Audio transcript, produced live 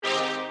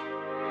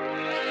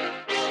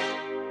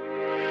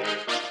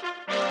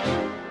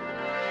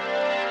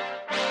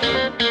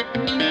Welcome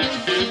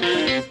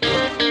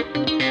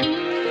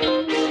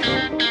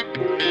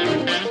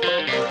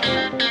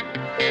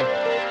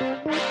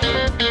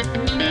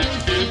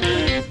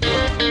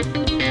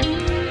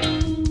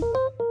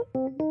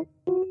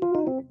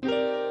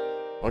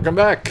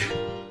back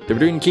to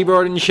Between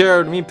Keyboard and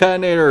Shared, me,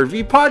 Patinator,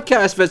 the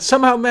podcast that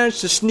somehow managed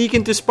to sneak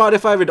into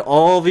Spotify with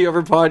all the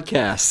other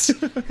podcasts.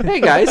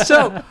 Hey guys,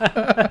 so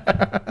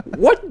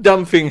what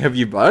dumb thing have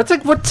you bought? It's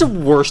like, what's the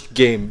worst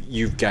game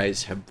you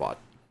guys have bought?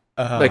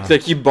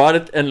 Like you bought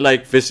it and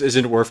like, this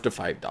isn't worth the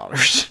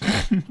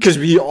 $5 because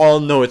we all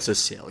know it's a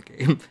sale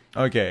game.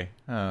 Okay.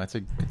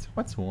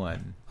 What's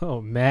one? Oh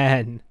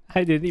man,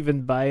 I didn't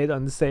even buy it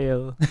on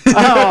sale.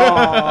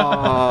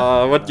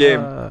 What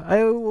game?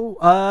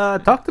 I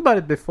talked about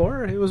it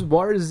before. It was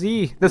War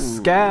Z, the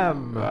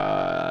scam.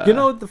 You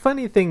know, the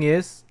funny thing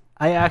is,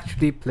 I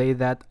actually played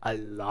that a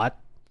lot.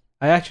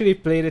 I actually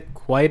played it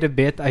quite a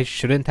bit. I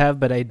shouldn't have,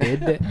 but I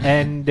did.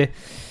 And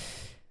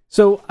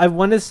so I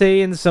want to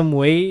say in some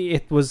way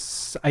it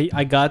was,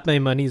 I got my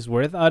money's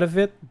worth out of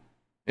it.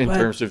 In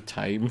terms of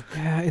time?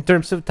 Yeah, in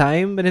terms of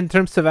time, but in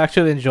terms of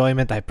actual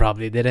enjoyment, I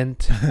probably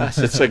didn't.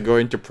 It's like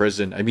going to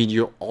prison. I mean,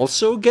 you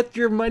also get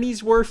your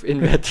money's worth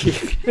in that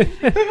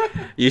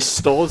you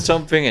stole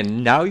something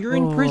and now you're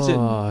in prison.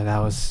 Oh, that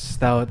was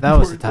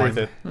the time. Worth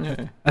it.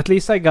 Yeah. At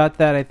least I got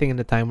that, I think, in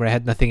the time where I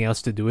had nothing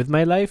else to do with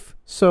my life.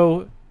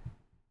 So,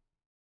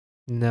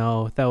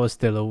 no, that was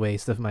still a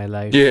waste of my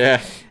life.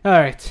 Yeah. All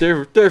right.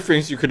 There are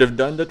things you could have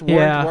done that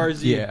weren't War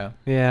Z. Yeah.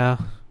 Yeah.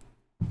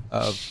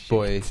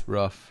 Boy,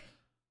 rough.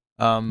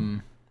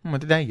 What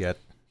did I get?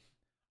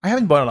 I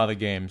haven't bought a lot of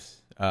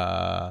games.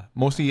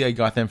 Mostly I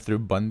got them through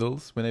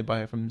bundles when I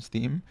buy it from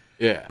Steam.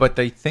 Yeah. But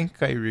I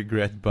think I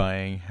regret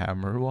buying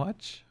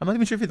Hammerwatch. I'm not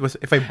even sure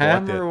if I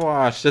bought it.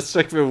 Hammerwatch. That's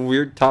like the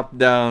weird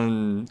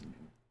top-down,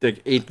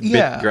 like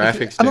 8-bit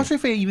graphics. I'm not sure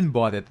if I even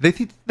bought it. The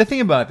thing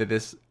about it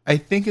is, I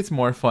think it's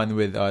more fun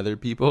with other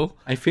people.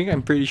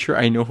 I'm pretty sure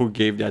I know who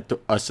gave that to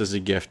us as a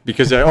gift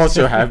because I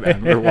also have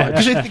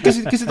Hammerwatch.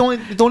 Because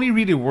it only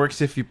really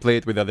works if you play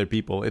it with other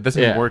people. It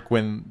doesn't work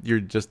when you're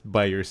just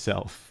by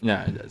yourself.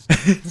 Yeah, it does.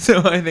 So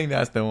I think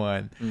that's the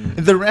one.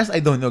 The rest I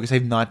don't know because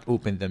I've not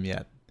opened them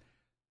yet.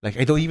 Like,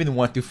 I don't even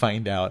want to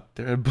find out.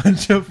 There are a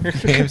bunch of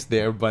games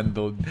there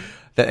bundled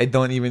that I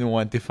don't even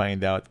want to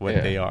find out what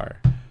they are.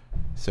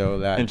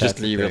 So and just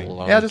leave it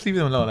alone. Yeah, just leave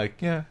it alone. Like,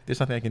 there's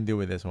nothing I can do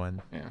with this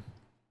one. Yeah.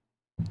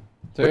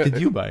 So what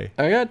did you buy?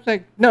 I got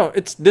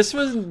this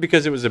wasn't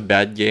because it was a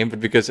bad game,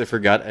 but because I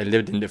forgot I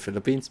lived in the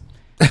Philippines.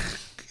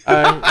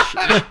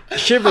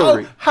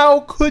 Chivalry. How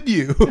could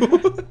you?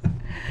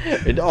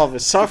 In all the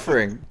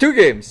suffering. 2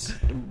 games.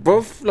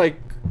 Both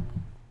like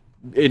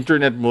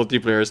internet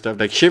multiplayer stuff,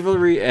 like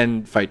Chivalry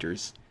and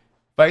Fighters.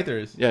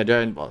 Fighters? Yeah,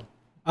 they're involved.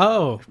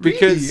 Oh,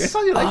 because really? I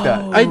thought you liked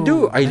that. I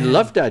do. I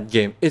love that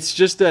game. It's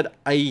just that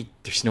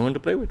there's no one to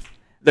play with.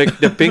 Like,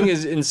 the ping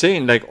is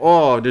insane. Like,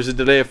 there's a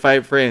delay of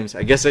 5 frames.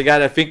 I guess I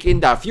gotta think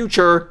in the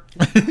future.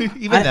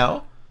 Even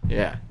now?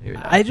 Yeah. Even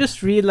now. I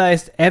just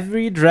realized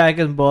every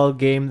Dragon Ball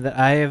game that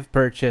I have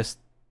purchased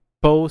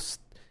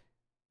post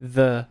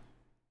the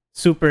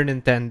Super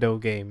Nintendo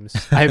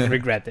games, I've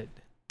regretted.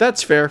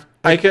 That's fair.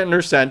 I can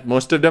understand.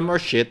 Most of them are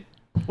shit.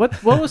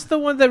 What was the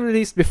one that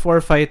released before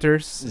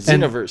Fighters?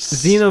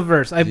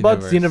 Xenoverse. I bought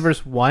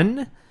Xenoverse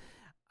 1.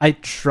 I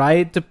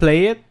tried to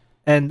play it,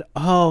 and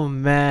oh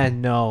man,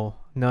 no.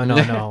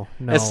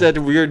 It's that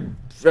weird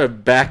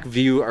back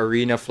view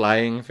arena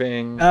flying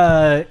thing.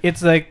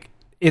 It's like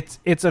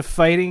it's a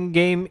fighting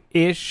game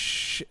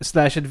ish /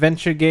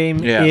 adventure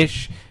game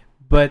ish,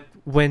 but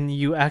when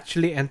you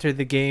actually enter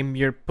the game,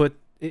 you're put.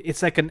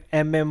 It's like an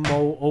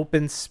MMO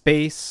open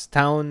space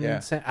town.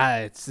 It's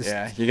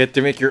just, you get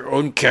to make your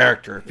own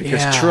character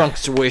because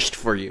Trunks wished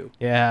for you.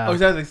 Yeah. Oh, is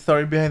that the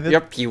story behind it?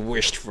 Yep, he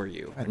wished for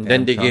you, and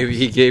then they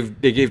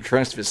gave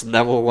Trunks this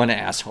level 1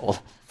 asshole.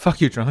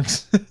 Fuck you,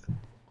 Trunks.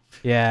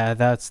 Yeah,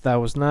 that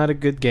was not a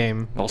good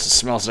game. It also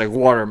smells like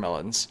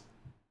watermelons.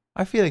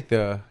 I feel like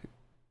I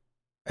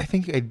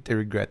think I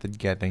regretted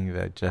getting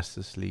the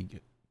Justice League,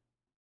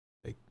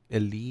 like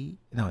Elite.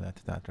 No,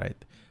 that's not right.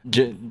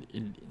 The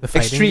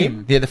fighting Extreme.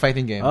 game? Yeah, the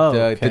fighting game. Oh,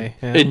 okay.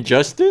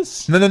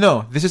 Injustice?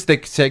 No. This is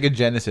like Sega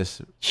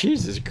Genesis.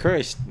 Jesus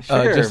Christ!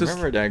 Sure,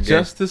 remember that game.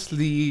 Justice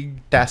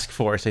League Task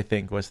Force, I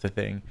think, was the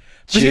thing.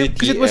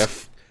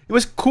 JTF. It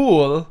was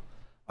cool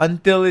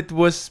until it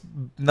was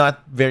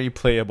not very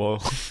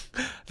playable.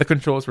 The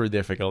controls were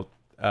difficult.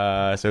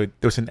 So it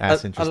wasn't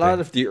as interesting. A lot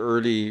of the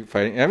early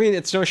fighting. I mean,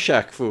 it's no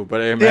Shaq Fu, but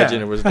I imagine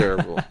it was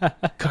terrible.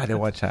 God, I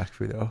want Shaq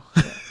Fu though.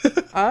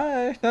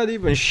 Not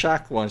even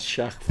Shaq wants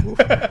Shaq Fu,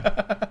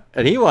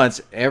 and he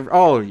wants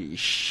holy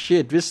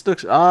shit! This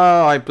looks.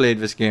 Oh, I played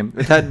this game.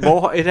 It had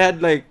It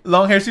had like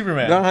long hair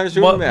Superman.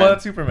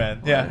 Mullet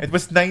Superman. Yeah, it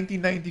was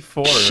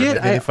 1994. Shit,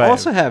 I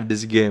also have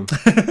this game.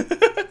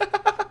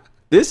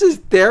 This is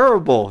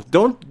terrible.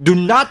 Do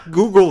not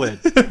Google it.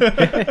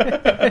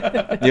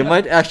 You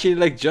might actually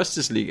like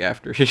Justice League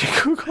after you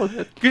Google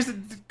it.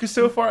 Because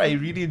so far I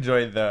really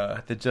enjoyed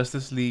the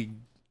Justice League.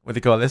 What they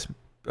call this?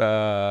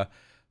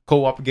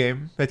 co-op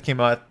game that came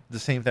out the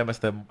same time as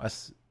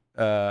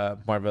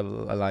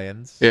Marvel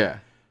Alliance. Yeah.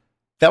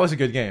 That was a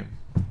good game.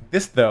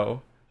 This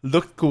though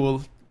looked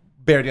cool,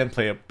 barely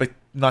unplayable, but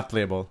not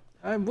playable.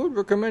 I would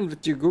recommend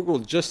that you Google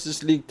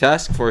Justice League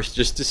Task Force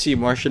just to see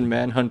Martian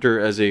Manhunter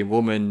as a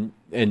woman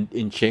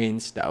in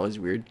chains. That was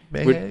weird.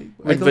 I With don't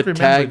the remember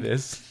tag,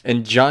 this.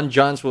 and John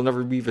Johns will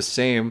never be the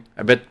same.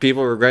 I bet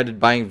people regretted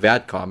buying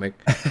that comic.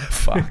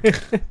 Fuck.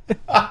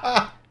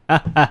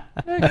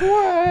 Like,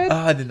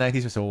 what? The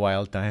 90s was a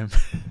wild time.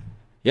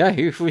 Yeah,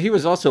 he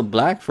was also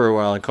black for a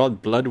while and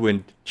called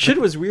Bloodwind. Shit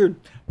was weird.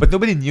 But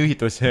nobody knew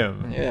it was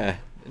him. Yeah.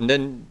 And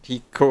then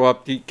he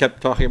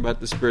kept talking about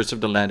the spirits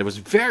of the land. It was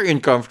very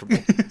uncomfortable.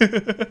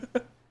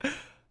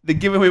 The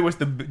giveaway was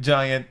the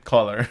giant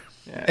collar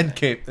Yeah. and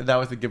cape. And that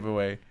was the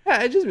giveaway. Yeah,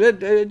 I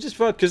just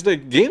felt because the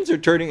games are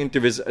turning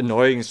into this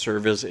annoying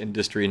service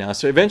industry now.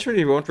 So eventually,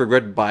 you won't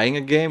regret buying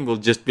a game.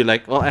 We'll just be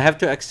like, well, I have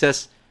to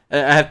accept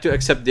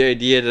the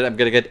idea that I'm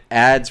gonna get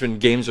ads when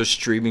games are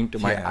streaming to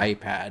my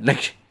iPad.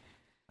 Like,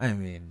 I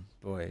mean,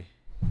 boy.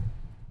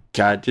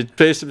 God, just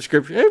pay a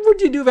subscription. Hey, would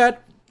you do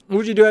that?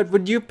 Would you do that?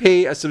 Would you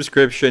pay a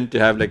subscription to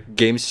have like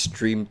games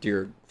streamed to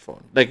your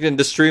phone? Like in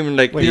the stream,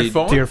 like Wait, your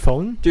phone? To your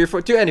phone? to your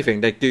phone, to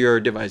anything, like to your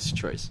device of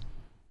choice.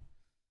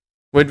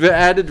 With the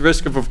added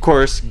risk of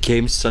course,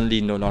 games suddenly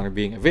no longer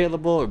being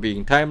available or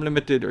being time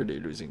limited or they're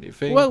losing their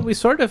thing. Well, we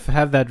sort of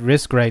have that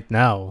risk right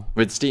now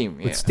with Steam,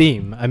 yeah. with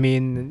Steam. I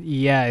mean,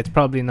 yeah, it's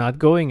probably not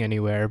going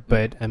anywhere,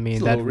 but I mean,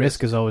 It's that low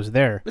risk risk. is always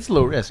there. It's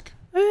low risk.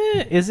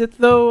 Is it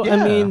though? I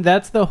Yeah. mean,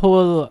 that's the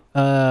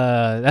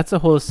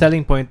whole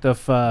selling point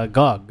of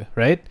GOG,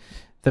 right?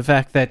 The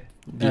fact that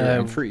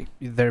DRM free.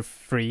 they're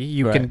free.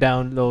 You Right. can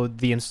download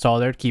the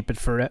installer, keep it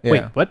for Yeah.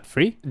 wait, what?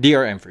 Free?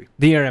 DRM free.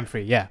 DRM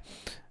free, yeah.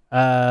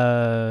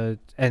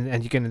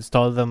 And you can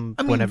install them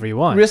I mean, whenever you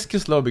want. Risk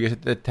is low because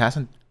it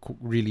hasn't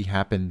really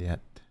happened yet.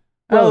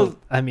 Well,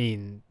 I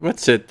mean,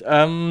 What's it?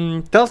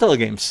 Telltale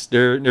games.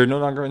 They're no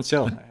longer on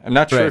sale. I'm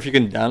not sure Right. if you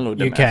can download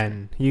them. you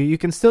can. You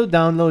can still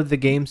download the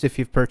games if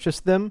you've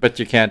purchased them. But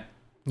you can't.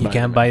 You buy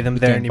can't them. buy them You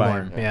there can't buy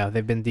anymore. them. Yeah,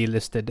 they've been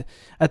delisted.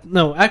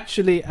 No,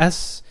 actually,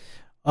 as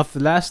of the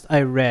last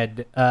I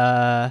read,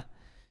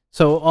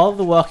 so all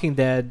the Walking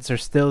Deads are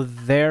still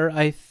there,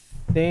 I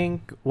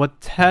think. What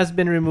has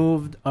been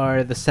removed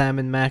are the Sam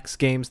and Max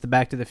games, the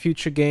Back to the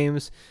Future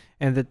games,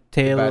 and the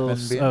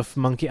Tales Batman of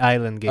Monkey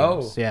Island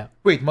games. Oh. Yeah,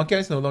 Wait, Monkey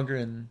Island's no longer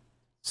in...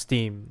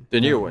 Steam. The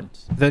new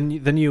ones. The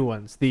new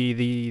ones,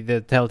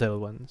 the Telltale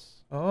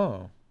ones.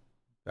 Oh.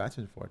 That's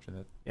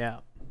unfortunate. Yeah.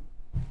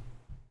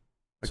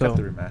 I So- got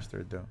the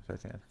remastered though, so I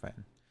think that's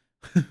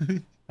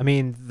fine. I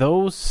mean,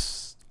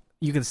 those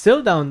you can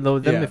still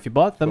download them Yeah, if you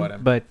bought them, bought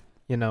 'em. but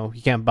you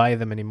can't buy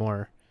them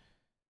anymore.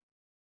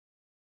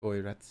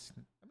 Boy, that's...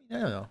 I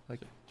don't know.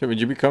 Like, So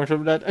would you be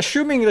comfortable with that?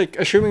 Assuming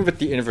that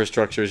the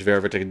infrastructure is there,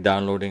 but like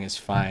downloading is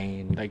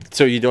fine. Like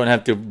so you don't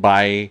have to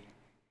buy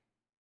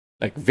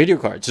like video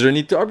cards. You don't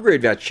need to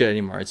upgrade that shit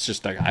anymore. It's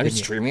just like I'm Then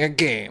yeah. streaming a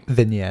game.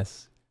 then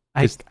yes.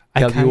 I Just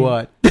tell you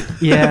what.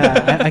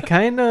 Yeah, I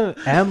kind of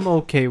am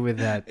okay with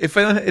that. If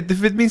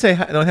it means I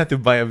don't have to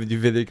buy a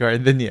video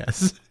card, then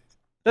yes.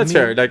 That's I mean-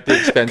 fair. Like the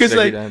expense 'Cause, that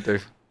like- you don't have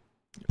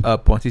to.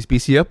 Ponzi's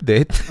PC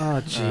update. Oh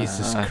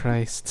Jesus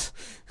Christ!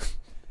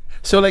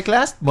 So like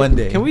last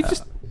Monday. Can we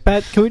just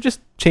Pat? Can we just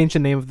change the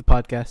name of the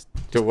podcast?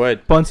 To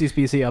what? Ponzi's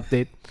PC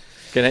update.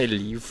 Can I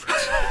leave?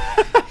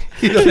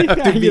 you don't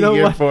have to be You know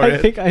here what? for I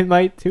it. think I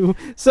might too.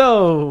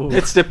 So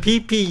It's the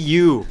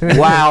PPU.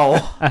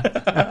 Wow.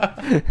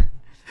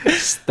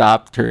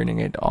 Stop turning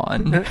it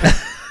on.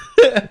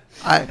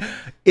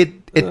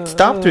 It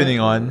stopped turning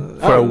on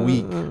for a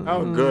week,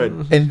 Oh,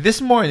 good. and this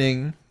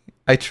morning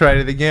I tried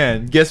it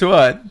again. Guess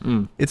what?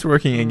 Mm. It's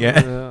working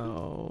again.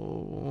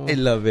 No, I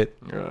love it.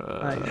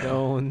 I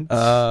don't.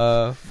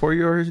 For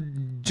your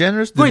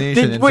generous Wait,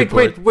 donation and wait,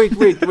 support.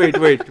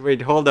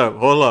 wait. Hold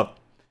up.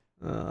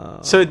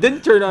 So it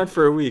didn't turn on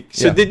for a week.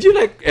 So Yeah. did you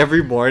like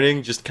every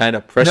morning just kind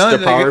of press the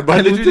like, power I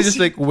button literally to just see-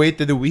 like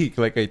waited a week.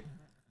 Like I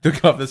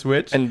took off the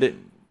switch, and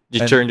then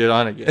you and- turned it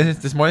on again? and it's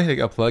this morning like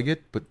I'll plug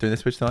it, turn the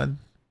switch on.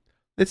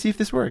 Let's see if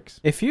this works.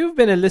 If you've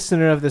been a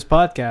listener of this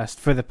podcast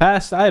for the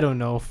past, I don't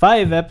know,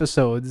 5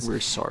 episodes, We're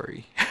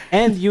sorry.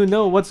 and you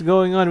know what's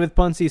going on with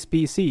Ponzi's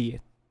PC,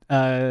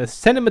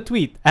 send him a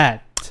tweet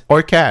at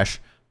Or cash.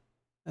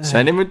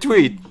 Send him a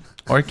tweet.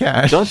 Or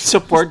cash. Don't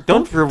reward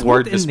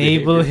don't this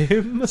enable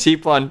behavior. him.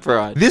 Sipon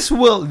prod.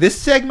 This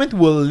segment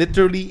will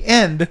literally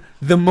end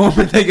the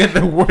moment I get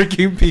the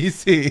working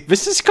PC.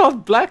 This is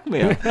called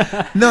blackmail.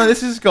 No,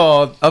 this is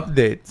called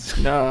updates.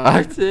 No,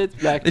 it's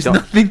black. There's Don't.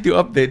 nothing to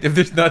update if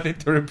there's nothing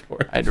to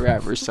report. I'd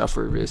rather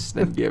suffer this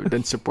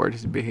than support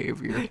his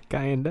behavior.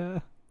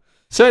 Kinda.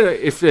 So anyway,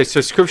 if a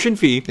subscription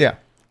fee, Yeah.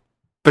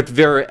 but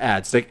there are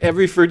ads. Like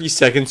every 30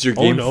 seconds, your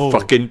game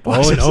fucking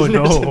pauses. Oh and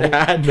no there's no an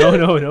ad.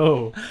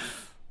 no.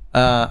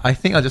 I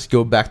think I'll just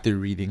go back to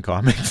reading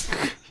comics.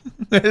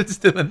 It's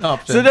still an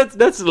option. So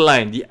that's the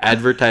line. The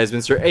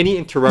advertisements or any you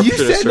interruption of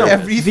said service.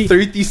 every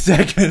 30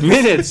 seconds.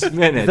 minutes.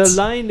 The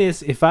line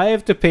is if I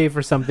have to pay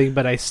for something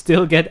but I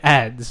still get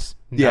ads,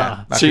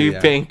 Yeah. So you're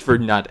yeah. paying for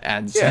not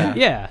ads. Yeah.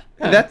 Yeah.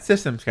 That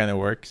system kind of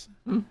works.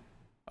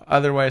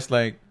 Otherwise,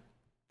 like,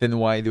 then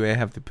why do I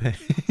have to pay?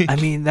 I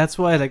mean, that's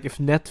why, like, if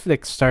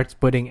Netflix starts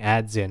putting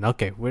ads in,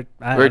 okay, We're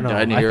I don't know.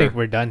 done I here. think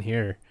we're done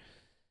here.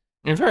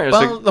 In fairness,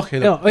 well, like, okay,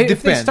 No, look, it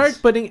if they depends. start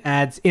putting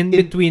ads in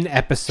between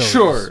episodes,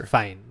 Sure.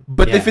 fine.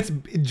 But Yeah. if it's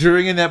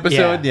during an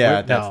episode,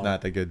 Yeah, that's no.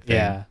 not a good thing.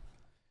 yeah,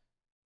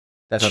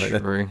 That's not a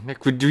good. sure.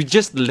 Like, we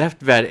just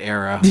left that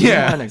era. We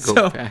Yeah, want to go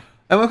so- back.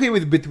 I'm okay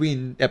with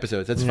between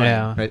episodes. That's fine,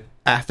 Yeah. right?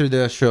 After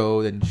the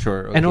show, then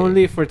sure. Okay. and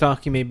only if we're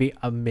talking maybe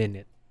a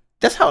minute.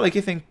 That's how, like,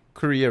 you think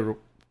Korea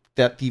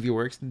that TV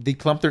works. They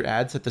clump their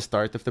ads at the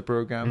start of the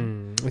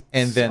program, It's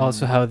and then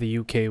also how the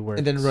UK works.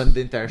 and then run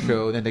the entire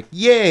show. And then like,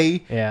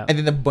 yay! Yeah. And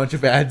then a bunch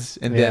of ads,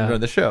 and then Yeah.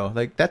 run the show.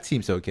 Like that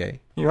seems okay.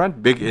 You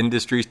want big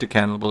industries to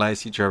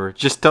cannibalize each other.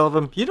 Just tell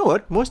them, you know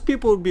what? Most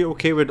people would be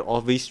okay with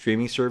all these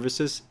streaming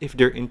services if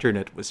their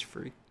internet was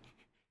free.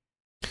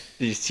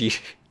 Do you see?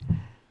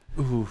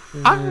 Oof.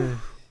 Oh,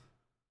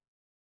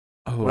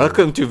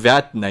 Welcome to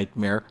that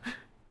nightmare.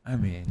 I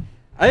mean,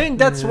 I think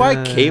that's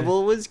why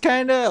cable was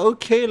kind of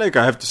okay. Like,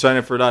 I have to sign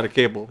up for a lot of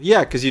cable.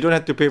 Yeah, because you don't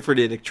have to pay for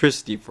the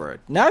electricity for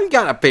it. Now you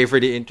gotta pay for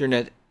the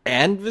internet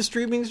and the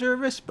streaming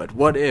service. But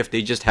what if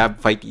they just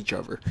fight each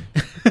other?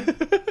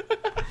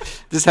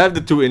 Just have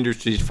the two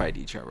industries fight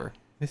each other.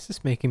 This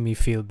is making me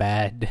feel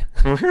bad.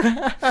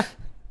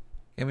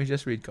 can we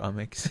just read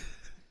comics?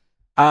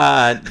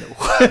 No.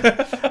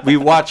 We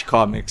watch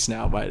comics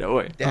now, by the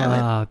way. Damn it.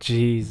 Oh,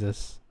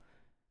 Jesus.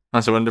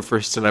 Also, one of the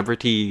first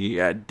celebrity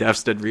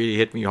deaths that really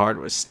hit me hard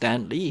was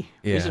Stan Lee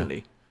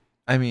recently.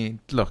 I mean,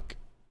 look,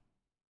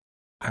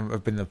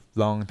 I've been a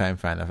long time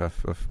fan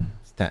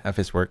of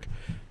his work.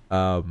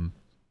 I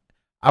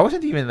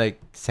wasn't even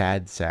like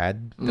sad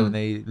when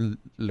I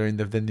learned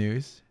of the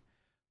news,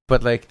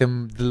 but like the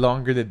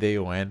longer the day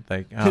went,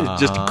 like It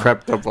just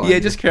crept up on yeah, you.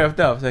 it just crept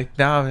up. It's like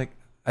now I'm like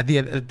at the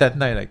end of that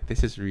night, like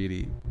this is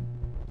really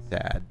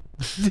sad.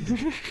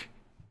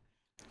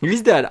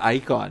 He's that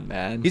icon,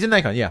 man. He's an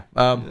icon, yeah.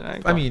 an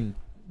icon. I mean,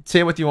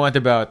 say what you want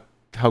about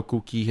how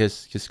kooky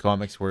his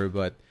comics were,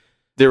 but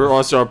They were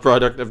also a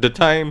product of the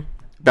time.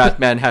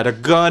 Batman had a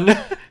gun.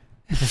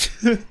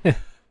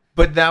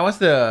 but that was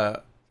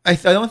the I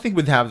don't think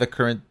we'd have the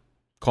current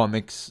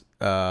comics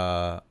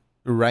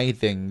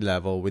writing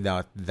level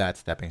without that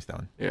stepping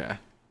stone. Yeah.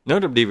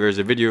 Notably, there's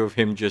a video of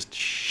him just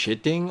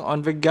shitting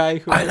on the guy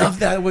who. I love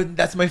that one.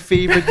 That's my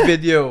favorite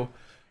video.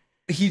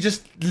 He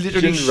just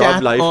literally Shitting Rob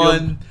shat Liefeld?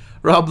 on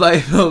Rob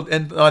Liefeld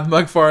and on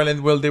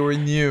McFarlane while they were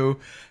new,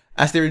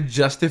 as they were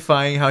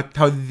justifying how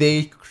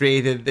they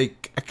created a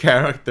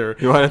character.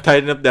 You want to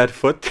tighten up that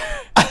foot?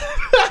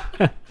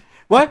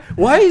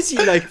 Why is he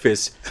like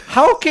this?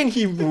 How can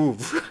he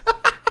move?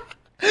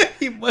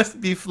 He must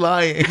be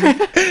flying.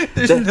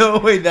 There's no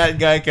way that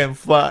guy can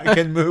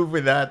move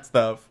with that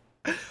stuff.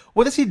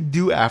 What does he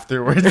do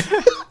afterwards?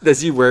 Does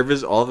he wear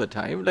this all the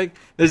time? Like,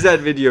 there's that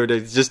video that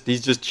he's just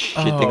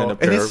shitting on a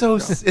pair and it's so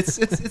of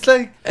it's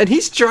like and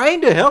he's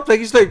trying to help. Like,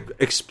 he's like,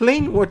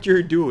 explain what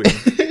you're doing.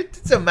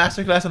 it's a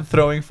masterclass on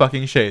throwing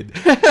fucking shade.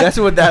 That's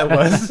what that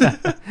was.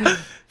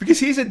 Because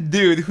he's a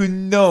dude who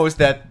knows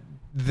that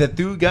the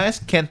two guys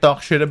can't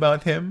talk shit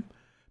about him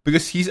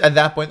because he's at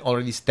that point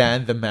already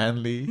Stan the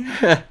manly,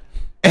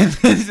 and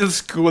then still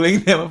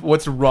schooling them of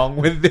what's wrong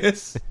with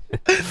this.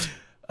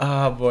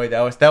 Oh boy,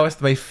 that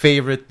was my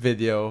favorite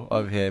video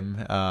of him,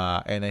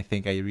 and I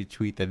think I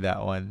retweeted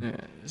that one.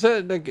 So,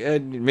 like,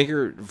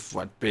 maker,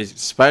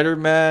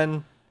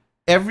 Spider-Man,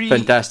 Every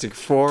Fantastic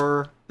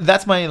Four.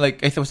 that's my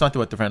like. I was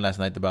talking to a friend last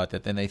night about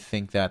it, and I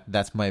think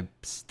that's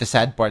the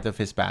sad part of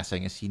his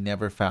passing is he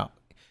never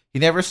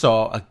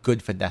saw a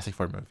good Fantastic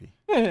Four movie.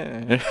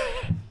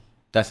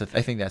 I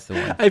think that's the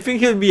one. I think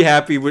he'll be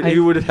happy with he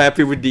would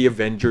happy with the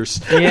Avengers.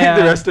 Yeah.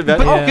 The rest of that.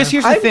 But Yeah. because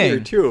here's the I'm thing, here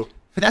too.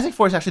 Fantastic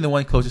Four is actually the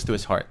one closest to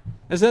his heart.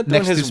 Is that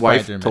Next when to his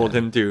wife Spider-Man. told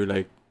him to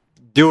like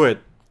do it?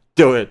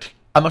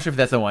 I'm not sure if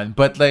that's the one,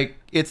 but like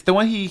it's the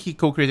one he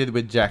co-created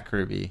with Jack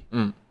Kirby.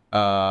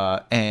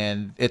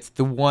 And it's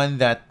the one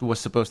that was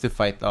supposed to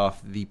fight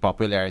off the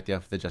popularity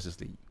of the Justice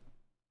League.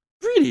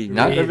 Really,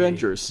 not Really?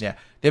 Avengers. Yeah,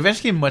 the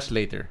Avengers came much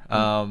later.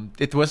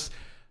 It was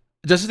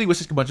Justice League was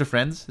just a bunch of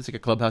friends. It's like a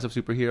clubhouse of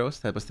superheroes.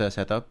 That was the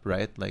setup,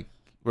 right? Like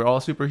we're all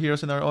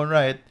superheroes in our own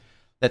right.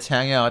 Let's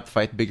hang out,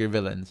 fight bigger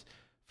villains.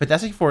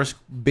 Fantastic Four's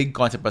big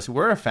concept was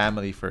we're a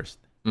family first,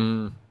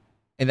 and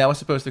that was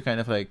supposed to kind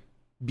of like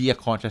be a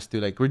contrast to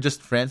like we're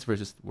just friends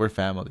versus we're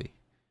family.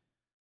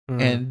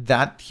 And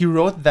that he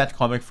wrote that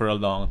comic for a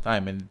long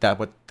time, and that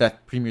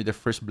premiered the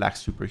first black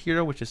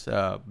superhero, which is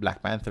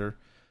Black Panther.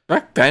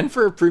 Black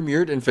Panther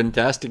premiered in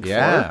Fantastic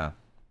Four.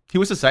 He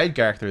was a side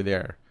character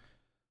there.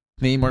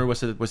 Namor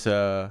was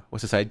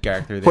a side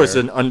character there. Was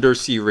an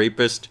undersea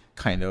rapist.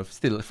 kind of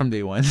still from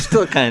day one.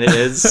 Still kind of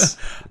is.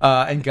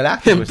 And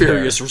Galactus was there.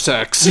 Imperious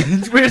sex.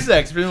 Imperious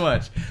sex, pretty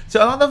much. So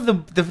a lot of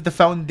the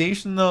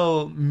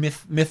foundational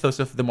mythos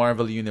of the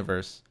Marvel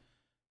universe,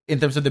 in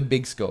terms of the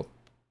big scope,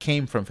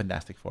 came from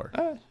Fantastic Four.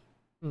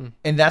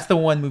 And that's the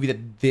one movie that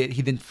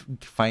he didn't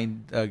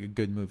find a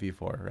good movie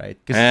for, right?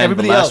 Because And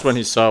everybody the last else, one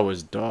he saw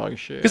was dog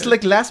shit. because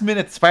like last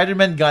minute,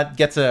 Spider-Man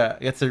gets a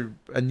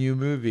new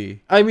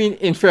movie. I mean,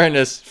 in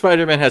fairness,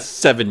 Spider-Man has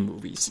 7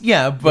 movies.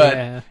 Yeah, but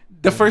Yeah.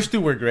 the first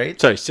 2 were great.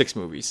 Sorry, 6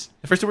 movies.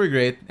 The first 2 were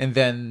great, and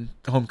then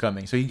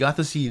Homecoming. So you got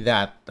to see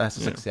that as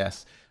a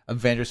success.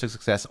 Avengers a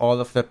success. All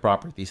of the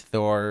properties: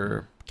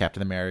 Thor,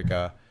 Captain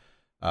America,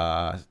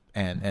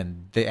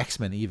 and the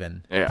X-Men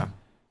even. Yeah.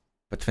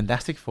 But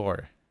Fantastic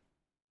Four.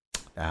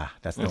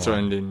 That's the That's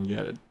one. why I didn't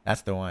get it.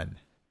 That's the one.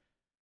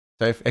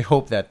 So I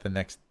hope that the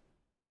next,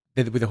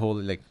 with the whole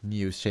like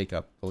news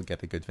shakeup, we'll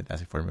get a good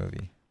Fantastic Four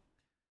movie.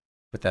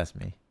 But that's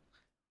me.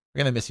 We're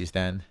gonna miss you,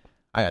 Stan.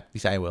 At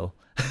least I will.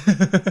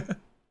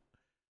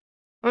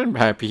 I'm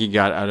happy he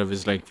got out of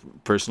his like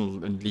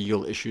personal and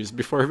legal issues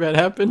before that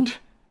happened.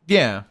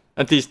 Yeah,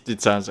 At least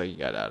it sounds like he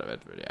got out of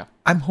it, but yeah.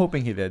 I'm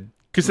hoping he did.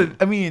 Because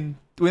I mean,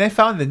 when I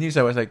found the news,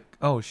 I was like,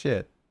 oh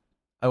shit.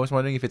 I was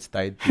wondering if it's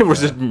tied. To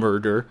Was it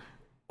murder?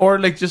 or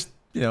like just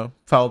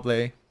foul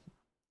play?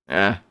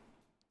 Yeah.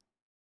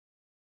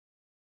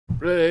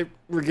 Right,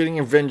 we're getting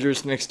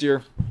Avengers next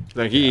year.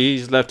 Like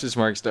he's left his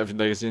mark stuff,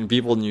 like and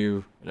people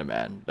knew the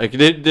man. Like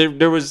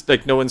there was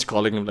like no one's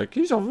calling him like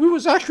he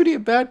was actually a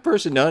bad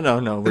person. No.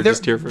 We're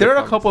just here for. There the are a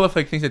comics. couple of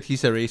like things that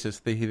he's a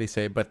racist. They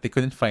say, but they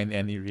couldn't find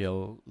any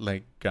real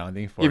like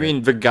grounding for You it.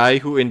 mean the guy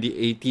who in the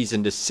 80s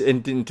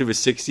and into the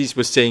 60s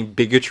was saying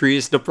bigotry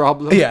is the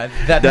problem? Yeah,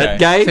 that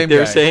guy. Same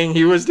They're guy. saying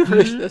he was the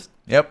racist.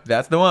 Yep,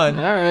 that's the one.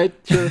 All right,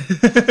 sure.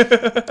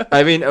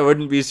 I mean, I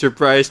wouldn't be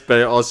surprised, but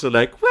I also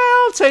like,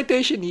 well,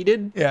 citation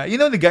needed. Yeah,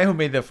 the guy who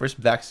made the first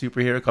black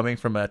superhero coming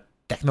from a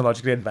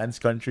technologically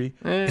advanced country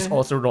is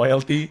also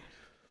royalty.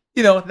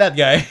 That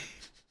guy.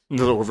 A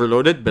little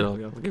overloaded, but I'll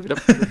give it up.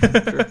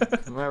 Sure.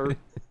 Whatever.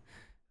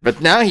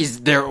 But now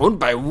they're owned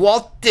by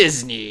Walt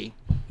Disney.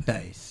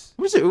 Nice.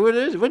 What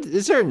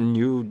is there a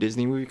new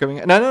Disney movie coming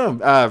out?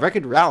 No.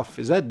 Wreck-It Ralph.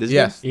 Is that Disney?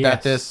 Yes,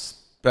 Yes.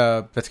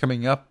 that's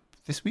coming up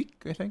this week,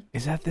 I think,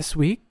 Is that this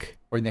week?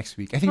 or next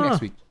week. I think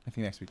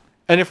next week.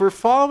 And if we're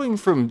following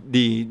from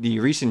the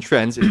recent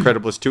trends,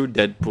 Incredibles 2,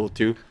 Deadpool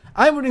 2,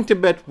 I'm willing to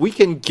bet we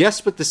can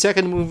guess what the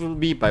second movie will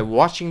be by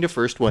watching the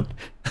first one.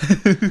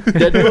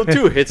 Deadpool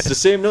 2 hits the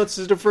same notes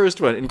as the first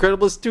one.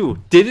 Incredibles 2,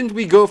 didn't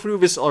we go through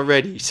this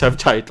already?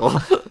 Subtitle.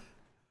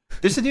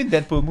 There's a new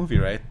Deadpool movie,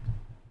 right?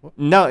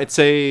 No, it's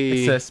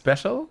It's a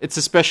special. a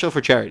special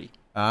for charity.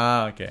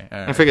 Okay. All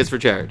right. I think it's for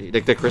charity.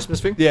 Like the Christmas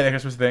thing? Yeah, the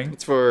Christmas thing.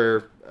 It's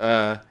for,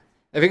 I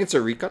think it's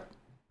a recut.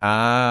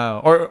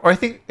 Or I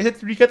think, is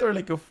it recut or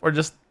or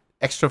just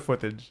extra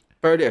footage?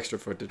 Probably extra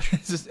footage.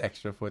 It's just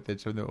extra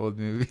footage from the old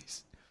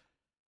movies.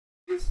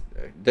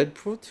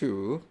 Deadpool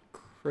 2,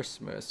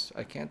 Christmas.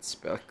 I can't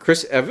spell.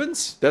 Chris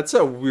Evans? That's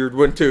a weird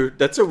one too.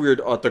 That's a weird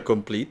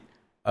autocomplete.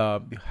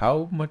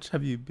 How much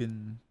have you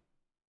been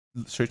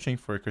searching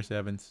for Chris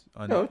Evans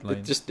No, online?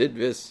 it just did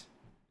this.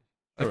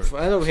 I Sure.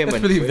 follow him Let's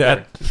on believe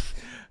Twitter.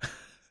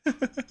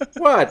 that.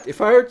 What?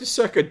 If I were to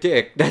suck a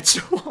dick, that's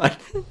what.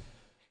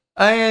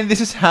 And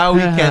this is how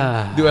we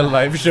can't do a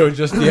live show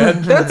just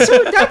yet.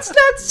 That's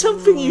not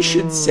something you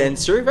should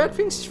censor. That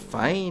thing's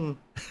fine.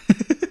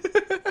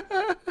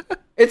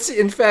 It's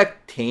in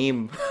fact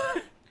tame.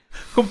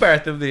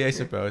 Comparatively, I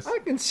suppose. I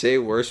can say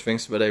worse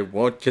things, but I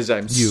won't because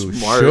I'm You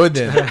smart.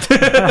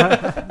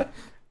 shouldn't.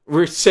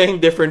 We're saying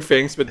different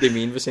things, but they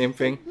mean the same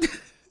thing.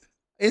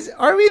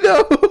 Are we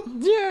though?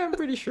 Yeah, I'm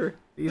pretty sure.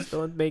 Please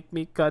don't make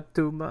me cut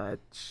too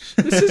much.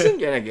 This isn't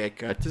gonna get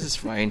cut. This is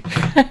fine.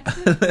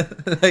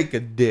 Like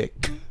a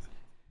dick.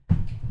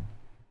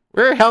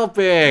 We're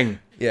helping.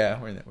 Yeah,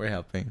 we're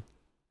helping.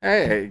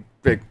 Hey,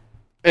 big.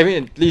 I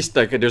mean, at least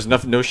like there's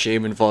no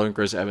shame in following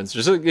Chris Evans.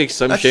 There's like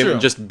some That's shame true. in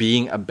just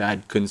being a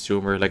bad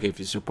consumer. Like if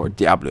you support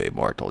Diablo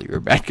Immortal, you're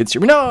a bad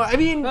consumer. No, I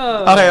mean,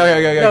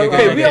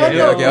 Okay. we all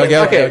know.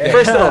 Okay.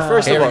 First of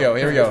all, Here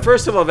we go.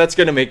 First of all, that's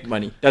gonna make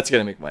money. That's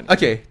gonna make money.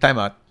 Okay, time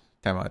out.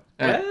 Well,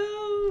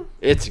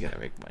 It's gonna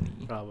make money.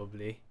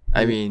 probably.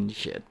 I mean,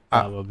 shit.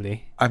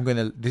 Probably. I'm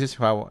gonna. This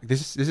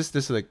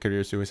is like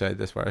career suicide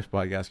as far as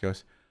podcast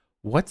goes.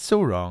 What's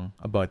so wrong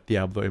about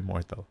Diablo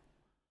Immortal?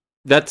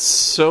 That's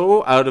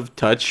so out of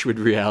touch with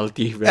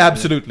reality. Right?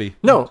 Absolutely.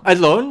 No,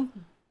 alone,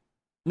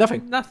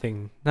 nothing.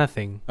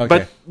 Nothing. Okay.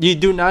 But you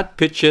do not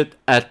pitch it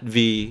at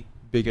the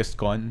Biggest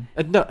con.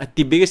 at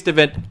the biggest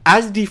event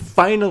as the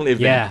final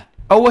event. Yeah.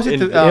 Oh, was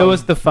it? In- It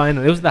was the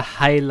final. It was the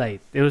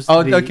highlight. It was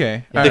Oh, the,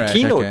 okay. Yeah, The Alright,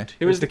 keynote. okay. It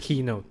it was was the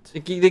keynote.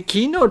 the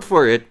keynote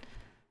for it.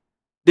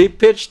 They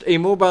pitched a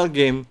mobile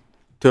game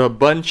to a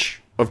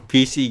bunch of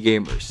PC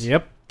gamers.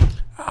 Yep.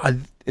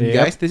 And Yep.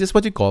 guys, this is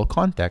what you call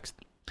context.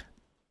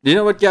 You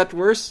know what got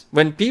worse?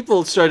 When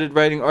people started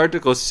writing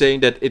articles saying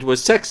that it was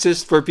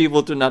sexist for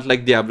people to not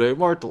like Diablo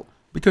Immortal.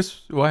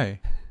 Because why?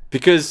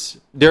 Because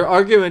their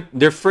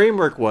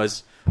framework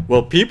was,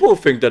 well, people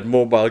think that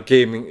mobile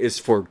gaming is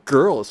for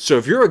girls. So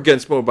if you're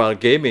against mobile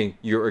gaming,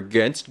 you're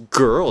against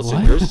girls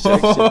and you're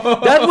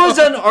sexist. That was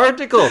an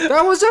article.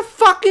 That was a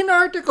fucking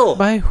article.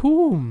 By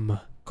whom?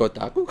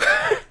 Kotaku?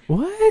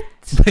 What?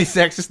 By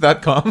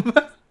sexist.com.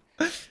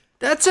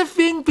 That's a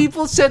thing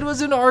people said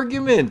was an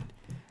argument.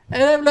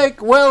 And I'm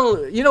like,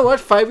 well, you know what?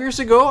 5 years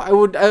ago, I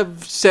would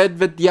have said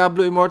that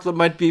Diablo Immortal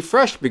might be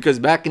fresh because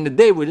back in the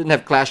day, we didn't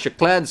have Clash of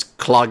Clans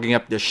clogging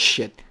up this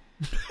shit.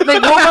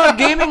 Like, mobile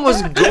gaming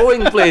was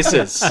going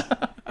places.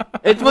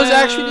 It was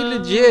actually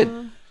legit.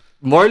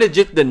 More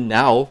legit than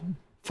now.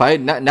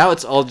 Now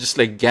it's all just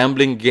like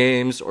gambling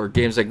games or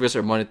games like this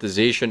or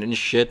monetization and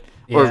shit.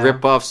 Or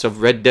ripoffs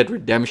of Red Dead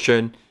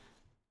Redemption.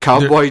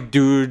 Cowboy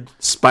dude,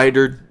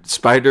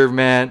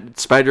 Spider-Man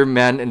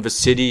in the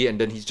city, and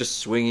then he's just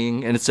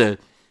swinging, and it's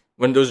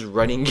one of those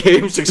running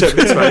games except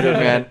it's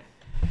Spider-Man.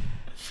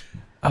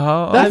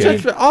 Oh,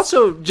 That's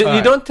also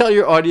you don't tell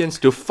your audience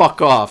to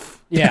fuck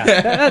off.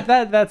 Yeah,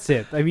 that's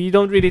it. I mean, you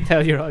don't really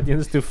tell your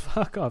audience to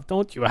fuck off.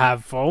 Don't you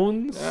have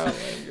phones? Oh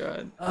my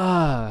god.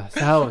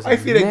 That was. I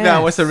feel like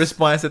that was a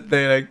response that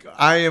they like.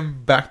 I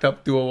am backed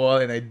up to a wall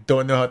and I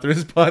don't know how to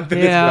respond to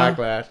this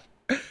backlash.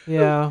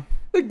 Yeah.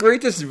 The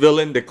greatest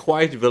villain, the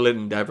quiet villain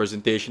in that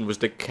presentation was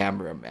the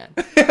cameraman.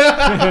 No,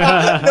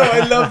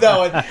 I love that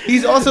one.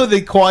 He's also the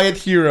quiet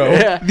hero,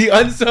 the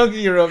unsung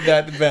hero of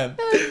that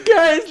event.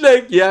 Guy's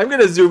like, I'm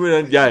gonna zoom in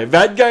on guy.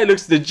 That guy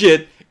looks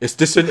legit. Is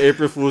this an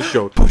April Fool's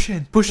joke? Push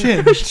in.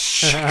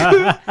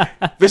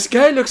 This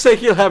guy looks like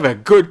he'll have a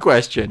good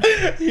question.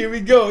 Here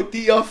we go,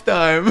 tee off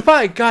time.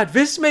 My God,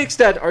 this makes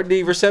the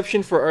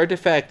reception for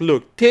Artifact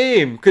look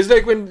tame. Because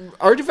like when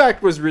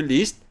Artifact was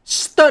released,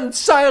 stunned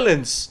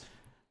silence.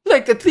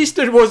 Like, at least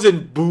it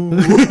wasn't boo.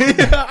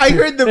 I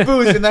heard the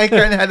boos and I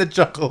kind of had a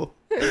chuckle.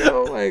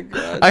 Oh my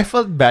god. I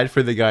felt bad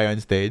for the guy on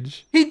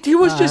stage. He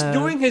was just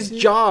doing his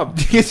job.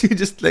 Because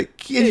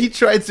he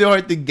tried so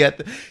hard to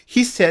get.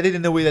 He said it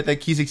in a way that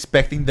like he's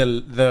expecting the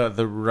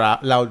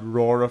loud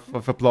roar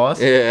of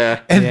applause. Yeah.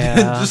 And then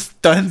just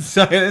stunned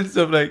silence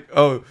of like,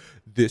 oh,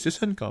 this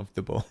is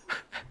uncomfortable.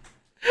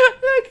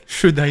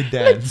 Should I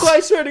dance?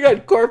 I swear to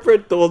God,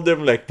 corporate told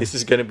them like, this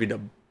is gonna be the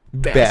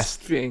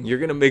best thing. You're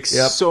gonna make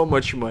so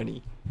much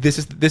money. This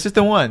is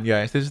the one,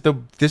 guys. This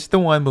is the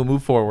one. We'll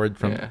move forward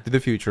to the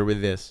future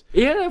with this.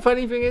 Yeah, the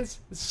funny thing is,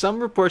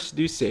 some reports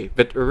do say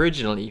that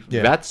originally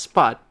that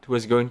spot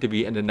was going to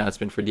be an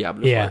announcement for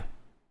Diablo 4.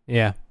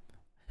 Yeah.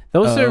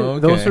 Those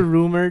are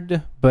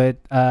rumored, but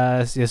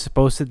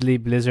supposedly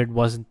Blizzard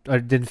wasn't or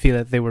didn't feel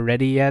that they were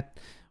ready yet,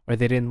 or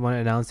they didn't want to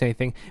announce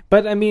anything.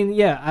 But I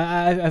mean,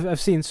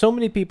 I've seen so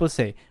many people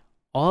say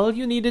all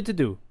you needed to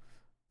do.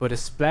 Put a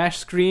splash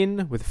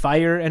screen with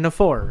fire and a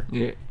 4.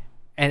 Yeah.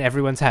 And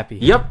everyone's happy.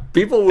 Yep.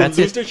 People will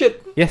lose their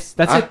shit. Yes,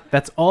 that's it.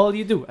 That's all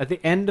you do. At the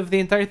end of the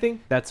entire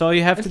thing, that's all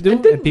you have to do.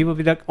 And people will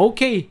be like,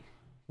 okay,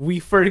 we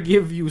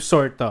forgive you,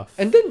 sort of.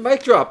 And then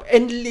mic drop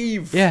and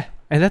leave. Yeah.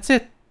 And that's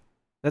it.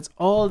 That's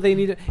all they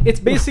need. It's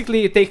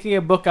basically taking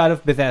a book out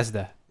of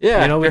Bethesda.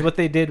 Yeah. You know, with what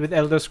they did with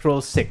Elder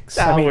Scrolls 6.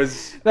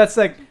 That's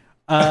like...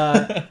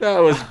 that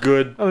was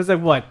good. I was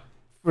like, what?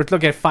 We're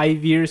looking at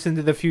 5 years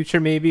into the future,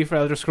 maybe, for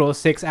Elder Scrolls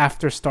 6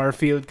 after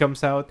Starfield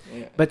comes out.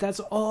 Yeah. But that's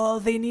all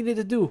they needed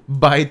to do.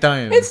 Buy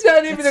time. It's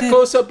not even a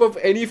close-up of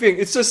anything.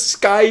 It's just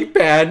Sky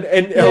Pan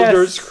and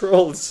Elder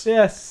Scrolls.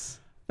 Yes.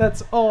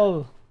 That's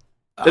all.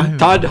 And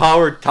Todd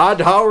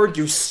Howard,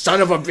 you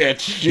son of a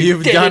bitch.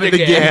 You've done it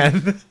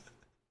again.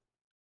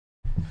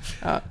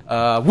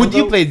 Would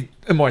you play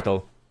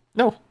Immortal?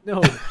 No.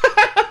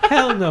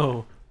 Hell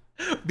no.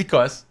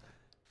 Because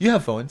you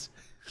have phones.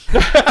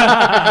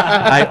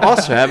 I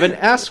also have an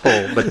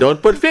asshole, but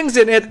don't put things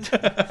in it.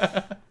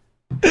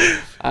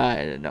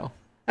 I don't know.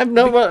 I don't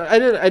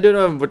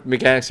know what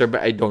mechanics are,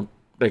 but I don't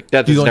like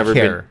that. Has never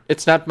been.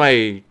 It's not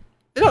my.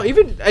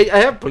 Even I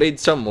have played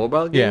some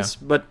mobile games,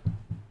 but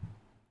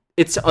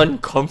it's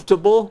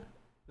uncomfortable.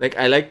 Like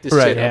I like to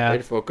sit up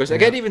and focus. I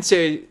can't even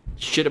say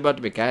shit about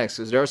the mechanics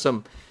because there are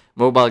some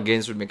mobile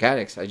games with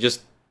mechanics.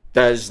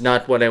 That is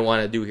not what I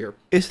want to do here.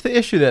 It's the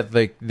issue that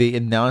like they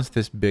announced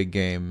this big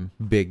game,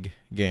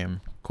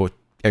 quote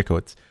air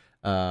quotes,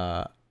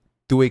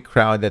 to a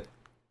crowd that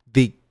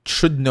they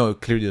should know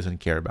clearly doesn't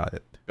care about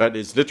it. That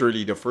is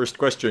literally the first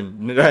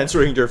question,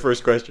 answering their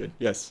first question.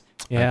 Yes.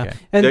 Yeah, okay.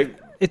 And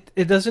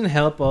it doesn't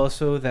help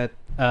also that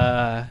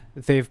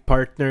they've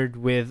partnered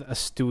with a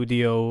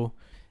studio.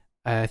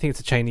 I think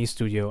it's a Chinese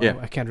studio. Yeah.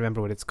 I can't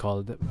remember what it's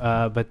called,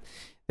 but.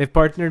 They've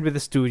partnered with a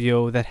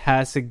studio that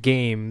has a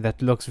game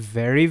that looks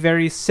very,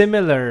 very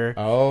similar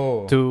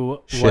to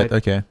what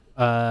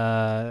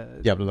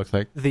Diablo looks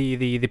like.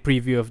 The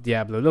preview of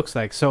Diablo looks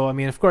like. So, I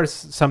mean, of course,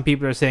 some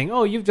people are saying,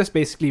 oh, you've just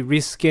basically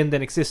reskinned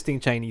an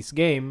existing Chinese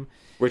game.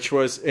 Which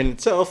was in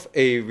itself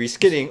a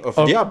reskinning of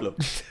Diablo.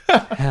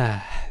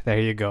 There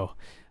you go.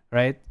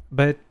 Right?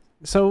 But,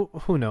 so,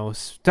 who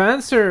knows? To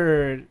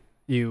answer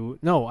you,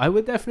 no, I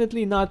would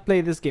definitely not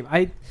play this game.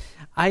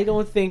 I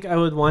don't think I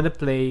would want to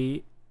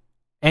play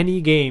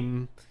any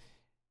game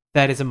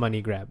that is a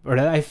money grab or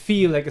that I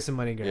feel like it's a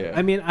money grab. Yeah.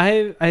 I mean,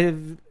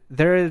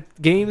 there are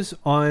games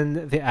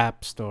on the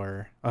App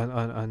Store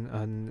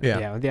on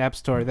the App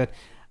Store that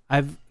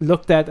I've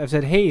looked at. I've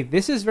said, hey,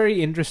 this is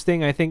very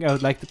interesting. I think I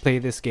would like to play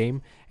this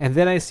game. And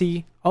then I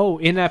see,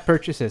 in-app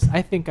purchases.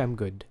 I think I'm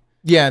good.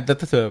 Yeah,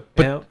 that's a.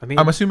 But I mean,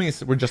 I'm assuming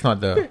we're just not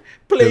the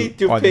Play the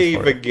to audience pay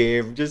for the it.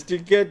 game just to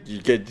get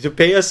to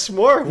pay us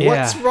more. Yeah.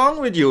 What's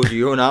wrong with you? Do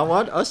you not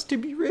want us to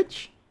be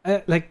rich?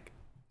 like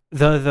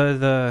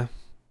the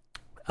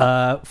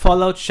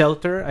Fallout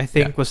Shelter, I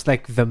think, was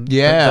like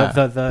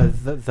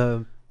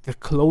the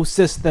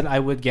closest that I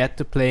would get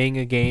to playing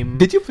a game.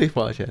 Did you play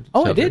Fallout Shelter?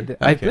 Oh, I did.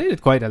 I played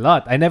it quite a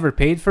lot. I never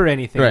paid for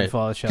anything in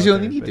Fallout Shelter. Because you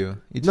only need to.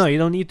 No, you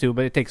don't need to,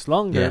 but it takes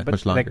longer. Yeah, but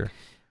much longer.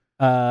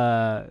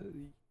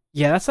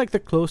 Yeah, that's like the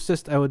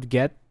closest I would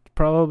get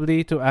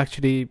probably to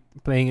actually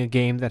playing a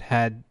game that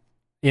had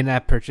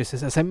in-app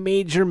purchases as a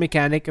major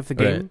mechanic of the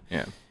game.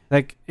 Yeah.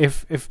 Like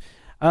if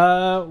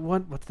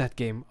what's that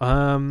game?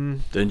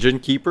 Dungeon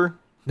Keeper.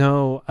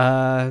 No,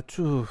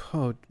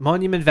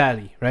 Monument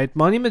Valley, right?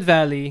 Monument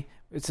Valley.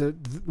 It's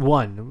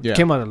one. Yeah. It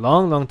came out a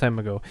long time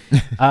ago.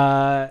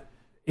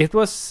 It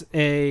was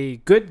a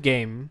good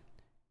game,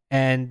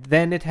 and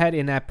then it had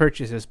in-app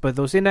purchases. But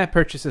those in-app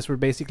purchases were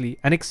basically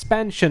an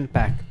expansion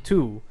pack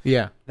to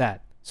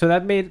that. So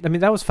that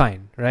that was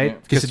fine,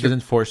 right? Because it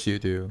doesn't force you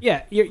to.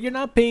 Yeah, you're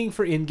not paying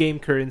for in-game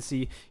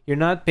currency. You're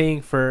not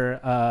paying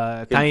for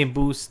time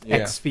boost,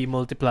 XP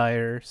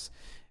multipliers,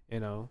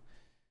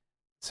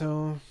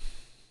 So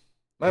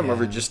My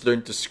mother just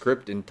learned to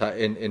script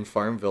in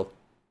Farmville.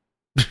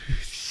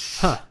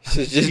 Huh.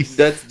 So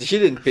she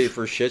didn't pay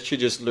for shit. She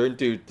just learned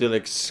to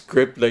like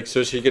script like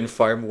so she can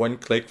farm one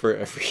click for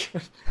every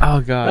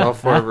Oh god. all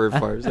four of her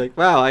farms. Like,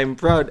 wow, I'm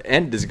proud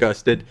and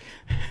disgusted.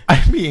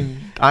 I mean,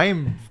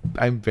 I'm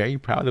very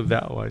proud of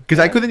that one because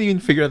I couldn't even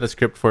figure out the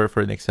script for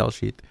an Excel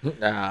sheet.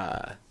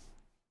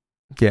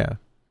 Yeah.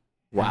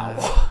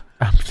 Wow.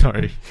 I'm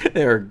sorry.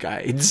 There are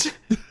guides.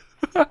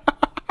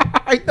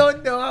 I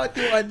don't know how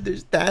to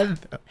understand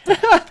them.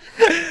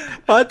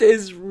 What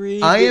is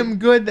reading? I am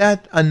good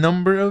at a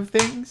number of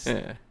things.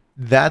 Yeah.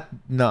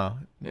 No.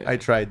 Yeah. I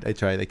tried. I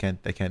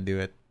can't do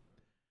it.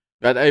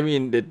 But I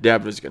mean, the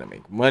Diablo's gonna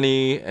make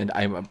money, and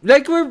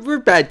we're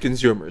bad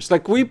consumers.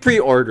 Like we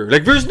pre-order.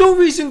 Like there's no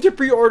reason to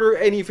pre-order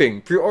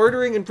anything.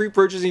 Pre-ordering and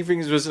pre-purchasing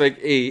things was like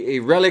a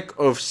relic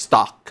of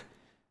stock,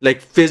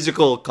 like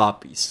physical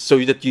copies,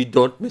 so that you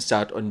don't miss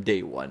out on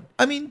day one.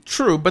 I mean,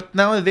 true, but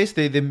nowadays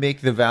they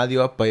make the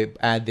value up by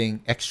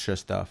adding extra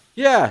stuff.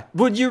 Yeah,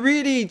 would you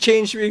really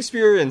change your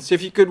experience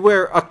if you could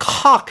wear a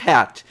cock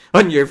hat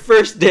on your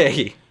first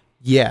day?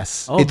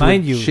 Yes, Oh, it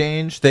mind would you.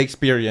 change the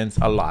experience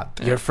a lot.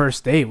 Your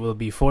first day will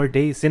be 4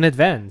 days in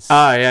advance.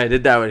 Ah, yeah, I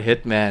did that with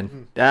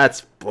Hitman.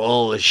 That's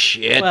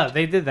bullshit. Well,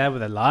 they did that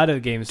with a lot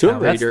of games. Tomb now.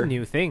 That's Raider. the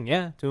new thing.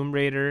 Yeah, Tomb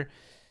Raider.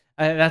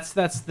 That's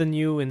the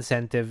new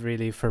incentive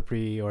really for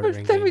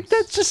pre-ordering I mean, games.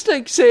 that's just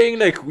like saying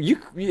like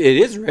it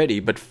is ready,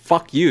 but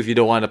fuck you if you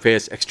don't want to pay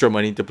us extra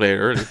money to play it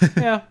early.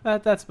 Yeah,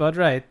 that's about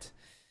right.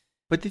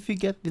 But if you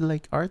get the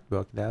art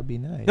book, that'd be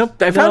nice.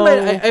 Nope, I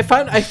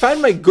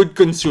found my good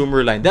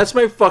consumer line. That's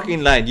my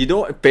fucking line. You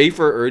don't pay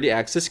for early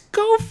access.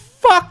 Go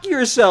fuck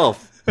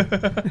yourself.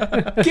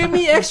 Give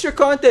me extra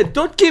content.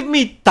 Don't give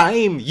me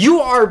time.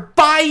 You are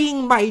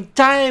buying my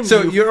time.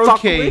 So you you're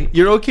okay. fuckwit.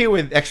 You're okay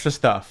with extra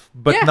stuff,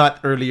 but Yeah. not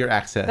earlier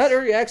access. Not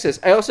early access.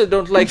 I also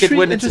don't like it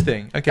when it's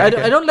interesting. Okay,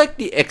 I don't like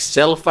the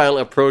Excel file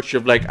approach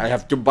of like I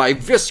have to buy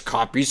this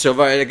copy so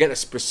I get a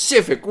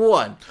specific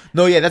one.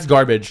 No, yeah, that's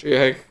garbage.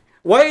 Yeah.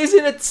 Why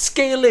isn't it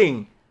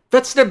scaling?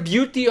 That's the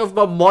beauty of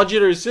a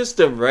modular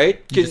system, right?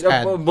 You Because just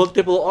add.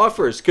 multiple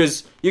offers,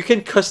 because you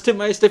can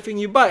customize the thing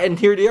you buy. And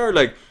here they are,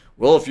 like,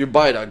 well, if you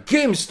buy the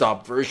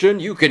GameStop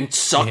version, you can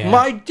suck Yeah.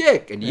 my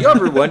dick, and the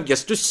other one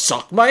gets to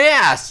suck my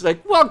ass.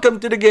 Like, welcome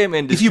to the game If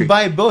industry. you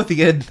buy both, you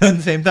get it done at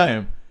the same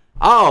time.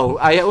 Oh,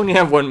 I only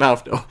have one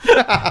mouth though.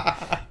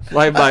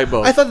 Why buy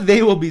both? I thought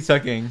they will be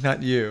sucking,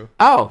 not you.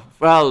 Oh,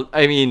 well,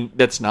 I mean,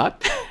 that's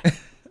not.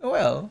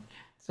 Well,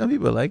 some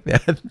people like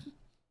that.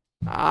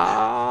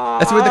 Ah,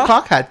 That's where the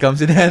cock hat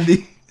comes in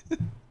handy.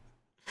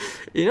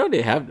 You know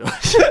they have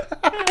those.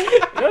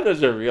 You know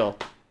those are real.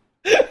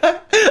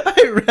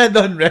 I read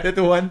on Reddit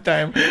one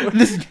time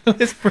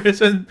this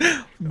person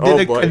did Oh,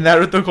 a boy.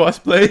 Naruto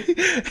cosplay,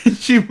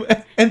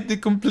 and to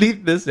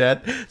complete the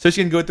set, so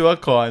she can go to a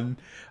con.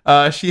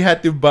 She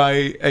had to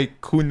buy a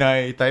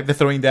kunai type, the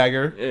throwing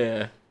dagger,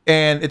 Yeah.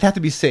 and it had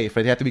to be safe.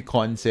 Right? It had to be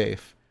con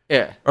safe,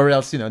 Yeah. or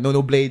else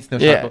no blades, no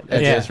Yeah. sharp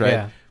edges, right?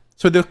 Yeah.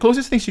 So the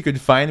closest thing she could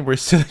find were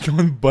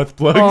silicone butt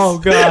plugs. Oh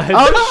god.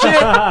 Oh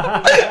shit!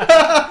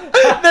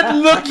 That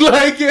looked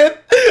like it.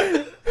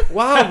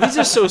 Wow, these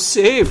are so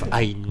safe.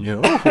 I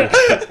know.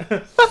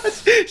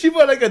 She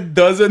bought like a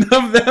dozen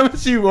of them.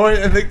 She wore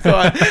it in the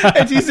con,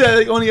 and she said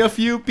like only a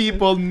few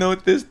people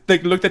noticed,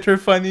 like looked at her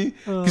funny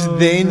because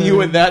they knew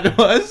what that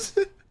was.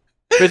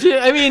 But yeah,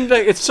 I mean,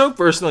 like it's so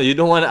personal. You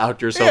don't want to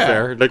out yourself Yeah.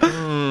 there. Like,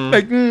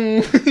 Like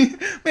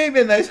maybe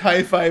a nice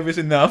high five is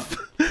enough,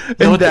 and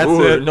no, that's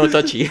it. no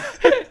touchy.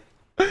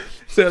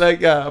 So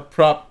like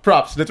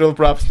props, literal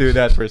props to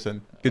that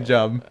person. Good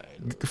job.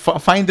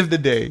 Find of the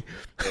day.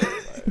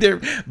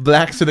 They're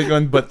black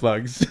silicone butt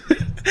plugs.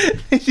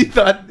 He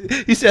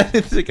said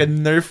it's like a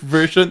Nerf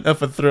version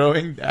of a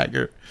throwing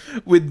dagger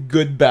with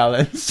good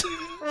balance.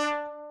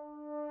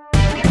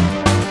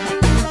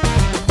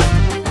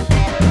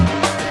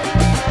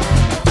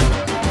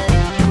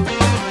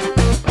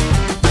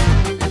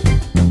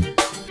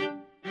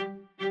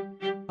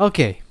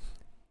 Okay,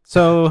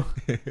 so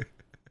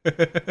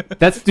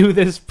let's do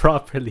this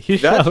properly.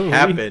 That shall we?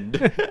 happened.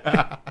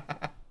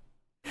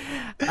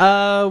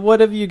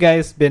 What have you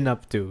guys been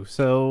up to?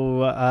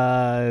 So,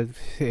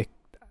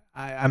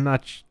 I'm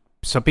not.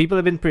 So people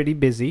have been pretty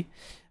busy,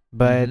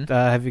 but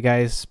have you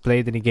guys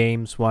played any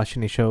games, watched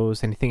any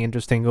shows, anything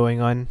interesting going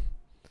on?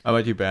 How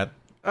about you, Pat?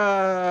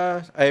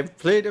 I've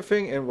played a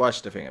thing and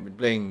watched a thing. I've been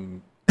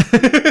playing.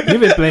 You've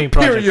been playing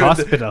Project Period.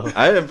 Hospital.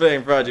 I've been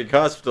playing Project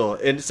Hospital.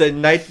 It's a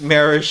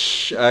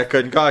nightmarish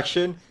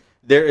concoction.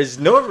 There is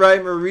no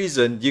rhyme or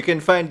reason. You can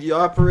find the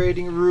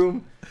operating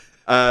room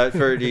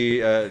for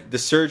the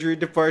surgery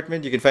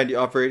department. You can find the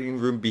operating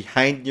room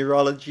behind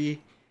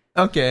neurology.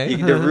 Okay.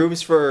 The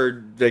rooms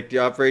for like the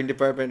operating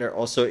department are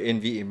also in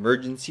the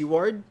emergency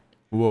ward.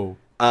 Whoa.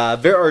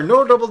 There are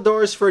no double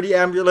doors for the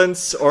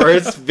ambulance or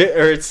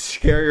its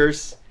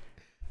carriers.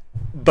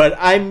 But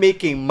I'm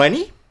making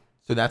money.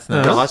 So that's The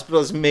nice. hospital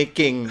is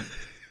making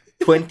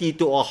 $20,000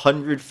 to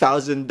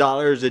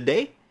 $100,000 a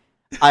day.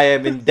 I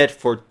am in debt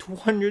for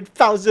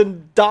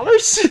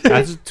 $200,000.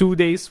 That's 2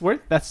 days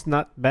worth. That's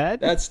not bad.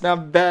 That's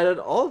not bad at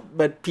all.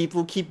 But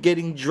people keep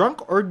getting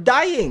drunk or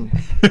dying,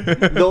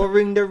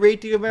 lowering the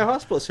rating of my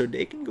hospital so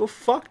they can go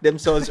fuck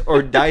themselves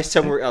or die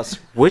somewhere else,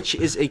 which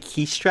is a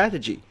key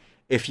strategy.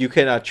 If you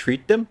cannot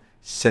treat them,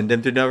 send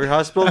them to another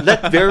hospital.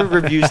 Let their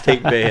reviews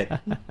take the hit.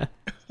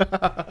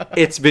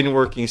 It's been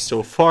working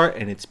so far,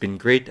 and it's been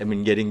great. I've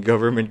been getting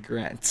government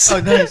grants.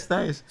 Oh, nice.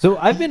 So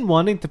I've been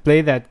wanting to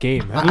play that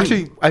game.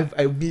 Actually,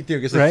 I need to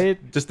because Right?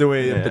 just the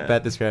way Yeah. that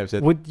Pat describes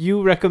it. Would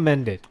you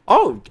recommend it?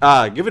 Oh,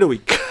 give it a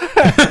week.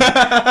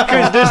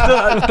 Because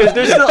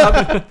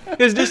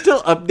they're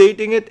still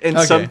updating it, and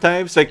Okay.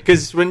 sometimes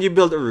because when you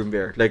build a room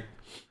there, like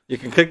you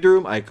can click the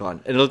room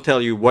icon, and it'll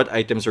tell you what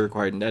items are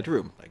required in that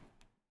room, like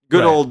good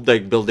Right. old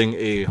like building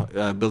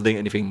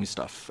anything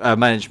stuff,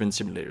 management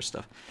simulator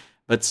stuff.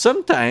 But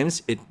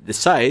sometimes it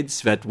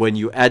decides that when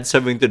you add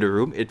something to the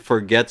room, it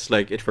forgets the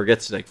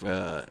Oxygen?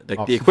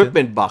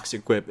 equipment box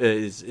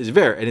is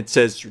there, and it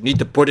says you need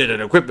to put it in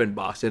an equipment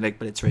box, and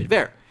but it's right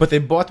there. But they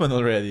bought one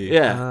already.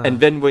 Yeah, and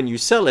then when you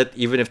sell it,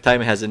 even if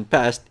time hasn't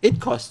passed, it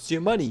costs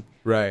you money.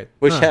 Right.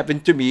 Which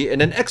happened to me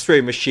in an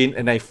X-ray machine,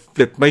 and I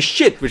flipped my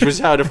shit, which was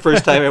how the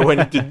first time I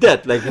went into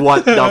debt. Like,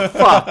 what the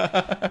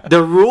fuck?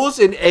 The rules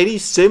in any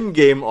sim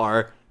game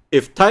are: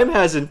 if time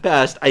hasn't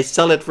passed, I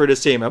sell it for the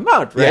same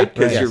amount, right? Yeah,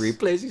 Because right. you're Yes.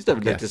 replacing stuff.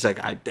 Like, Yes. it's like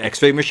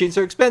X-ray machines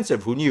are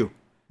expensive. Who knew?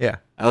 Yeah.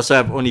 I also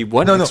have only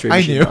one No, X-ray I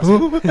machine.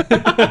 knew.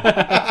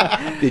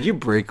 Did you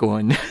break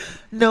one?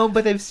 No,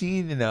 but I've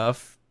seen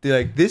enough. They're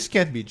like, this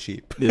can't be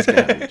cheap. This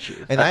can't be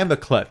cheap. And I'm a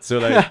klutz, so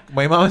like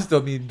my mom has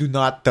told me, do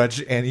not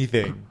touch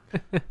anything.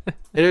 If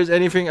there's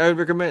anything I would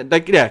recommend,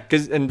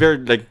 and they're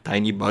like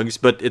tiny bugs,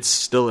 but it's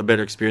still a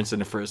better experience than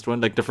the first one.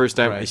 Like the first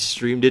time I Right.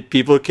 streamed it,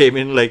 people came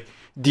in like,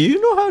 "Do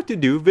you know how to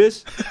do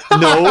this?"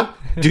 No.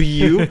 Do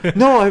you?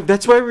 No.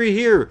 That's why we're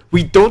here.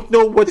 We don't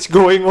know what's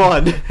going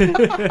on.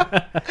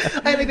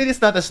 I like that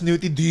it's not a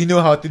snooty. Do you know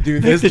how to do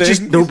this? It's thing?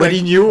 just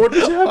nobody It's knew what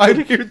was like, happening.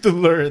 I'm here to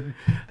learn.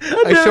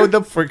 I showed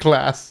up for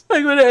class.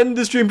 Like when I ended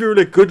the stream, people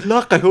were like, "Good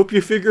luck. I hope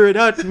you figure it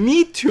out."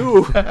 Me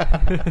too.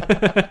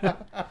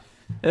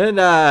 And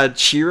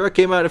Chira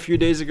came out a few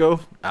days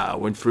ago.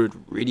 Went through it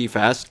really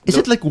fast. Is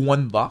it like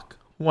one buck?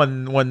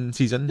 One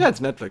season? Yeah, it's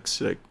Netflix.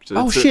 Like, so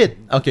Oh it's shit.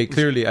 Okay,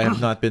 clearly I have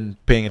not been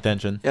paying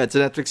attention. Yeah, it's a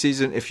Netflix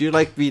season. If you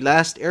like the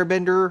last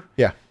Airbender,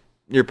 Yeah.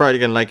 you're probably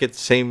gonna like it.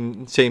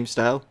 Same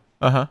style.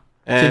 Uh-huh.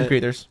 Same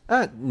creators.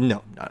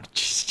 No, not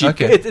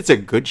Okay. It's a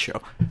good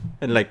show,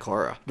 and like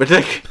Korra, but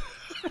like,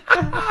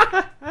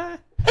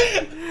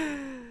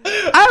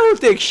 I will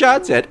take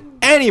shots at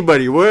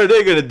anybody. What are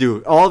they gonna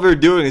do? All they're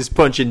doing is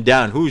punching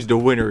down. Who's the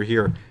winner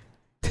here?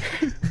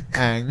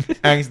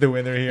 Aang's the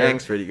winner here.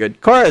 Aang's pretty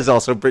good. Korra is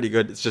also pretty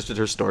good. It's just that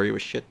her story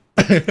was shit.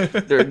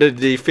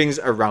 the things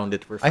around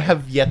it were. I Fine.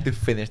 have yet to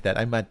finish that.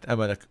 I'm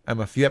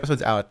a few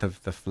episodes out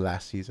of the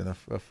last season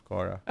of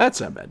Korra.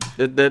 That's not bad.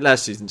 The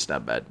last season's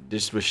not bad.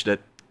 Just wish that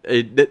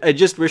I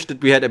just wish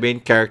that we had a main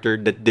character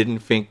that didn't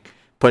think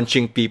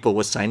punching people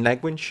was sign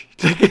language.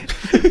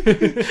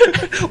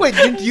 Wait,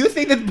 didn't you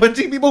think that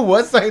punching people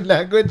was sign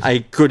language? I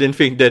couldn't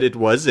think that it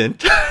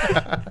wasn't.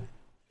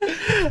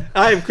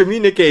 I'm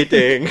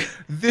communicating.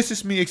 This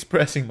is me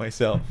expressing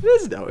myself.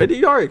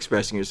 You are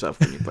expressing yourself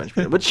when you punch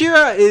people. But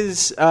Shira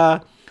is,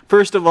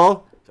 first of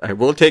all, I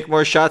will take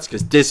more shots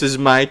because this is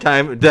my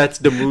time. That's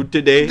the mood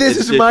today. This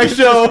is my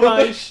show.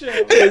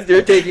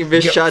 They're taking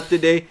this shot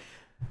today.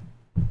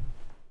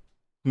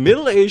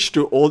 Middle-aged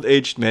to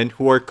old-aged men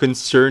who are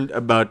concerned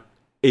about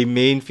a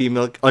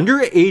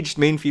underaged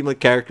main female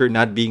character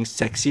not being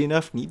sexy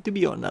enough need to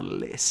be on a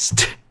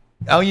list.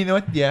 Oh, you know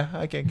what? Yeah,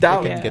 I can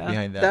get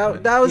behind that.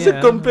 one. That was a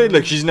complaint.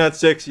 Like, she's not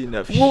sexy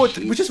enough. Well,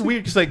 which is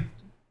weird because like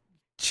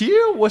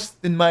Chia was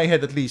in my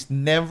head at least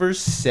never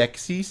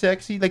sexy.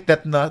 Like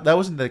that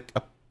wasn't like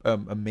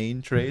a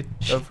main trait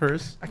of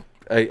hers.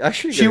 I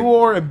actually She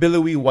wore a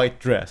billowy white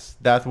dress.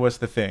 That was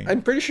the thing.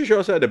 I'm pretty sure she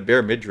also had a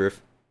bare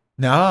midriff.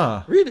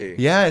 Nah. Really?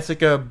 Yeah, it's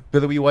like a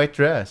billowy white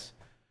dress.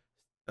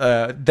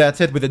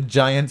 That's it with a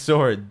giant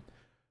sword.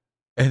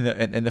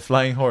 and the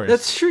flying horse.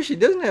 That's true. She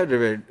doesn't have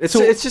the. It's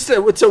So- it's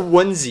a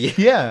onesie.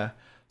 yeah.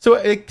 So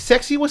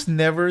sexy was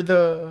never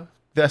the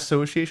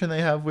association I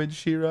have with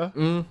She-Ra,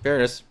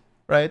 Fairness.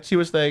 right? She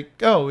was like,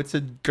 oh, it's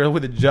a girl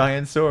with a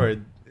giant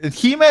sword.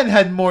 He-Man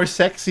had more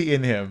sexy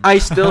in him. I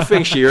still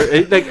think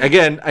like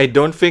again. I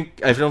don't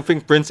think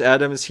Prince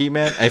Adam is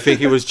He-Man. I think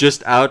he was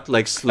just out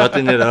like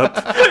slutting it up,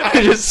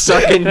 just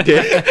sucking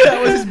dick.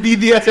 That was his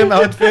BDSM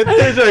outfit.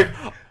 He's like,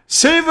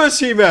 save us,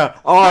 He-Man.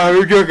 Oh,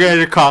 we're gonna get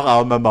a cock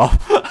out of my mouth.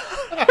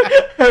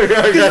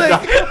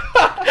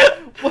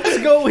 What's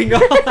going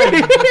on?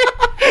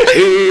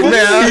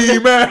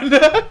 He-Man.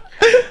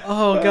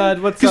 Oh God,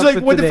 what's He's up like,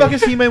 with what the today? fuck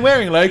is He-Man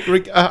wearing? Like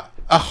a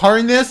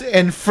harness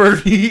and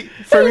furry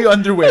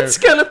underwear.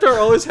 Skeletor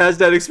always has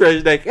that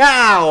expression like,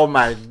 oh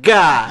my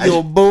god.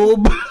 Yo,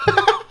 boob.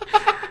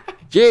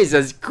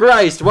 Jesus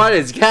Christ, what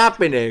is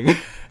happening?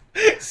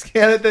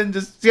 Skeletor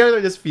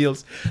just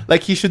feels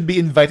like he should be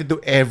invited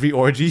to every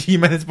orgy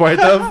He-Man is part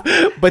of,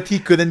 but he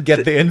couldn't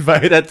get the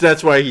invite.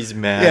 That's why he's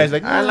mad. Yeah, he's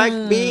like, I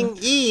like being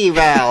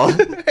evil.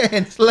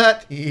 and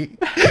slutty.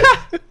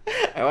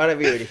 I want to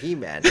be with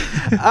He-Man.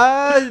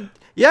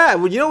 Yeah,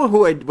 well, you know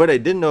what I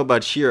didn't know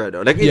about She-Ra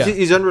though. Like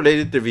he's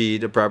unrelated to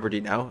the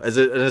property now. As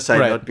a side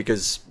Right. note,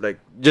 because like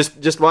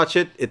just watch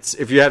it. It's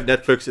if you have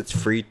Netflix, it's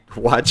free to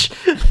watch.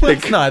 Well,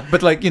 it's not,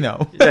 but like,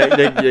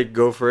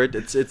 Go for it.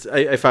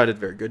 I found it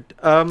very good.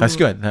 that's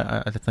good.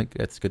 I think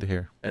that's good to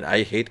hear. And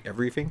I hate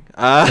everything.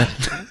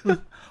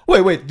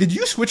 Wait, did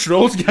you switch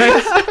roles,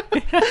 guys?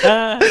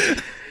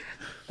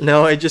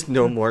 No, I just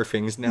know more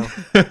things now.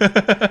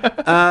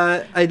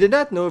 I did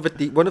not know that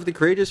one of the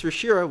creators for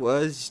She-Ra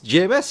was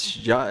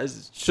JMS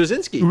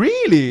Straczynski.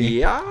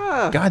 Really?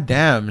 Yeah. God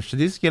damn,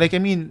 Straczynski. Like, I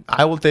mean,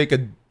 I'll take a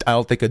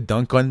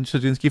dunk on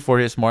Straczynski for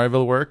his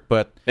Marvel work,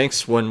 but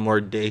Thanks one more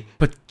day.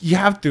 you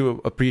have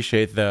to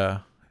appreciate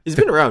He's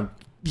been around.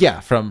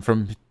 from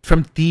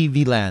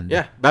TV Land.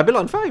 Yeah,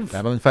 Babylon 5.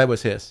 Babylon 5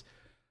 was his.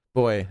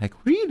 Boy, like,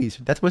 really?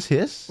 That was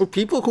his? For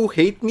people who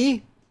hate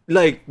me,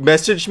 like,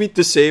 message me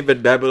to say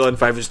that Babylon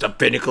 5 is the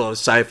pinnacle of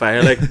sci-fi.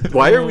 I'm like,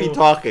 why are we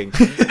talking?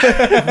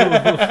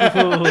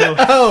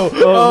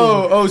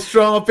 Oh,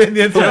 strong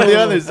opinions from the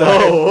other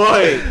side.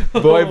 Oh,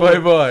 boy.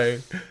 Boy.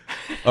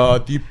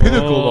 The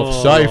pinnacle of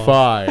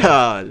sci-fi.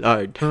 Ah,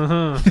 Lord.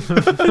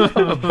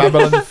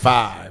 Babylon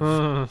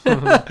 5.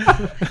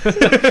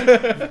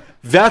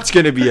 That's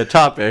going to be a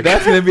topic.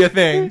 That's gonna be a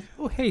thing.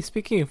 Oh, hey,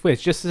 speaking of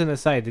which, just as an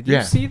aside, did you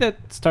Yeah. see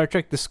that Star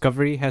Trek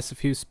Discovery has a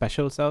few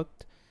specials out?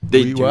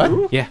 They We do?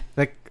 what? Yeah,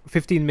 like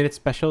 15-minute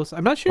specials.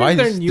 I'm not sure Why if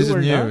they're is- new this is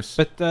or news.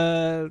 not,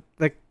 but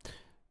like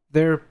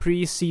they're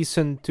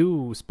pre-season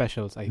 2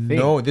 specials, I think.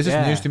 No, this is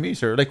Yeah. news to me,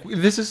 sir. Like,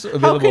 this is How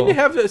available. can you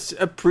have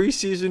a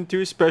pre-season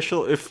 2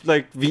 special if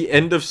like the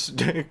end of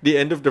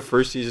the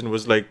first season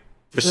was like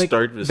the Like,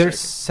 start of the they're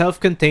second?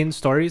 self-contained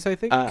stories, I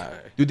think.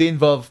 Do they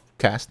involve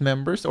cast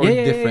members or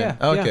different?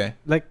 Yeah. Okay.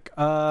 Like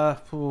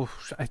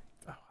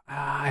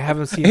I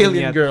haven't seen them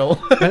Alien yet.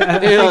 girl. I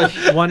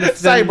think one of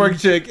them,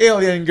 Cyborg chick.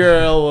 Alien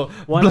girl.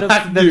 one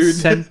Black of them dude.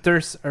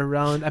 centers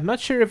around. I'm not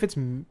sure if it's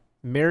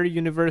Mirror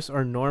Universe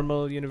or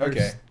Normal Universe.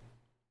 Okay.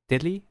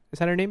 Tilly, is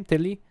that her name?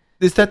 Tilly.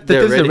 Is that The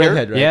is the red hair?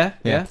 redhead, right?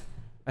 Yeah.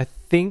 I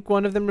think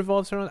one of them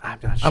revolves around. I'm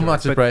not sure. I'm not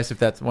but- surprised if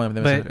that's one of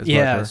them. But as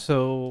yeah, well.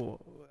 so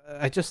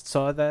I just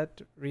saw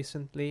that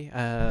recently. How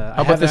I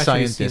about the haven't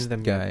actually seen scientist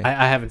them guy? yet.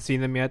 I haven't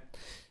seen them yet.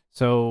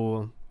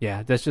 So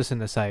yeah, that's just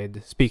an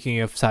aside. Speaking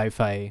of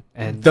sci-fi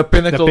and The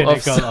pinnacle of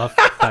of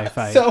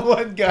sci-fi.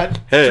 Someone got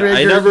Hey, triggered.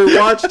 I never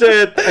watched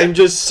it. I'm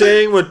just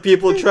saying what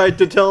people tried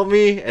to tell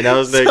me, and I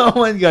was like,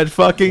 Someone got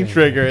fucking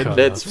triggered. Pinnacle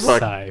That's of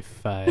fuck-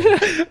 sci-fi.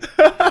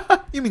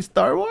 You mean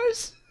Star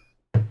Wars?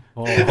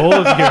 Oh,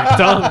 hold your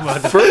tongue,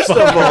 mother. first of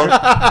all,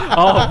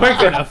 Oh, we're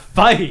gonna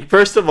fight.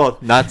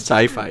 not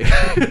sci-fi.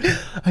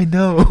 I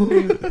know.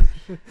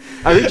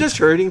 Are we just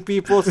hurting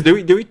people? Do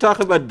we talk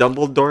about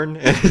Dumbledore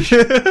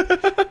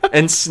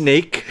and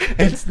Snake?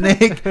 And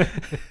Snake.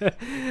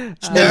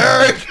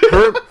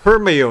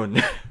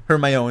 Hermione.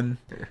 Hermione.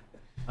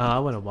 I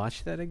want to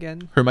watch that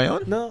again.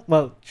 Hermione? No,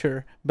 well,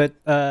 sure, but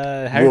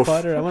Harry Woof.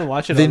 Potter. I want to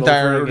watch it. The all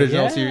entire over again.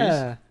 original Yeah.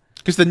 series?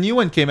 Because the new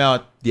one came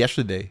out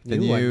yesterday. The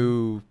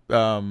New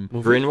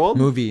new Grindelwald?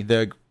 movie,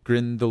 the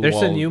Grindelwald.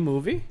 There's a new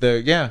movie.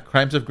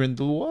 Crimes of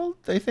Grindelwald,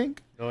 I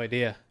think. No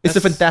idea. It's a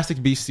That's-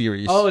 Fantastic Beasts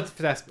series. Oh, it's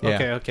fantastic.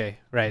 Yeah. Okay.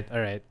 Right. All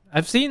right.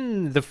 I've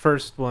seen the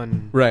first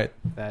one. right.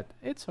 That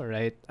it's all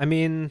right. I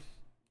mean,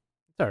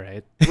 it's all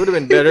right. It would have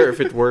been better if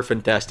it were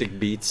Fantastic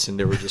Beats and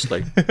they were just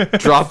like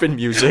dropping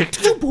music.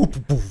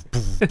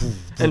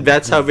 And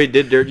that's how they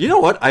did their. You know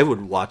what? I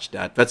would watch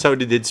that. That's how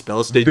they did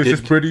spells. They This did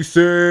is pretty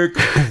sick.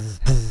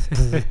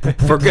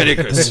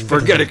 Forgeticus.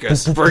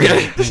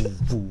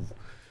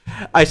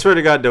 I swear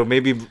to God, though,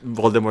 maybe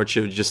Voldemort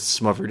should have just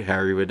smothered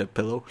Harry with a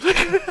pillow.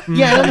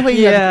 Yeah, I don't know why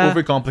you Yeah. have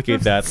to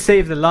overcomplicate that.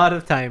 Saved a lot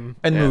of time.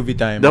 And Yeah. movie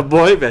time. The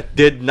boy that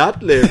did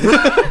not live.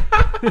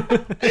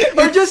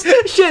 Or just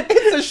shit.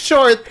 It's a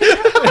short.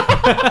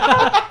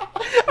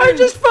 Or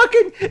just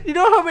fucking. You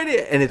know how many?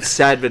 And it's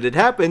sad that it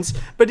happens.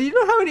 But do you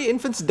know how many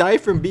infants die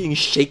from being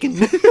shaken?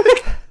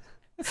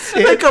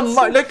 like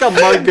a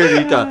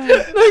margarita.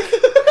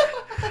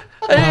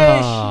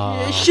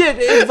 Shit,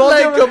 it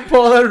Like a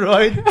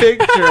Polaroid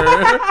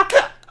picture.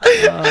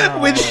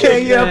 With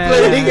Shaya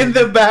playing in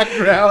the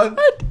background.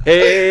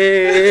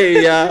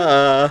 Hey,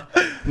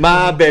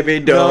 my baby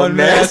don't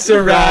mess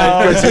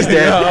around. 'Cause he's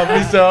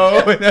dead. So,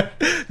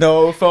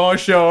 no, for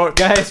sure.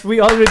 Guys, we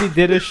already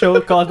did a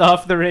show called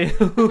Off the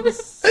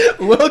Rails.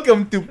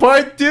 Welcome to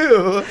part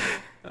 2.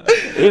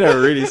 You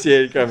don't really see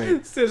it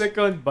coming.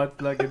 Silicone butt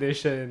plug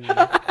edition.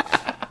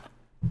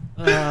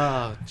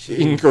 Oh, jeez.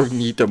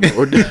 Incognito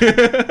mode.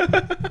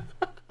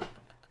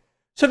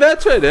 So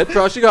that's it.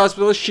 Project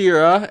Hospital,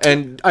 Shira,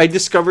 and I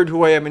discovered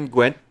who I am in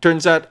Gwent.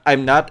 Turns out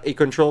I'm not a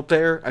control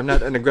player. I'm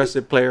not an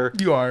aggressive player.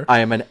 You are. I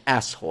am an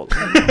asshole.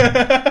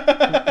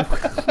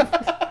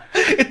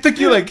 It took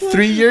you like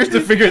 3 years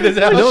to figure this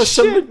out. No,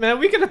 shit, man.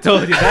 We could have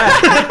told you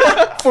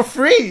that. For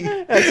free.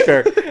 That's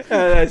fair.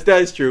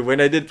 That's true.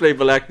 When I did play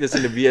Valactus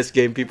in the VS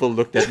game, people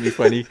looked at me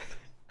funny.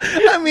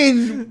 I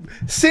mean,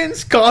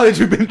 since college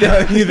we've been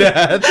telling you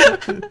that.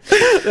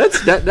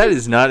 That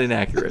is not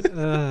inaccurate.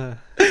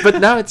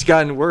 But now it's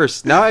gotten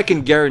worse. Now I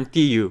can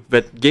guarantee you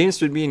that games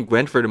with me and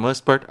Gwen, for the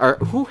most part, are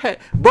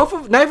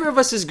neither of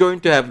us is going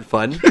to have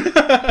fun.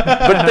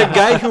 But the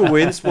guy who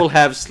wins will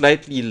have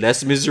slightly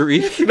less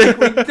misery.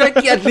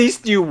 like at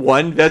least you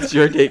won. That's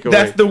your takeaway.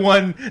 That's the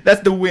one.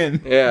 That's the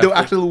win. Yeah. The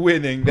actual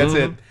winning. That's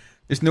it.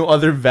 There's no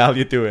other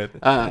value to it.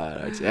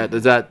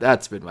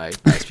 That's been my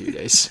past few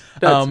days.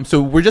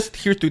 So we're just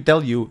here to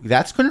tell you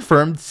that's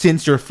confirmed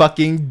since your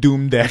fucking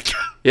Doom deck.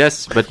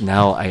 Yes, but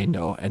now I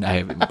know and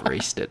I have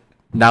embraced it.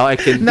 Now I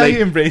can. Now you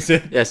embrace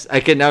it. Yes,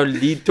 I can now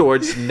lead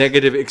towards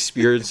negative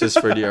experiences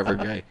for the other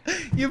guy.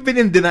 You've been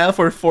in denial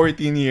for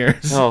 14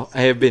 years. No,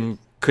 I have been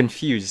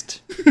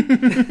confused.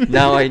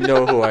 Now I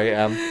know who I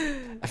am.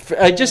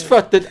 I just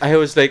thought that I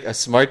was like a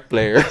smart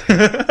player.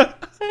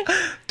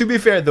 To be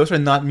fair, those are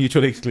not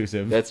mutually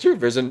exclusive. That's true.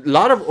 There's a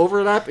lot of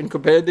overlap in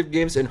competitive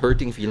games and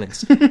hurting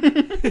feelings.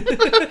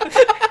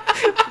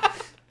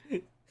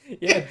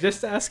 Yeah,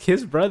 just ask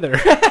his brother.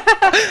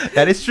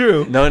 That is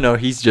true. No,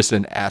 he's just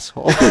an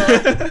asshole.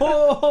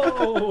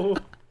 Oh.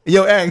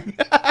 Yo, Ang.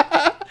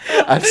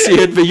 I've seen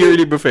it the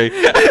yearly buffet.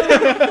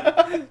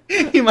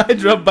 He might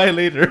drop by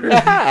later.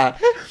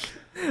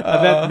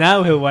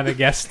 Now he'll want a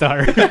guest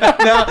star.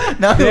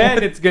 now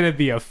Then it's gonna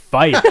be a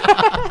fight.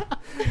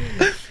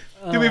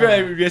 To be fair, I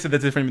realized that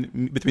that's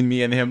different between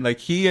me and him. Like,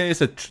 he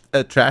is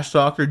a trash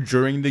talker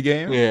during the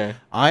game. Yeah.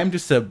 I'm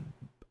just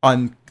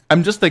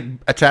like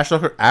a trash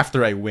talker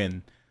after I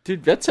win.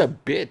 Dude, that's a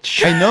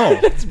bitch. I know.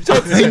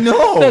 I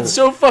know. That's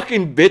so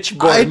fucking bitch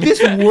born.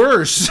 It's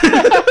worse.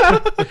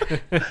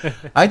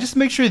 I just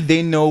make sure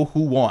they know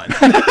who won.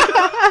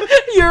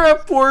 You're a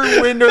poor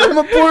winner. I'm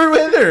a poor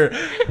winner.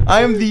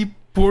 I am the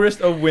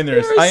poorest of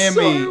winners. You're I am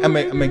so I'm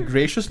a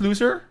gracious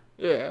loser.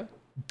 Yeah.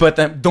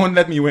 But don't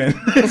let me win.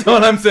 That's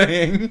all I'm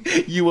saying.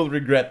 You will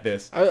regret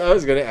this. I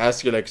was gonna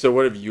ask you, like, so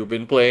what have you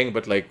been playing?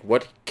 But like,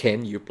 what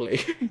can you play?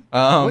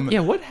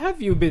 What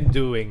have you been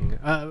doing?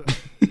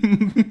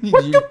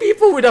 What do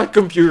people without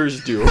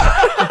computers do?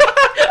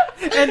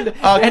 And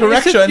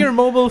correction. is it your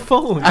mobile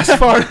phone? As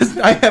far as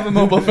I have a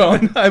mobile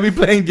phone, I'll be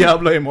playing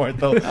Diablo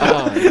Immortal.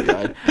 Oh my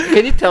god!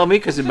 Can you tell me?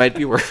 Because it might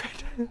be worth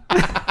it.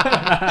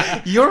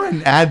 You're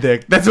an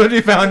addict. That's what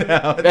we found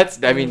out.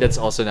 That's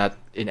also not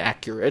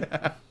inaccurate.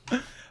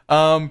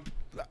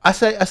 As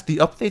the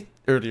update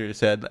earlier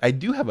said, I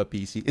do have a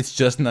PC. It's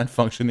just not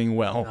functioning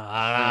well.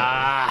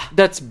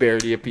 That's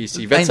barely a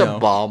PC. That's I know. a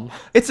bomb.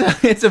 It's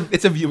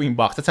a viewing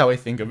box. That's how I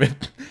think of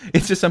it.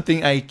 It's just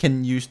something I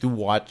can use to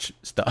watch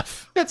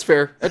stuff. That's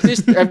fair. At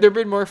least have there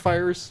been more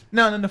fires?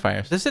 No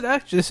fires. Does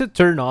it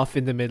turn off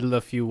in the middle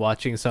of you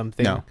watching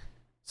something? No.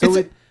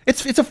 So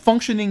It's a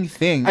functioning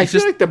thing. I It's feel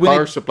just like the when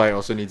power supply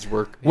also needs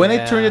work. When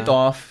I turn Yeah. it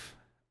off,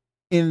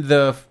 when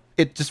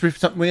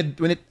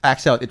it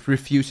acts out, it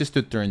refuses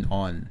to turn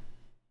on.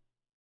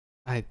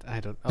 I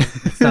don't.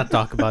 Let's not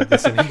talk about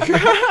this anymore.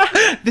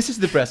 This is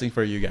depressing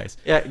for you guys.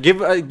 Yeah, give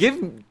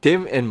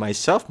Tim and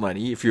myself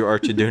money if you are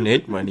to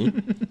donate money,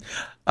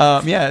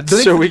 Donate,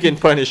 so we can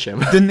punish him.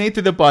 donate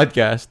to the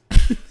podcast.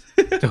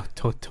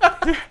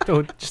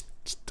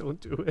 Just don't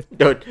do it.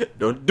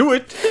 Don't do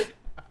it.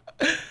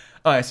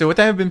 All right. So what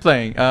I have been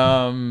playing,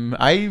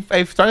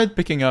 I've started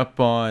picking up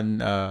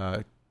on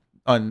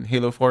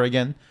Halo 4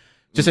 again,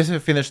 just as I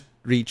finished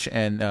Reach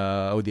and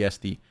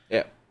ODST.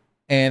 Yeah.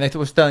 And I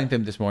was telling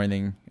Tim this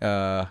morning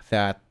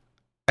that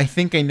I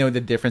think I know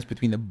the difference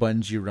between a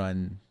Bungie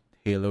run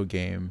Halo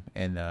game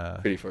and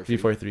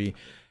 343,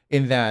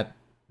 in that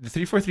the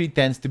 343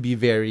 tends to be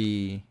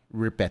very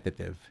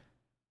repetitive.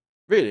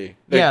 Really?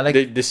 Yeah,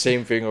 the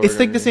same thing. It's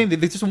like the same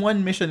thing. There's just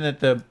one mission at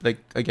the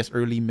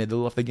early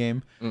middle of the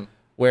game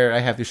where I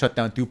have to shut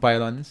down 2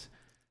 pylons,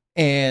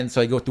 and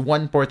so I go to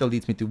one portal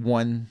leads me to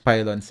one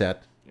pylon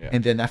set,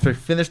 and then after I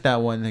finish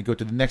that one, I go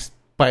to the next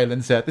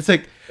pylon set. It's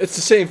like It's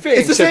the same thing.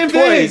 it's the same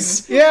except twice.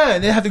 thing. Yeah, and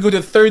they have to go to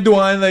the third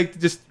one, like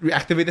just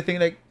reactivate the thing.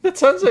 Like That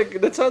sounds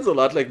a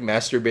lot like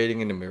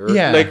masturbating in the mirror.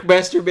 Yeah. Like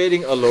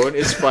masturbating alone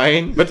is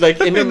fine, but like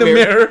in, In the the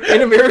mirror, mirror. in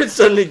a mirror it's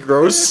suddenly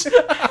gross.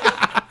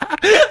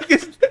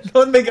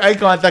 don't make eye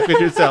contact with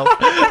yourself.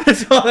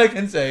 That's all I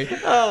can say.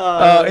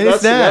 And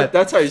it's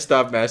That's how you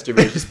stop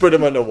masturbating. Just put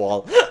them on the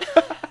wall.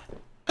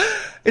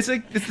 It's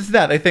like it's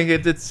that. I think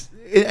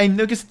I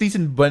noticed these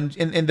in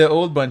the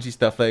old Bungie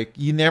stuff. Like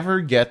you never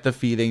get the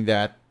feeling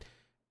that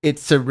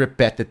it's a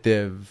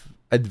repetitive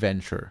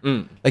adventure.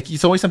 Like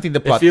it's always something the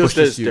plot feels pushes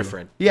that it's you.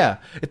 different. Yeah,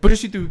 it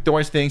pushes you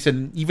towards things,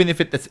 and even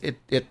if it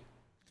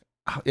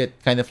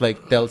kind of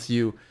like tells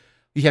you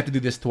have to do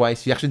this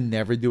twice, you actually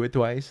never do it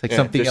twice. Like Yeah,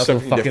 something there's else will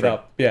something fuck it different.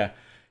 up. Yeah,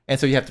 and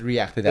so you have to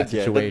react to that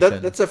Yeah,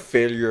 situation. that's a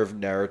failure of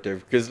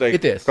narrative because like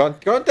It is.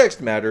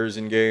 Context matters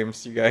in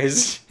games, you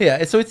guys.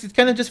 Yeah, so it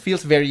kind of just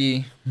feels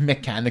very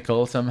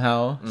mechanical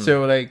somehow.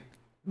 So like.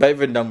 By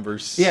the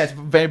numbers. Yeah, it's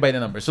very by the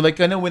numbers. So like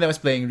I know when I was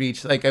playing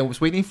Reach, like I was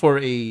waiting for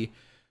a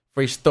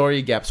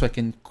story gap so I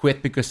can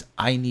quit because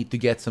I need to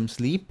get some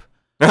sleep.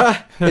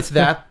 It's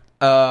that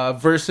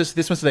versus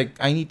this one's like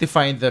I need to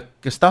find the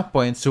stop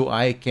point so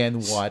I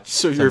can watch.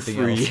 So you're something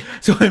free.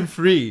 else. So I'm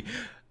free.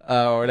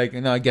 Or like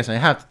no, I guess I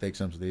have to take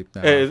some sleep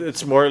now.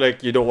 It's more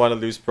like you don't want to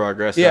lose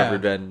progress Yeah. rather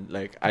than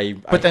like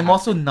But I'm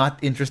also not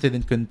interested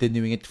in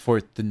continuing it for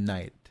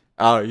tonight.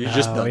 Oh, you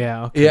just Oh, done.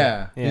 yeah. Okay.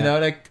 Yeah, you know,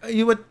 like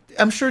you would.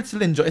 I'm sure it's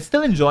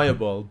still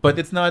enjoyable, but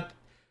it's not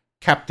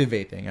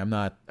captivating. I'm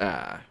not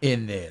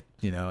in it,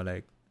 you know,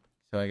 like.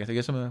 So I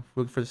guess I'm gonna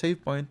look for the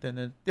save point, and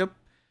then yep.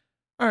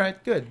 All right,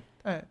 good.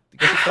 All right, I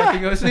guess it's time to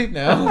go to sleep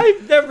now.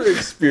 I've never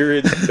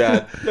experienced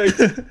that. Like,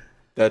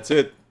 that's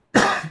it.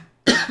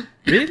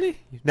 Really?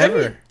 You've never?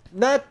 I mean,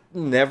 not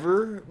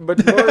never,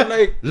 but more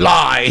like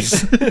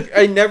Lies.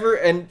 I never.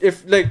 And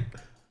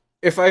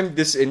if I'm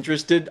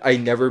disinterested, I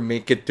never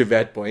make it to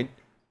that point.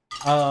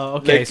 Oh,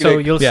 okay. Like- so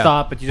like- you'll yeah.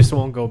 stop, but you just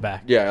won't go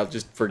back. Yeah, I'll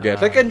just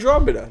forget. Like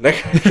Andromeda. Like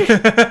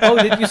Oh,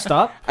 did you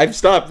stop? I've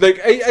stopped. Like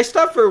I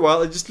stopped for a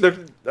while. I just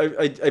looked.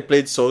 I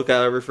played Soul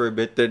Calibur for a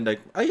bit. Then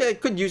like I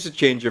could use a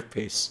change of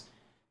pace.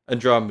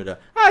 Andromeda.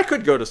 I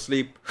could go to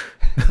sleep.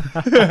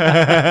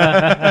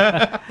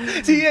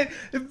 See,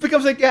 it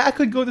becomes like I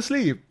could go to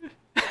sleep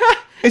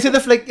instead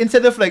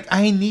of like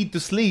I need to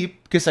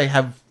sleep because I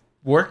have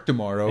work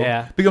tomorrow.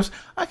 Yeah. Because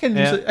I can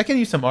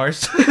use some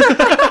hours.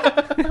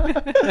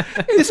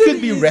 This an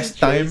could be easy rest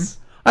time. choice.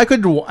 I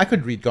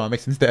could read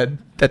comics instead.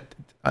 That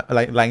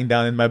like lying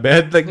down in my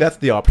bed, like that's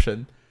the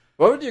option.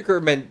 What would you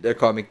recommend a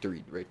comic to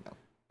read right now?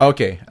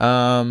 Okay.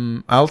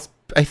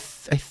 I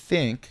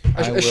think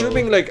I will-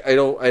 Assuming like I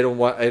don't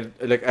want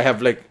I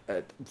have like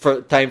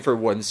for time for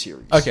one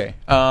series. Okay.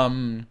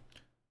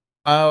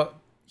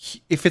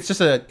 If it's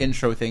just an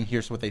intro thing,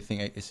 here's what I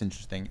think is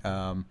interesting.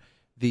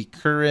 The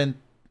current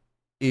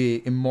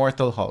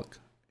Immortal Hulk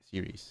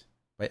series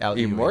by Al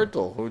Ewing.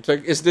 Immortal. It's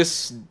like, is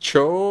this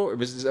Cho?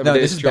 This is Cho.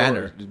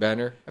 Banner. This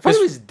Banner. I thought This-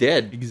 he was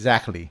dead.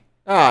 Exactly.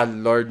 Ah,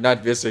 Lord,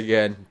 not this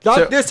again. Not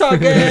So- this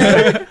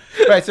again.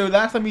 Right. So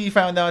last time we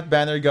found out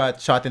Banner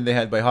got shot in the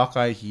head by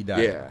Hawkeye, he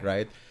died. Yeah.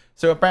 Right.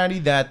 So apparently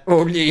that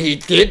Only he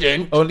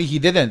didn't. only he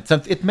didn't.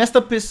 It messed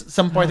up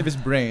some part of his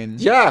brain.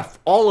 Yeah,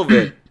 all of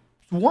it.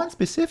 One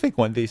specific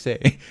one, they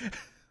say.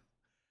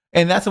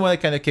 And that's the one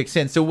that kind of kicks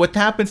in. So what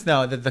happens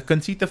now, that the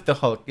conceit of the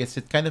Hulk is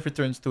it kind of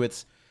returns to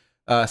its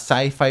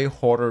sci-fi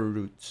horror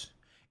roots.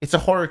 It's a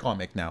horror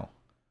comic now,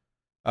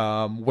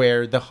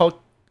 where the Hulk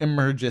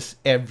emerges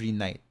every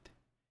night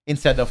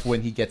instead of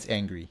when he gets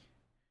angry.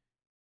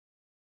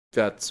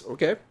 That's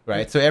okay.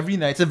 Right? So every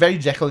night, it's a very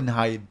Jekyll and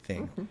Hyde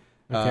thing.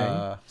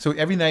 Okay. So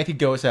every night he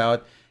goes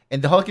out,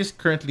 and the Hulk is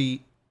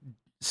currently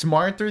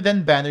smarter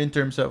than Banner in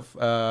terms of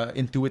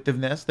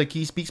intuitiveness. Like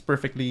he speaks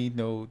perfectly.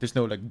 No, there's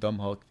no like dumb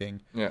Hulk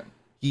thing. Yeah.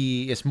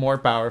 He is more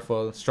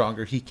powerful,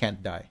 stronger. He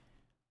can't die.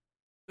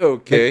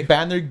 Okay. Like,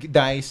 Banner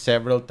dies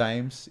several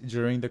times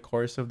during the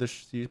course of the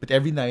series, but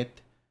every night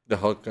The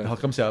Hulk. the Hulk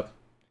comes up.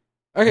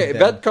 Okay,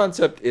 Then- that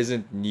concept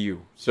isn't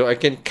new, so I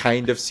can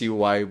kind of see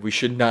why we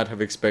should not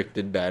have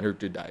expected Banner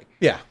to die.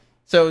 Yeah.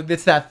 So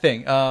it's that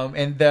thing.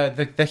 And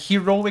the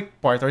heroic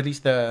part, or at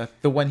least the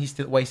one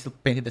why he's still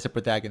painted as a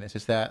protagonist,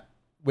 is that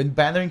when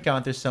Banner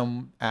encounters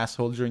some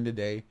asshole during the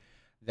day,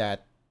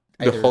 that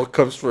The Hulk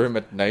comes for him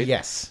at night.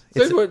 yes,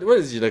 So it's what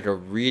is he, like a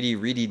really,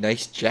 really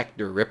nice Jack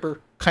the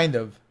Ripper? kind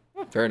of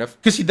Oh, fair enough.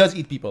 because he does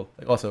eat people.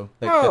 Like also,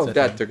 like, Oh, that's the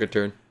that thing. took a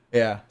turn.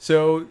 Yeah,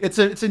 so it's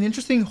an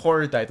interesting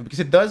horror title because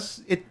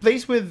it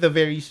plays with the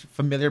very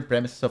familiar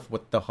premises of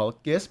what the Hulk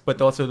is,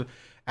 but also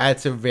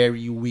adds a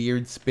very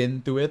weird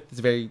spin to it. It's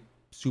very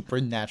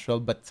supernatural,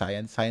 but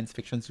science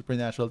fiction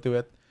supernatural to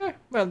it.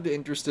 Well, be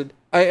interested.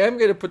 I am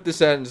gonna put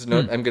this as a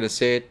note. I'm gonna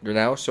say it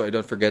now so I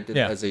don't forget it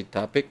Yeah. as a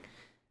topic.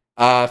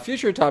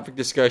 Future topic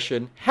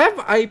discussion. Have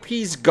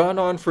IPs gone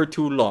on for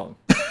too long?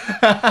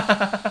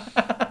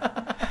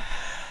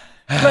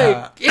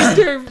 Like,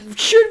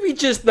 should we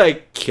just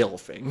like kill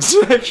things?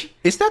 Like,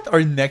 Is that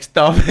our next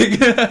topic?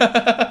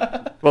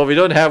 well, we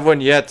don't have one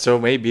yet, so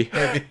maybe.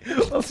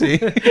 We'll see.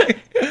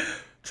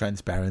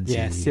 transparency.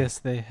 Yes,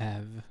 they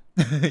have.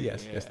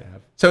 yes, they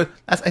have. So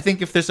I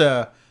think if there's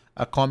a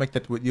comic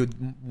that you'd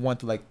want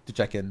to like to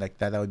check in, like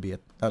that would be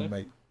it. That would be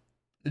my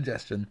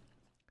suggestion.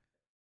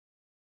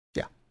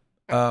 Yeah.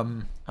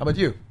 How about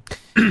you?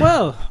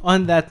 Well,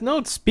 on that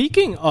note,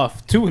 speaking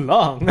of too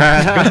long.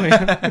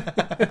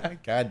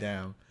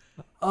 Goddamn.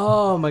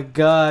 Oh my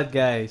god,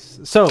 guys.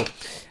 So,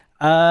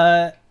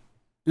 let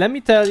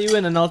me tell you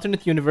in an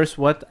alternate universe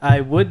what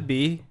I would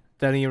be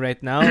telling you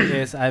right now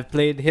is I've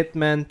played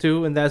Hitman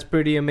 2 and that's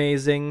pretty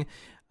amazing.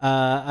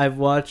 I've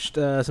watched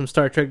some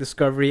Star Trek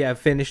Discovery. I've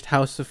finished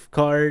House of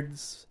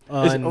Cards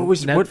on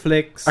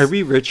Netflix. Are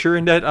we richer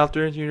in that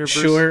alternate universe?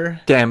 Sure.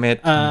 Damn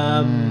it.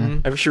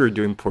 I'm sure we're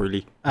doing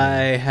poorly.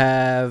 I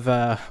have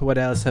what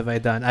else have I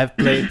done? I've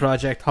played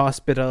Project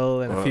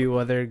Hospital and a few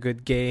other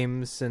good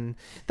games, and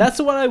that's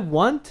what I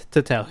want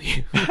to tell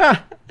you.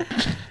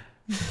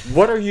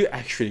 What are you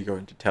actually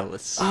going to tell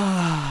us?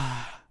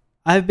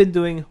 I've been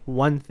doing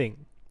one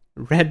thing.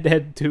 Red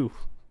Dead 2.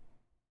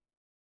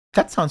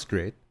 That sounds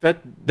great.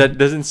 That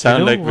doesn't sound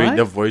You know like what?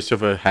 the voice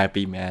of a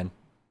happy man.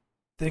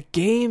 The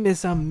game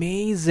is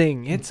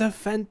amazing. It's a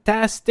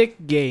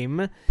fantastic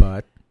game.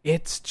 But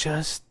It's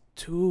just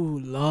too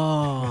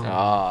long.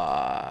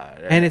 Ah,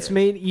 And it's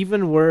made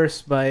even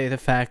worse by the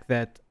fact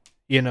that,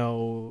 you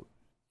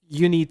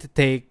need to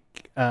take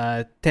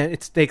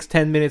it takes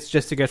 10 minutes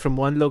just to get from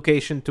one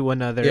location to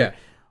another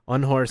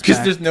on horseback.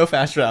 because there's no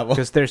fast travel.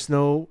 Because there's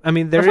no... I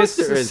mean, there is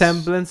a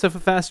semblance of a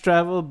fast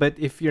travel, but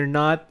if you're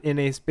not in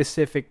a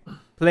specific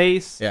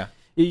place,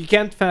 you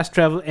can't fast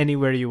travel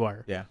anywhere you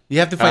are. Yeah. You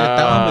have to find a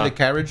town with a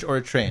carriage or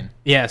a train.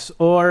 Yes,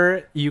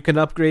 or you can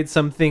upgrade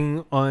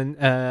something on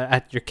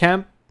at your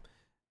camp.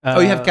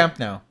 You have camp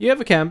now. You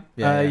have a camp.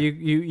 Yeah.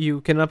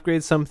 You can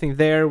upgrade something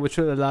there, which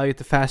will allow you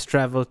to fast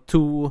travel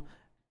to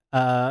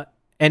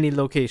any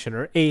location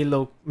or a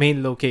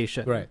main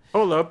location. Right.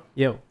 Hold up.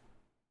 Yo,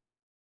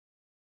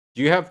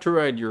 You have to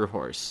ride your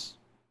horse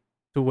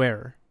to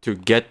where? to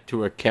get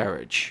to a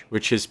carriage,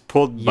 which is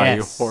pulled by a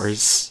Yes.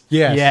 horse.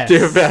 Yes.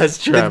 To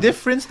fast The travel.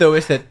 difference, though,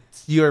 is that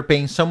you're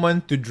paying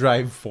someone to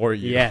drive for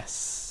you.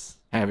 Yes.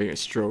 Having a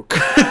stroke.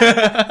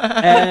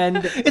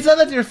 And It's not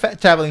that you're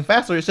traveling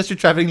faster, it's just you're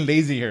traveling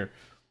lazier.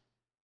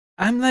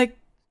 I'm like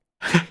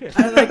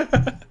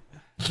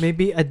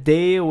maybe a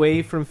day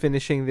away from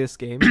finishing this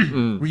game.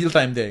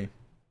 Real-time day.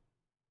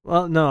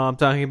 Well, no, I'm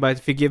talking about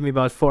if you give me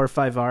about 4 or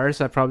 5 hours,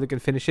 I probably can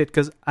finish it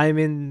because I'm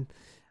in.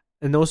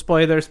 No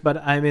spoilers, but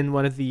I'm in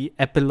one of the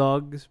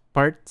epilogue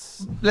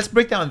parts. Let's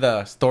break down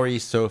the story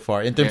so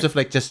far in terms of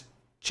like just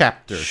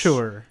chapters.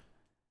 Sure.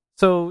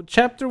 So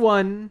chapter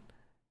 1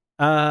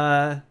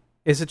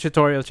 is a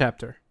tutorial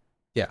chapter.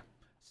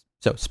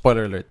 So,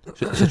 spoiler alert.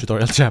 It's a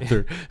tutorial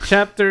chapter.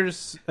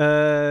 Chapters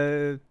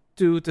 2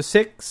 to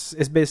 6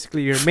 is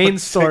basically your main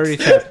story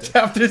chapter.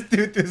 Chapters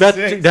 2 to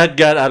 6. That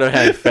got out of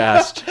hand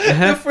fast.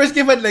 The first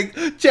game had like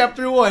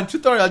chapter 1,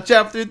 tutorial,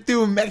 chapter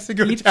 2,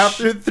 Mexico,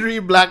 chapter 3,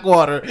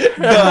 Blackwater.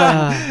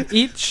 Done.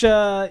 Each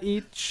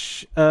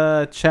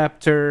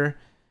chapter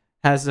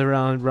has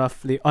around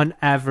roughly, on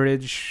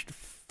average,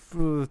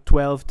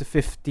 12 to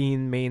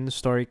 15 main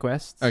story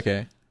quests.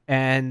 Okay.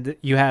 And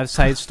you have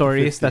side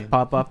stories 15. that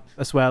pop up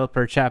as well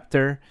per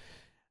chapter.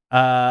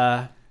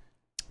 And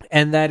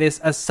that is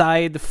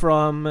aside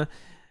from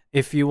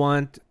if you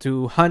want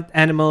to hunt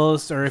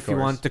animals, or if you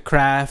want to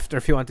craft, or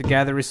if you want to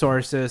gather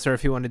resources, or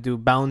if you want to do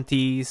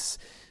bounties.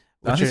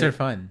 Bounties are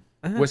fun.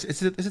 Is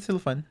it still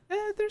fun?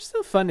 They're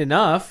still fun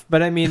enough,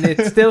 but I mean,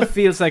 it still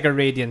feels like a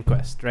Radiant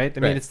quest, right? I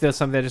mean, it's still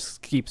something that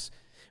just keeps...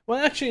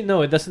 Well, actually,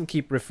 no, it doesn't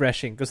keep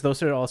refreshing, because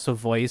those are also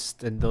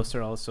voiced, and those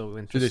are also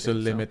interesting. So there's a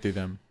limit to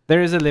them.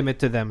 There is a limit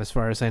to them, as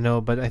far as I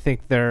know, but I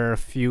think there are a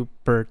few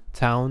per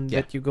town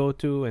that you go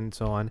to, and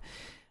so on.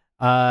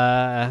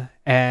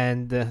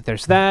 And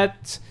there's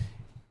that.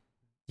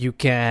 You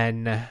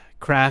can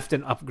craft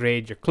and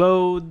upgrade your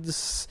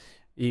clothes.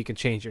 You can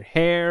change your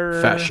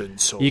hair. Fashion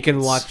souls. You can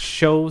watch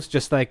shows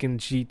just like in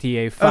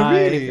GTA 5. Oh,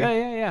 really?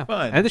 Yeah.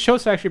 Fun. And the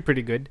shows are actually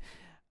pretty good.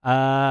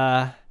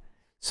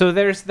 So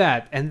there's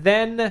that. And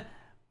then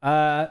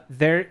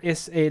there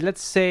is a,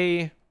 let's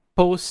say,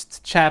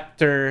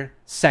 post-chapter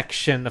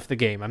section of the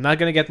game. I'm not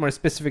going to get more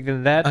specific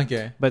than that.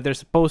 Okay. But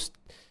there's a post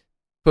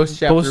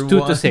chapter 2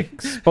 to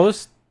 6.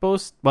 Post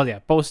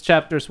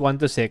chapters 1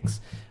 to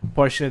 6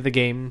 portion of the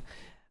game.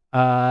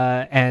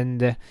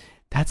 And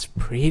that's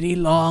pretty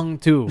long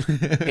too.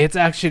 It's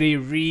actually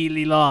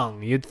really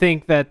long. You'd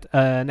think that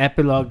an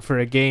epilogue for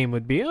a game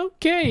would be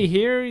okay.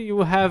 Here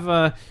you have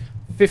a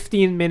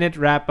 15-minute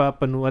wrap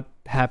up on what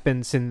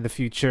happens in the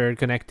future,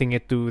 connecting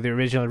it to the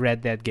original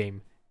Red Dead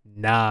game.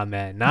 Nah,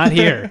 man, not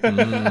here.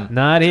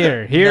 Not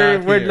here. Here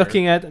Not we're here.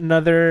 looking at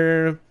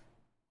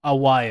a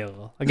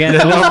while. Again,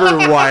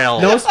 Another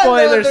while. no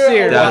spoilers Another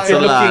here. That's You're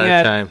a lot looking of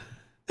at time.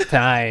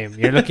 time.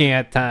 You're looking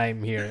at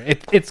time here.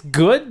 It's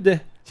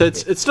good. So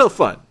it's still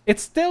fun.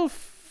 It's still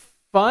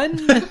fun.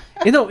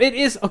 It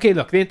is. Okay,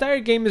 look, the entire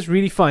game is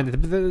really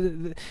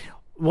fun.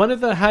 One of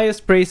the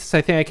highest praises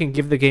I think I can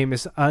give the game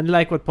is,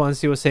 unlike what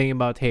Ponzi was saying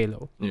about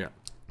Halo, Yeah.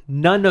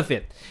 none of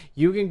it.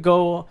 You can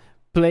go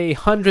play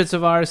hundreds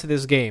of hours of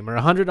this game or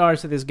 100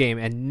 hours of this game,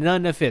 and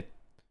none of it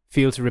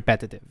feels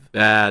repetitive.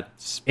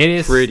 That's It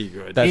is pretty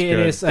good. That's It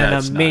good. is an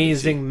That's not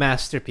amazing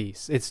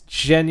masterpiece. It's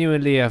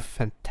genuinely a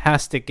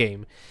fantastic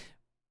game.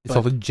 It's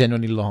also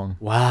genuinely long.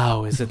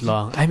 Wow, is it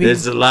long? I mean,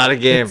 There's a lot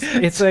of game.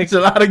 it's like It's a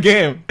lot of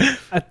game.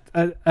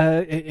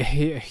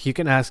 you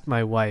can ask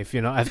my wife.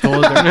 You know, I've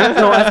told her.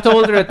 No, I've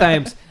told her at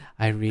times.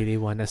 I really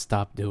want to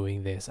stop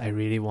doing this. I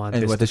really want.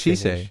 And this what to does she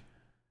finish." say?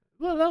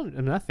 Well, no,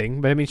 nothing.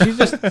 But I mean, she's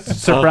just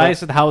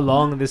surprised at how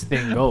long this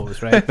thing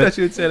goes, I right? thought But,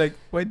 she would say like,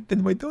 why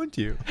don't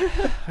you?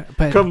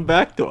 but Come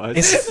back to us.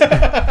 it's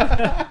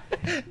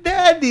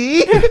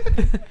Daddy.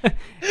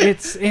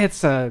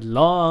 it's a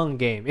long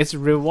game. It's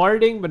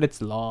rewarding, but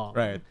it's long.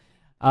 Right.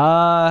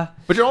 Uh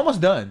But you're almost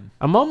done.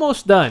 I'm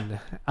almost done.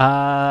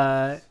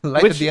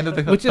 Light at the end of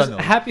the which tunnel.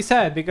 is happy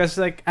sad because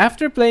like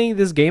after playing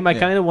this game, I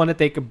Yeah. kind of want to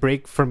take a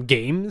break from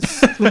games.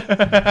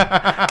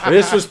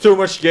 This was too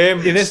much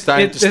game. It's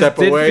time to step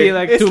did away. feel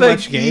like It's too like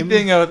much game.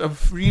 eating out of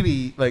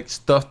really like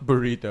stuffed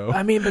burrito.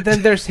 I mean, but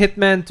then there's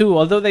Hitman 2.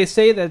 Although they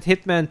say that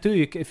Hitman 2,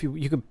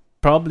 you could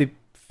probably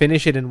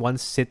finish it in one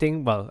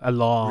sitting. Well, a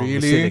long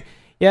Really? sitting.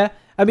 Yeah,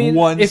 I mean,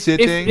 One if,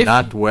 sitting? If,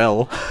 Not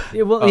well.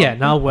 well, yeah,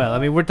 not well. I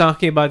mean, we're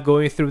talking about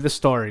going through the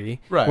story.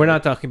 Right. We're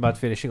not talking about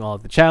finishing all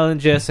of the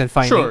challenges and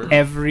finding Sure.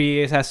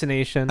 every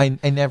assassination. I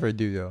never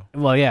do though.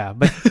 Well, yeah,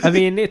 but I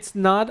mean, it's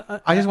not.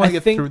 I just want to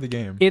get think through the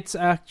game. It's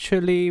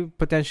actually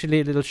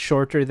potentially a little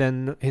shorter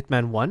than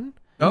Hitman 1.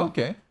 Oh,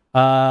 okay.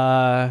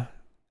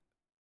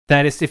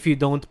 That is if you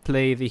don't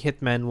play the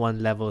Hitman 1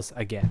 levels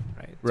again,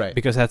 right? Right.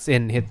 Because that's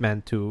in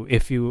Hitman 2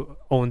 if you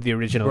own the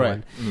original Right.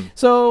 one. Mm.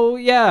 So,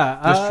 yeah.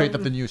 Just straight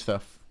up the new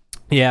stuff.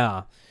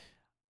 Yeah.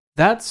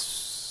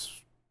 That's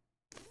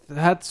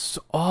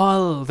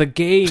all the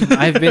game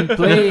I've been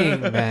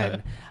playing,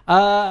 man.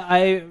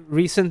 I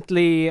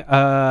recently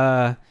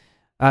I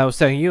was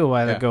telling you a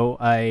while Yeah. ago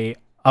I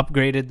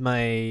upgraded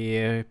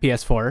my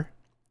PS4.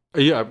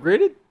 Are you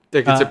upgraded?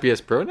 Like it's a Uh,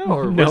 PS Pro now,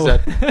 or no. was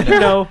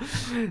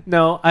that?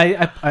 no.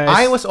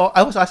 I was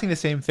asking the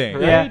same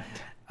thing. Yeah.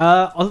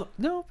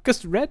 No,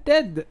 because Red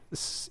Dead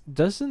is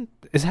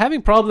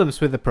having problems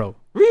with the Pro.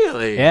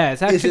 Really? Yeah,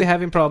 it's Is actually it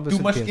having problems.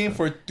 Too with much PS4. game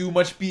for too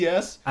much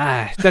PS.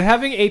 They're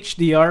having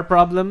HDR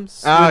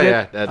problems. Oh, with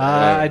yeah, it. that-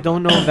 I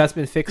don't know if that's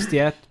been fixed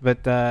yet, but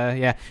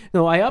yeah.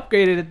 No, I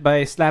upgraded it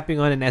by slapping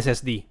on an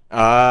SSD.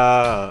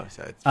 Ah,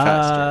 so it's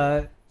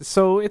faster.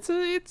 So it's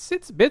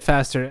a bit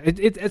faster.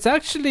 It's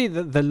actually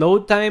the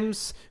load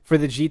times for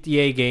the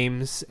GTA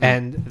games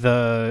and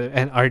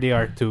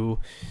RDR2,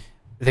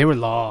 they were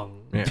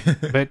long. Yeah.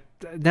 But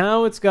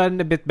now it's gotten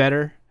a bit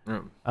better.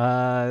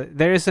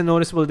 There is a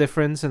noticeable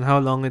difference in how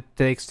long it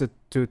takes to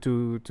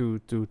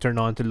turn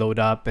on, to load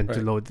up, and to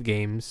Right. load the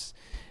games.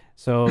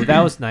 So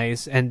that was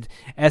nice. And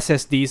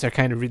SSDs are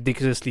kind of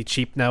ridiculously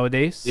cheap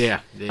nowadays.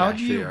 Yeah, they How do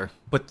actually you are.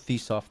 put the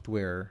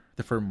software,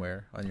 the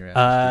firmware on your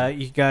SSD?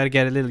 You gotta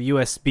get a little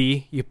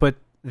USB. You put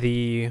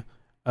the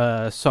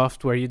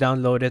software, you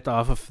download it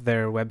off of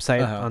their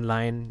website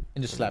online,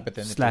 and just slap it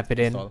in. slap it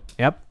in. install.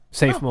 Yep,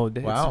 safe Oh, mode.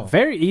 wow. It's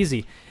very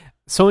easy.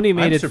 Sony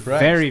made I'm it surprised.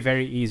 very,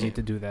 very easy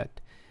to do that.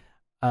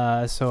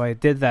 So I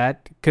did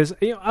that because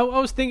I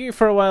was thinking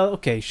for a while.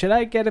 Okay, should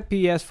I get a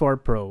PS4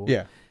 Pro?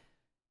 Yeah.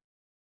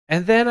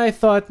 And then I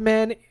thought,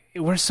 man,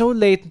 we're so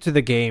late into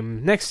the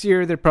game. Next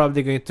year they're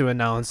probably going to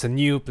announce a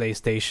new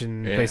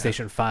PlayStation, Yeah.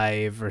 PlayStation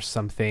 5 or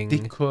something. They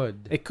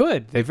could. It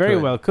could. They very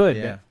could, well could.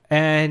 yeah.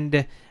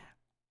 And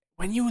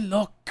when you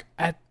look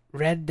at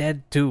Red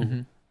Dead 2,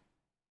 Mhm.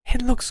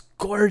 it looks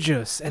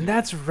gorgeous. And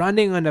that's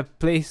running on a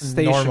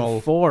PlayStation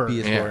Normal 4.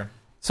 PS4. Yeah.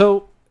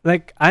 So,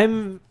 like,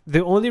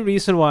 the only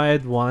reason why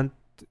I'd want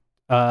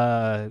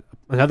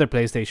another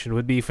PlayStation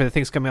would be for the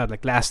things coming out,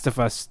 like Last of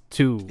Us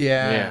 2.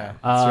 Yeah. Yeah.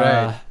 That's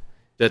right.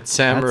 That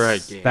samurai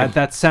That's- game.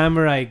 That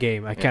samurai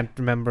game. I can't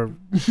remember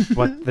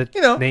what the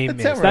name that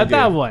is. samurai That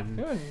game.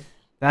 one.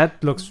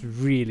 That looks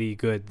really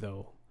good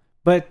though.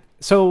 But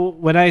so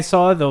when I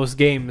saw those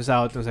games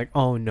out, I was like,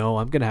 "Oh no,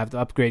 I'm gonna have to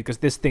upgrade because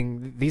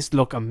these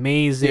look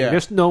amazing. Yeah.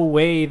 There's no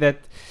way that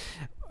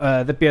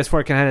the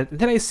PS4 can handle it." And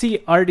then I see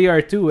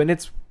RDR2, and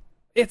it's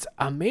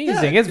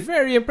amazing. Yeah, it's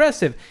very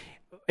impressive.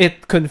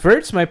 It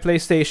converts my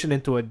PlayStation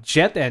into a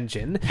jet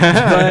engine,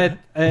 but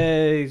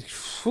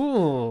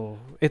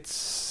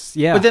it's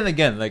yeah. But then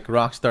again, like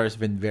Rockstar's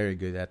been very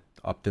good at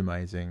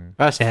optimizing.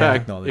 Fast Yeah.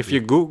 fact: Technology. if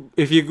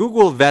you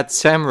Google that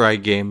samurai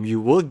game, you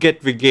will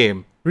get the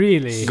game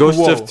really. Ghost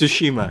Whoa. of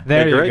Tsushima.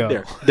 There Like you right go.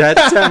 there.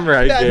 That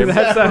samurai game.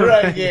 That's a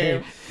right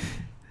game.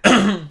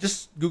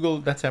 Just Google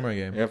that samurai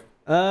game.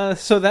 Yep.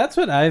 So that's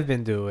what I've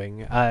been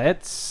doing.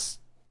 It's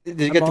Did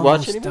you get to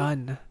watch it?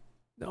 done.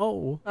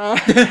 No.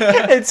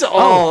 It's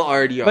all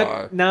RDR.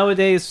 But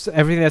nowadays,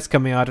 everything that's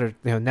coming out, or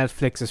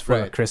Netflix is full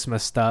of Right.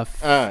 Christmas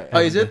stuff. Oh,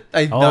 is it?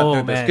 I did Oh, not know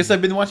this man. because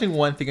I've been watching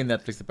one thing on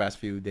Netflix the past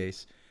few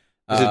days.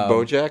 Is it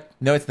BoJack?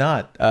 No, it's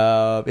not.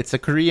 It's a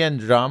Korean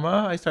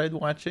drama I started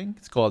watching.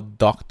 It's called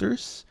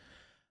Doctors.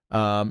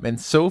 And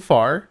so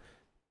far,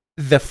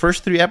 the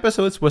first 3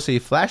 episodes was a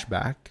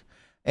flashback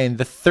And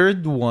the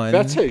third one...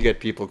 That's how you get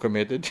people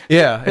committed.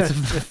 Yeah, it's a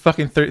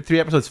fucking 3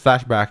 episodes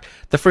flashback.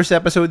 The first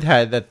episode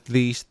had at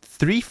least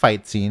 3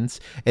 fight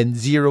scenes and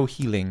 0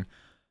 healing.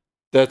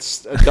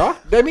 That's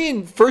I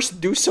mean,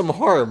 first do some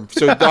harm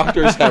so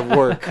doctors have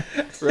work,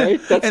 right?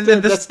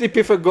 That's the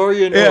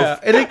Pythagorean Yeah, oath.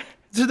 and like,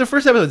 so the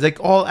first episode is like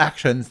all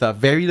action stuff,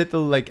 very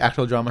little like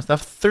actual drama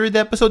stuff. Third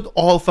episode,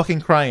 all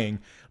fucking crying.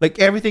 Like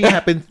everything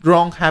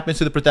wrong happens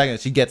to the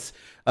protagonist. She gets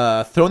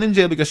thrown in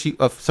jail because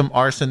of some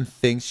arson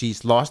things.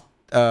 She's lost.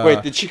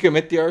 Wait, did she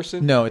commit the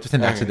arson? No, it was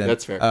an Okay, accident.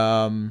 that's fair.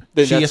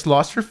 She has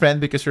lost her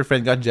friend because her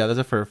friend got jealous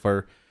of her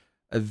for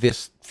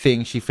this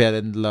thing she fell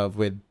in love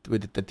with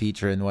the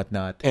teacher and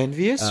whatnot.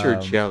 Envious or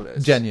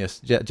jealous?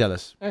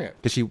 Jealous. Okay.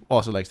 Because she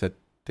also likes the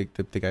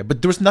guy.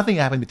 But there was nothing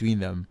happened between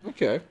them.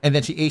 Okay. And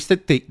then she aced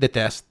the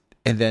test,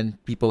 and then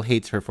people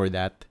hates her for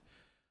that.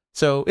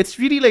 So it's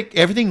really like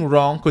everything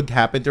wrong could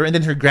happen to her, and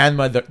then her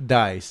grandmother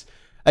dies.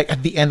 Like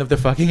at the end of the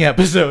fucking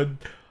episode.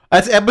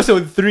 That's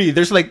episode 3.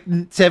 There's like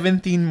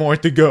 17 more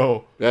to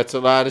go. That's a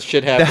lot of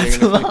shit happening.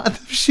 That's a lot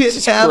of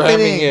shit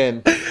happening.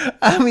 In.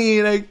 I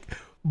mean, like,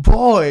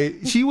 boy,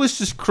 she was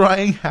just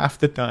crying half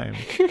the time.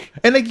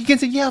 And like, you can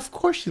say, yeah, of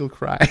course she'll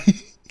cry.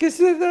 Because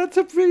that's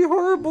a pretty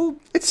horrible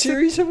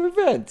series of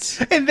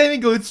events. And then it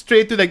goes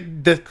straight to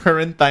like the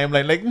current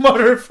timeline. Like,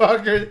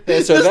 motherfucker, Yeah,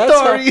 so the that's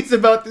story is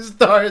about to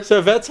start.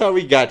 So that's how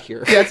we got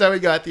here. That's how we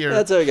got here.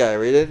 That's how we got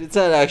here. It's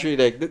not actually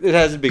like it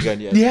hasn't begun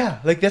yet. Yeah,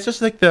 like that's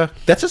just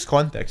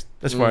context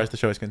as far as the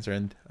show is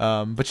concerned.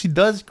 But she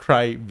does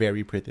cry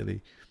very prettily.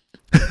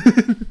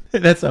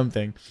 That's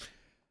something.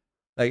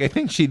 Like I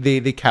think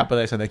they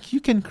capitalize on like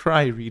you can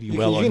cry really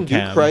well on You can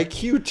cam. do cry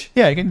cute.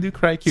 Yeah, you can do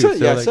cry cute. So,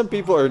 yeah, like, some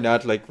people are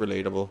not like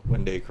relatable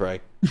when they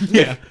cry.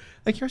 yeah,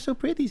 like you're so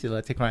pretty, so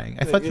let's say crying.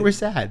 I thought you were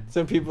sad.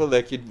 Some people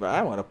like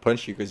I want to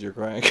punch you because you're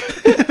crying.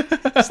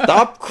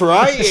 Stop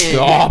crying.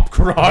 Stop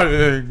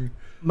crying.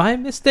 My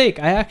mistake.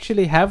 I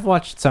actually have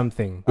watched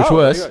something. Which Oh,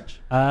 was? my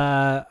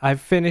gosh. I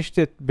finished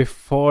it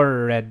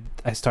before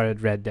I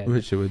started Red Dead.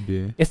 Which it would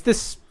be? It's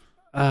this.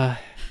 Oh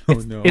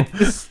no! It's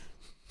this.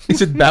 Is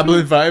it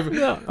Babylon 5?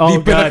 No. The Oh,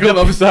 God,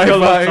 pinnacle of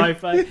sci-fi.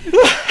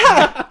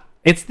 sci-fi.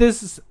 It's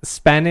this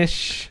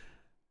Spanish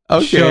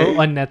Okay. show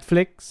on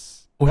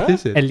Netflix. What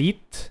is it?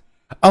 Elite.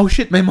 Oh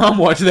shit! My mom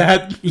watched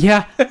that.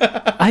 Yeah,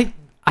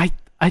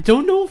 I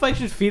don't know if I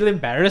should feel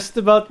embarrassed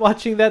about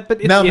watching that, but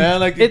it's No, man,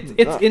 like- it's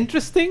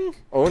interesting.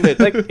 Own it.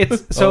 Like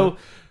it's so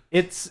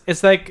it's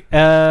like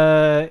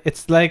a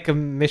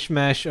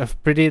mishmash of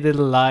Pretty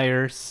Little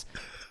Liars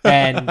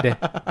and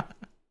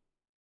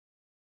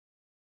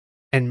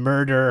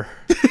murder.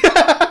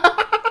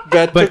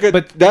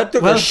 That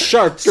took a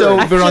sharp turn. So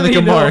Actually,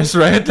 Veronica no. Mars,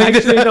 right?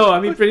 Actually, no. I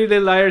mean, Pretty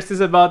Little Liars is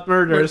about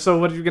murder. So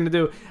what are you gonna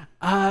do?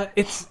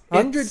 It's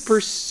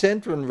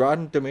 100% on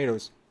Rotten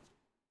Tomatoes.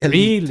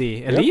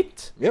 really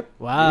Elite. Yep.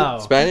 Wow.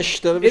 Spanish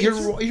television.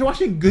 You're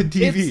watching good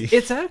TV.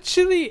 It's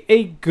actually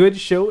a good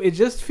show. It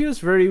just feels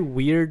very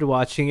weird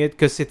watching it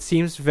because it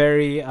seems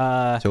very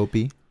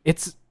Soapy.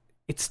 it's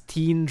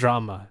teen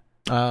drama.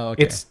 Oh,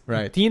 okay. It's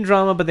right. teen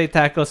drama, but they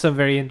tackle some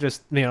very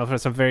for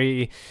some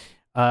very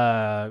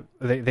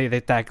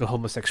they tackle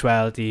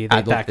homosexuality, they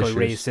Adult tackle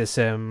issues.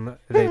 racism,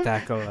 they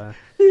tackle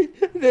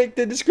Like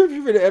the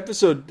description for the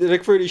episode,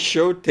 like for the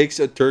show, takes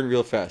a turn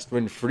real fast.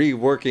 When 3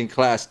 working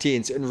class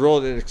teens enroll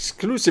in an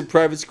exclusive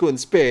private school in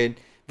Spain,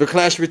 the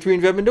clash between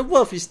them and the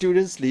wealthy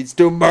students leads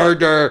to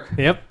murder.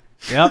 Yep.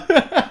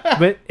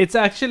 But it's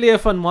actually a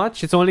fun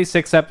watch. It's only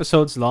 6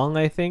 episodes long,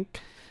 I think.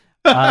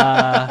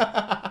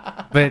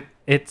 But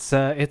it's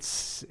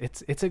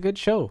a good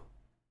show.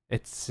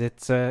 It's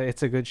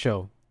a good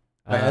show.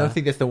 I don't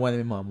think that's the one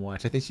my mom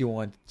watched. I think she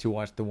wanted to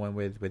watch the one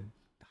with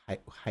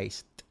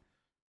heist.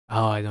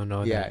 Oh, I don't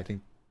know. Yeah, that. I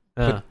think.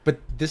 Uh. But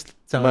this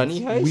sounds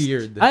Money Heist?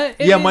 weird.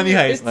 Yeah, Money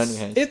Heist. Money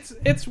Heist.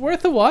 It's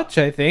worth a watch,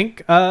 I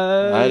think.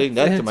 Adding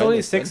that to it's my only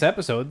list, 6 then.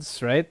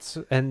 episodes, right?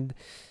 And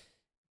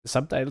the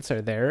subtitles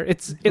are there.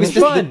 It's Did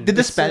fun. the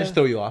It's, Spanish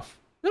throw you off?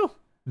 No.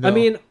 No. I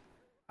mean,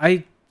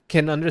 I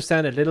can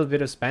understand a little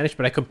bit of Spanish,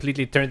 but I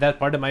completely turned that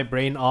part of my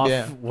brain off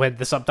when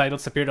the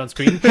subtitles appeared on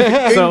screen.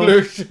 So,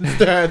 English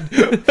instead.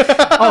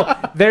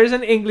 there's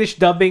an English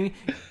dubbing.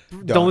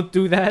 Don't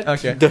do that.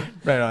 Okay,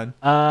 right on.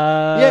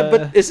 Yeah,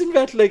 but isn't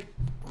that like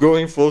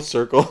going full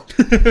circle?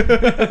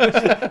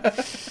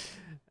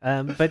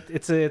 But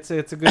it's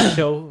a good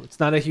show. It's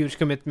not a huge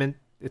commitment.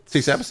 It's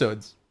 6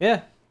 episodes.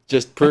 Yeah.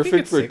 Just think perfect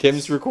it's for 6.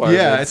 Tim's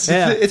requirements.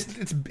 Yeah, it's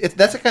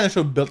that's the kind of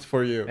show built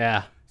for you.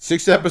 Yeah.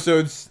 6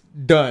 episodes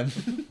done.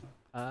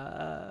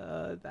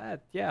 I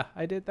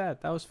did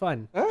that. That was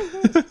fun.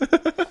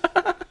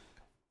 Oh,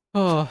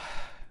 Oh.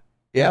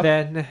 Yeah.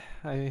 Then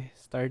I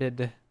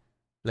started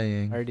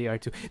Playing.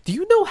 RDR2. Do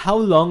you know how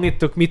long it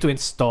took me to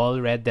install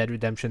Red Dead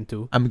Redemption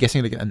 2? I'm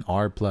guessing like an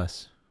R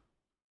plus.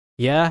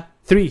 Yeah,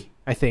 3,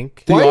 I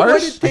think. Three why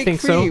hours? did it take I think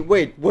 3? so.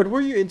 Wait, what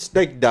were you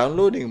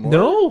downloading more?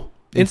 No,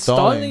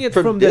 installing it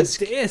From from disk?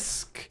 the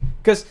disc.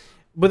 Because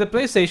with the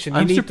PlayStation, you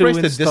I'm need to surprised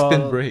the disc install.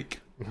 didn't break.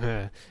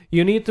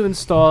 You need to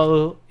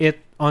install it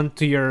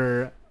onto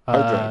your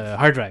Hard drive.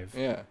 hard drive.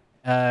 Yeah.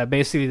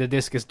 basically the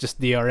disc is just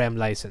DRM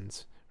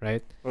license,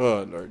 right?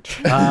 Oh Lord.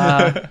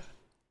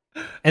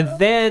 And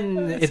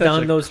then it Such a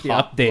downloads the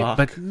cock update. block.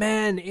 But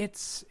man,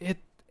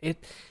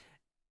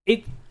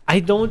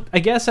 I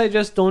guess I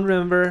just don't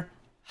remember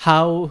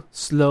how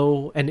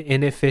slow and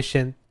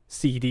inefficient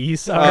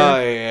CDs Oh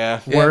are.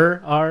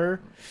 yeah.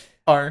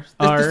 Are.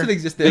 This still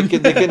exists. They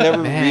can never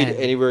Man. read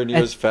anywhere near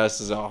And- as fast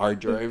as a hard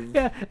drive.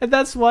 Yeah, and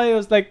that's why I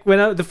was like,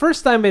 the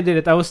first time I did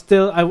it, I was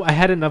still I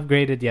hadn't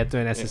upgraded yet to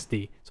an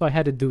SSD, so I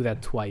had to do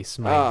that twice,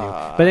 mind you.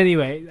 But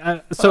anyway,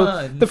 so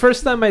Fun. the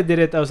first time I did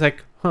it, I was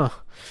like,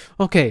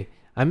 okay,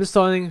 I'm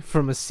installing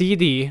from a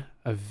CD,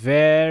 a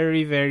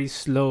very very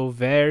slow,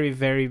 very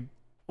very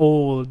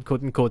old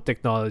quote unquote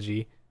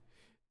technology,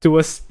 to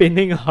a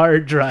spinning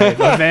hard drive,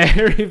 a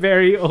very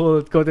very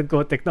old quote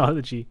unquote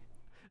technology.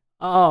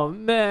 Oh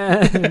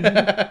man.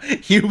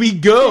 Here we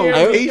go.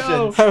 Here we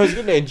Patience. I was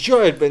gonna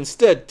enjoy it, but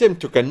instead Tim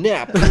took a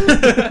nap.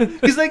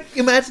 Because like,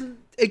 imagine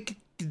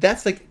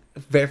that's like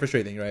very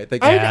frustrating, right?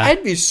 Like, Yeah.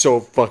 I'd be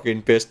so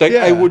fucking pissed. Like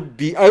Yeah. I would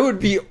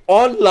be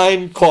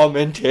online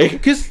commenting.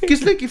 because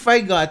like if I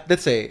got,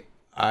 let's say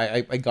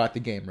I got the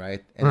game,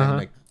 right, and then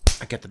like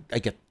I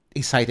get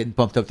excited and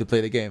pumped up to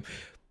play the game.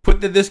 Put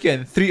the disc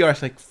in 3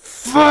 hours, like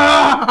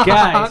fuck,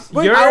 Guys,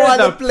 But you're I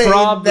wanna the play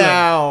problem.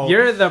 now.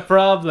 You're the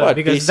problem What,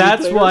 because PC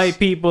that's players? why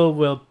people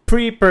will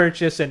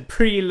pre-purchase and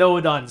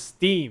preload on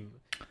Steam.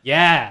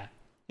 Yeah,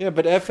 Yeah,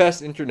 but I have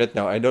fast internet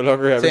now. I no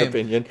longer have Same. an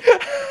opinion.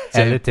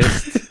 Same.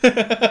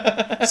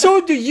 elitist.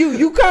 So do you.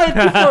 You got it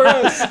before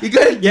us. You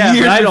got it Yeah,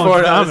 years but I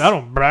before us.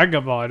 don't brag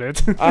about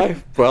it.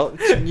 Well,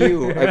 it's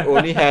new. I've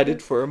only had it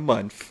for a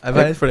month. I've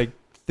had it for like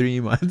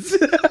 3 months.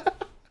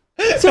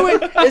 So wait,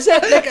 is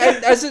that like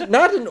as it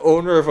not an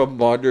owner of a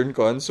modern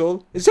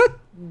console? Is that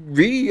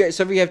really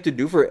something you have to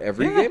do for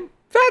every Yeah. game?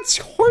 That's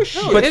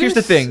horseshit. But It here's the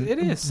is- thing. it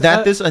is.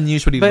 That is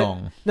unusually but-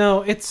 long.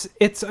 No, it's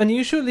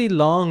unusually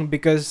long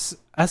because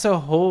as a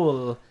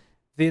whole,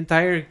 the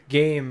entire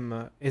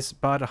game is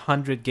about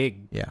 100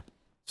 gig. Yeah.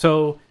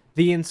 So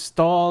the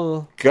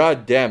install.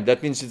 God damn,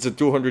 that means it's a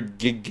 200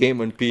 gig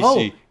game on PC.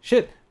 Oh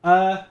shit!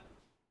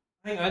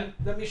 Hang on,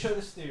 let me show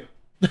this to you.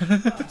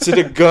 Is it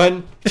a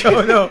gun?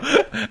 Oh no.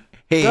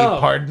 Hey, No.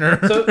 partner.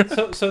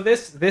 So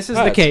this is the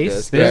That's case.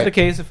 this, This is right. the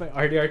case of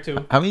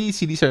RDR2. How many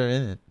CDs are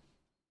in it?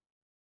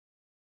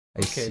 I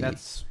Okay, see.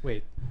 that's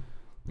wait.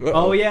 Uh-oh.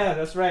 Oh yeah,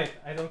 that's right.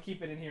 I don't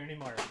keep it in here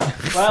anymore.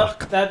 Well,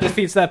 that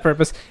defeats that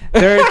purpose.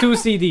 There are 2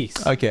 CDs.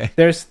 Okay.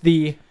 There's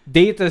the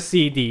data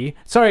CD.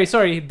 Sorry,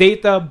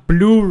 data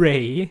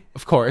Blu-ray.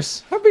 Of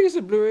course. How big is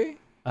the Blu-ray?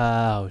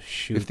 Oh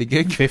shoot. 50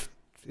 gig?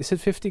 Is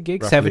it 50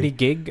 gig? Roughly. 70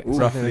 gig? Something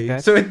Roughly. like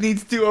that. So it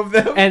needs 2 of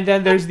them. And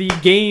then there's the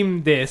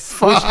game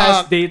disc, which has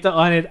Fuck. data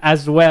on it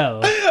as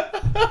well.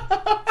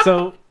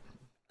 So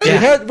You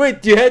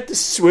had to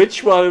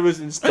switch while it was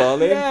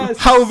installing? yes.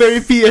 How very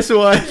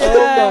PS1.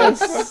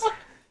 Yes.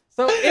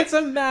 So it's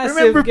a massive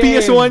Remember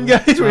game. PS1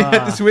 guys where you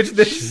had to Ah, switch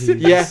this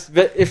Yeah,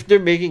 but if they're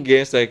making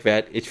games like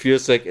that, it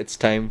feels like it's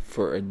time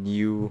for a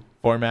new,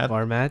 format?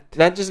 format.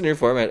 not just a new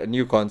format, a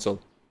new console.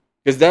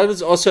 Because that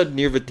was also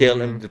near the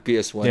tail end of the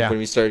PS1 Yeah. when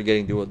we started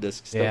getting dual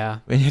disc stuff. Yeah.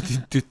 When you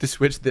had to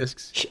switch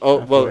discs. Oh,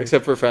 well, Afterwards.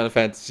 except for Final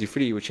Fantasy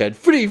 3, which had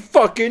 3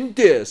 fucking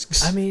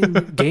discs. I mean,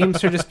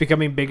 games are just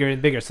becoming bigger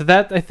and bigger. So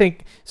that, I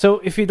think... So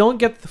if you don't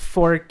get the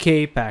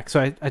 4K pack,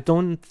 so I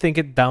don't think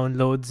it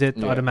downloads it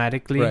Yeah.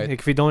 automatically. Right. Like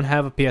if you don't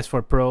have a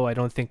PS4 Pro, I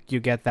don't think you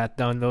get that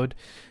download.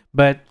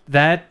 But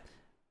that,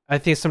 I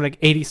think it's something like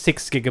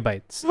 86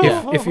 gigabytes.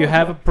 Yeah. If you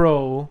have a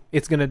Pro,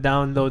 it's going to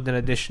download an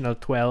additional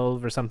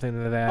 12 or something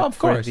like that. Oh, of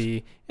course.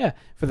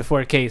 For the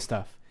 4K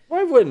stuff.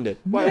 Why wouldn't it?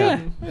 Why Yeah.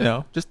 wouldn't You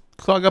know, just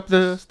clog up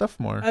the stuff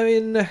more. I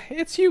mean,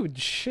 it's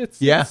huge.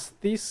 Yeah.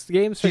 These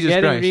games are Jesus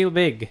getting Christ. real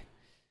big.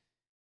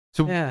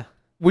 So Yeah.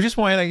 which is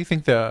why I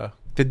think the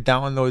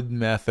download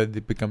method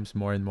it becomes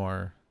more and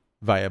more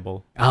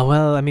viable. Ah,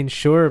 well, I mean,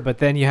 sure, but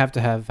then you have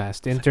to have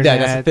fast internet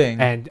that's the thing.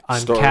 and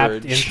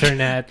uncapped Storage.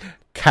 internet.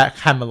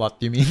 Camelot,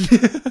 you mean?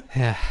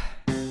 Yeah.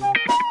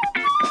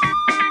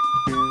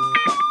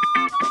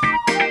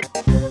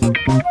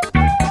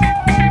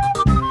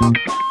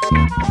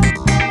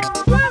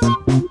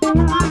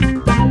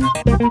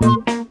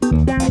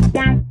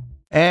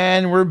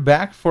 And we're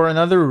back for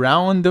another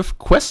round of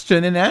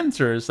question and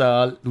answers.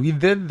 We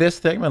did this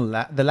segment.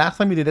 The last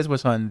time we did this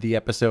was on the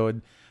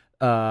episode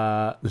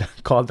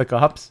called The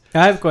Cops.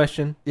 I have a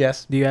question.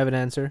 Yes. Do you have an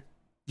answer?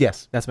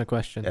 Yes. That's my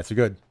question. That's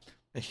good.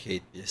 I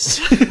hate this.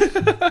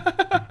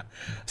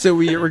 So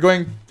we're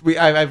going.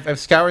 I've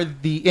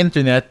scoured the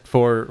internet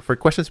for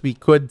questions we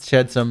could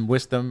shed some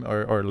wisdom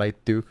or light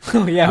to.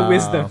 Oh, yeah,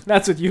 wisdom.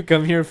 That's what you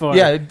come here for.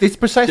 Yeah, it's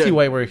precisely Yeah.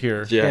 why we're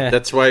here. Yeah, Yeah.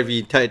 that's why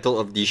the title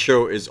of the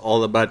show is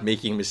all about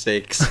making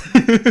mistakes.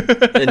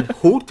 And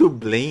who to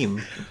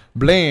blame?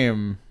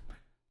 Blame.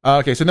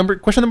 Okay, so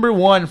question number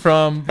 1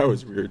 from That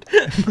was weird.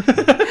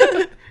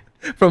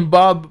 from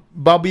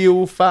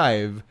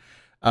Bobby05.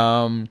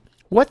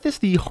 What is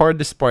the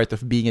hardest part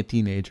of being a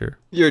teenager?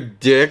 Your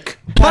dick.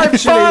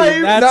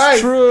 Actually, that's Nice.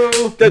 true.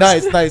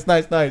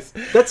 Nice.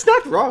 That's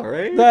not wrong,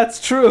 right?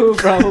 That's true,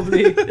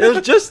 probably.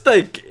 It'll just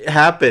like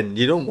happen.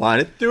 You don't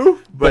want it to,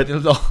 but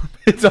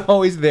It's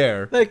always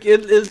there. like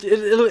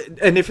it'll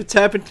and if it's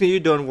happened to you,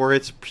 don't worry.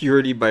 It's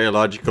purely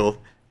biological.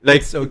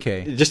 Like It's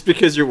okay. just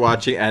because you're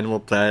watching Animal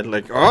Planet,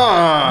 like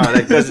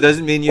like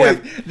doesn't mean you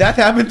have. Wait, that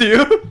happened to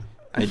you?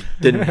 I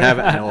didn't have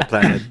Animal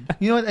Planet.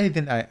 You know what? I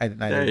didn't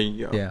either. There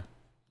you go. Yeah.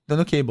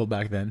 No cable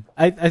back then.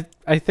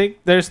 I think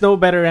there's no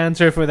better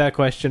answer for that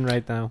question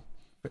right now.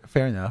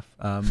 Fair enough.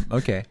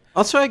 Okay.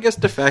 Also, I guess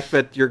the fact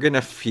that you're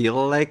gonna feel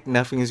like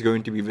nothing is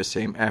going to be the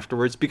same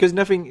afterwards because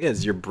nothing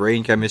is. Your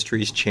brain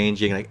chemistry is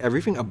changing. Like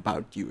everything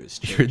about you is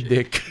Your changing.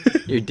 dick.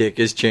 Your dick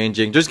is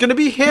changing. There's gonna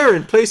be hair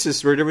in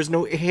places where there was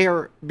no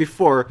hair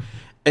before,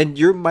 and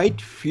you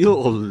might feel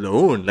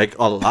alone like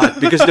a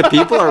lot because the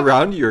people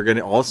around you are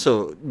gonna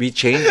also be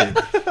changing.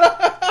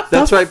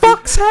 That's why.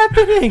 What's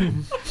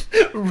happening?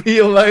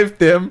 Real life,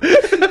 Tim.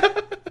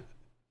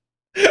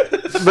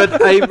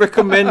 But I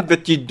recommend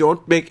that you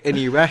don't make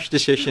any rash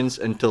decisions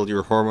until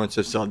your hormones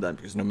have settled down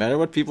because no matter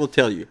what people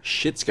tell you,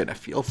 shit's gonna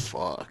feel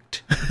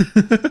fucked.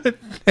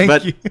 Thank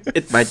But you.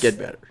 it might get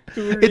better.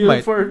 Real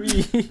might. for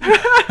me.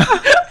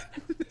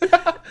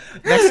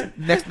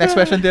 Next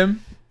question,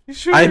 Tim.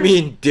 Sure. I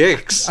mean,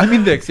 dicks. I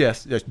mean dicks,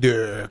 yes.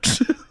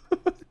 Dicks.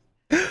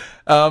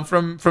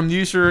 From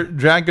user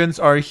Dragons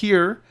Are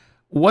Here.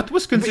 What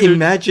was considered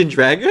Imagine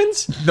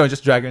Dragons? No,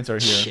 just Dragons Are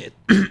Here. Shit.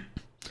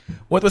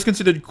 What was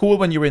considered cool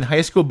when you were in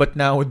high school but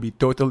now would be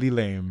totally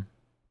lame?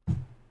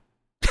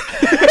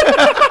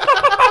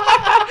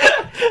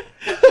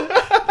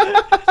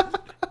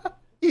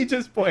 He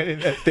just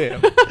pointed at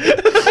Tim.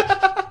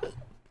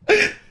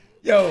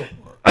 Yo,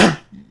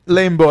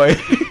 lame boy.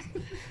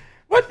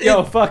 What?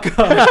 Yo, fuck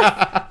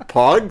off.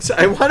 Pogs?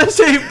 I want to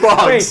say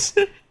Pogs.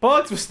 Wait,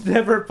 Pogs was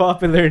never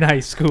popular in high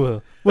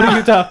school. What are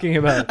you talking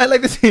about? I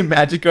like to say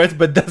magic cards,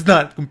 but that's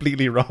not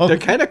completely wrong. They're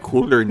kind of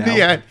cooler now.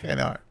 Yeah, kind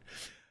of.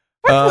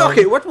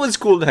 Okay, what was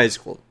cool in high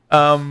school?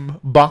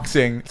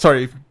 Boxing.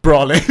 Sorry,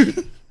 brawling.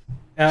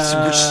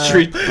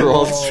 Street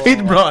brawls.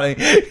 Street brawling.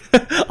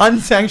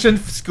 Unsanctioned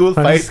school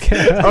fights.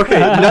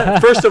 Okay,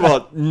 first of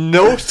all,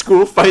 no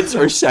school fights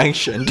are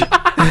sanctioned.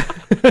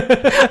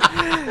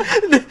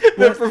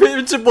 The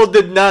principal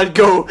did not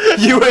go,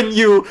 you and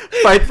you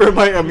fight for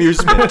my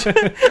amusement.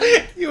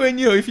 You and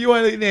you, if you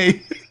want to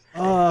name.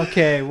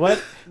 Okay,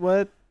 what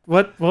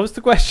was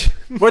the question?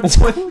 What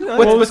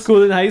was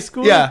cool in high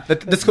school? Yeah,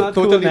 that's not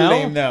cool totally now?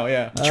 lame now,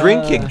 yeah.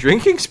 Drinking.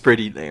 Drinking's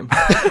pretty lame.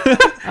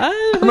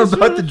 I'm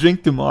about to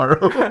drink tomorrow.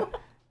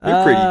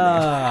 You're pretty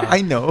lame.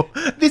 I know.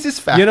 This is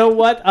fact. You know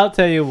what? I'll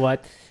tell you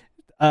what.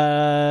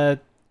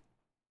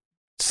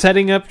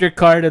 Setting up your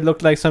car that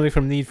looked like something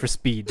from Need for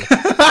Speed.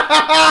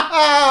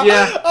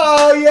 Yeah.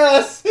 Oh,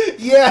 yes.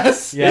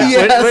 Yes. Yeah.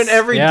 Yes.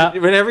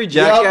 When every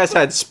jackass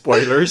had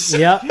spoilers.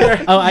 Yeah.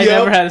 Oh, I Yep.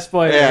 never had a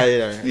spoiler.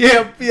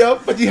 Yeah.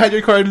 Yep. But you had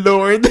your car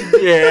lowered.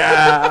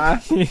 Yeah.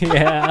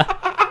 Yeah.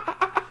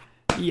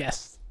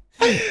 Yes.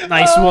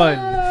 Nice one.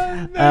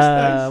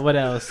 Nice. What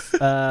else?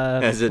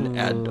 As an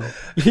adult.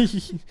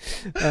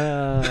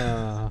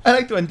 I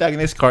like to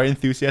antagonize car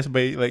enthusiasts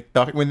by like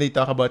when they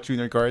talk about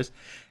tuner cars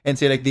and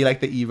say like they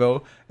like the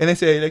Evo, and I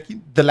say like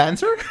the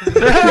Lancer,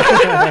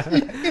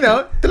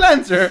 the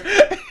Lancer,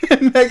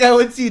 and like I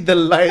would see the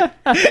light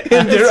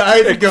in their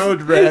eyes go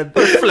red,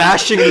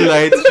 Flashing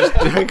lights. Just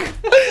like,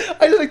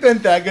 I just like to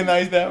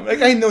antagonize them.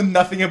 Like I know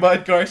nothing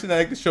about cars, and I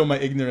like to show my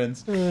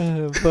ignorance.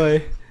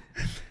 Boy.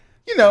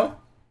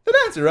 The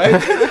Lancer,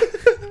 right?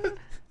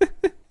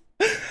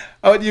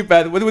 How about you,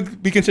 Pat? What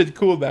would be considered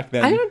cool back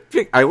then? I don't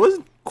think I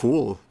wasn't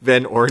cool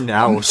then or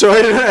now, so I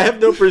have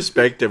no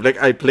perspective.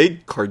 Like I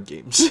played card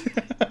games,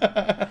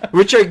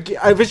 which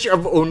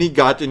I've only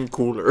gotten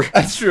cooler.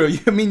 That's true.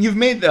 I mean, you've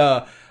made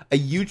a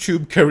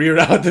YouTube career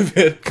out of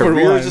it.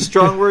 Career is a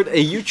strong word.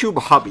 A YouTube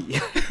hobby.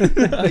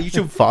 A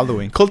YouTube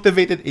following.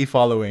 Cultivated a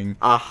following.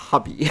 A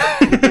hobby.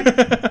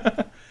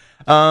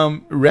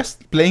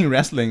 Playing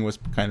wrestling was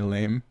kind of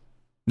lame.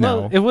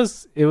 Well, No, it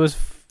was.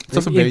 It's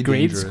also in very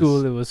grade dangerous.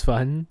 school, it was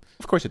fun,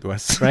 of course it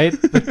was. right?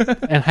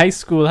 And high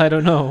school, I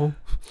don't know.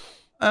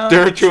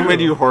 There are too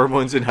many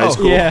hormones in high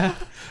school. Yeah,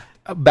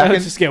 Back that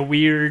in just get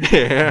weird.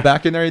 Yeah.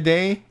 back in our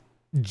day,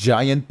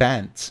 giant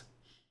pants,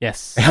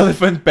 Yes,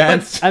 elephant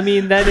pants I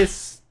mean that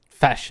is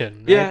fashion.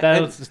 Right? Yeah,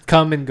 That'll and- just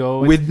come and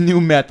go. with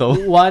new metal.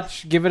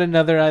 Give it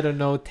another, I don't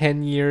know,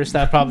 10 years.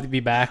 That'll probably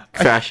be back.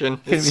 Fashion.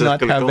 Can It's we not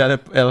have cyclical.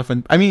 that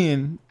elephant? I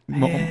mean,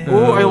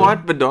 Oh, I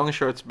want badong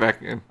shorts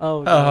back in.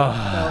 Oh, no,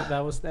 no, that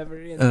was never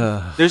in.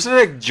 There's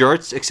like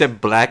jorts except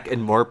black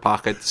and more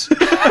pockets.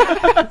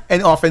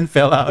 and often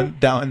fell out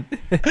down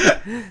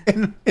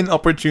in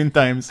opportune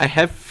times. I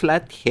have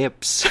flat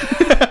hips.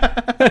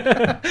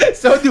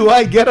 So do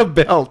I. Get a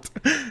belt.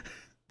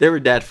 They were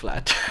that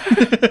flat.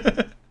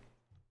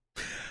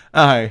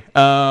 Hi.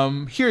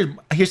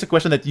 Here's a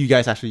question that you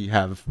guys actually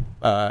have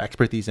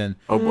expertise in.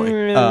 Oh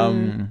boy.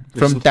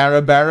 From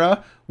Tara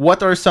Barra,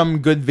 what are some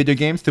good video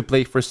games to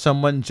play for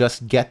someone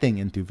just getting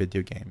into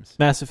video games?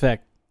 Mass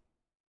Effect.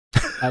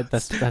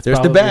 That's There's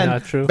probably the ban.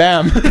 not true.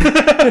 Bam.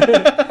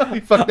 We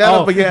fucked that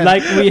up again.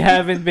 Like we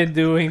haven't been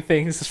doing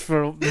things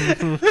for.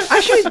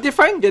 Actually,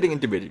 define getting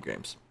into video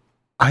games.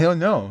 I don't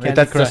know. Candy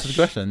That's Crush. the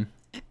question.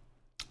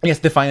 Yes,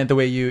 define it the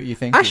way you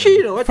think. Actually,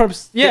 you know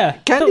what? Yeah,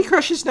 Candy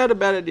Crush is not a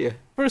bad idea.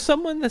 for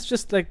someone that's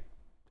just like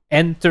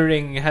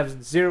entering, has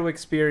zero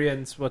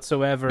experience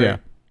whatsoever. Yeah.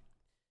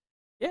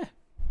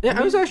 Yeah,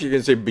 I was actually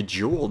gonna say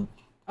Bejeweled.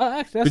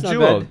 Actually, that's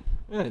Bejeweled. not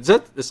bad. Yeah, is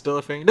that still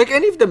a thing? Like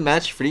any of the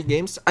match-free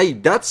games,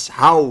 that's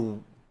how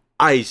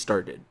I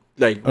started.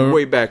 Like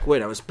way back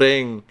when I was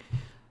playing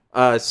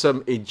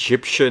some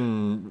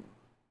Egyptian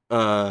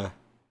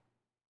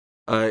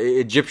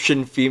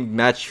themed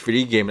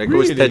match-free game. Like it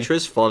was Really?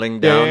 Tetris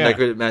falling down, Yeah. like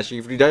with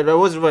match-free. That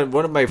was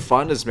one of my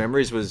fondest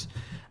memories. Was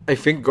I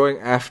think going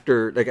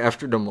after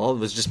the mall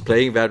was just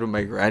playing that with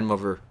my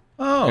grandmother.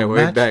 Oh,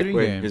 way match back 3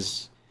 when,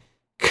 games.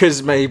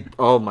 because my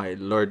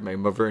lord, my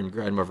mother and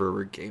grandmother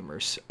were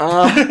gamers.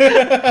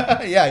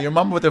 Yeah, your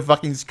mom with a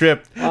fucking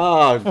script.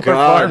 Oh God,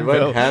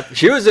 Farmville. what happened?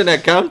 She was an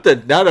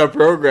accountant, not a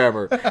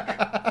programmer.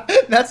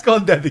 That's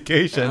called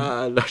dedication.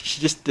 No, she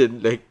just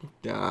didn't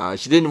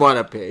she didn't want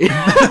to pay.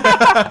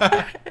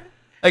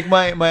 Like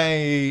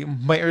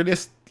my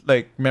earliest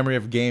like memory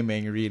of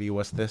gaming really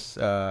was this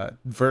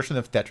version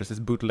of Tetris, this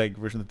bootleg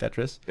version of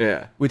Tetris.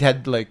 Yeah. We'd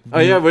had like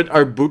With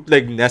our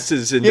bootleg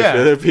Nesses in Yeah.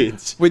 the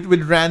Philippines. with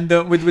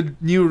random with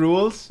new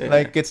rules. Yeah.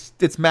 Like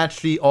it's match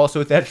 3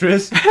 also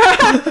Tetris.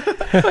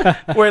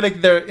 Where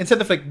like they're instead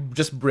of like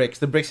just bricks,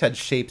 the bricks had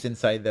shapes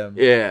inside them.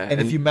 Yeah.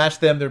 And if you match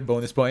them, they're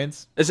bonus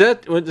points. is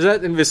that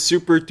in the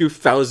Super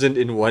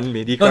 2001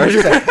 MIDI No, card?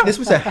 this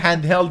was a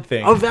handheld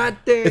thing. Oh,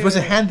 that thing. It was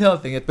a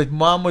handheld thing. But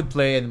mom would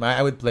play and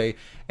I would play,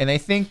 and I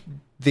think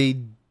they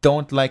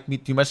don't like me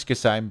too much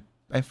because I'm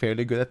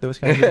fairly good at those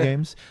kinds of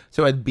games.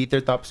 So I'd beat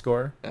their top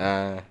score,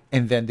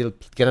 and then they'll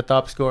get a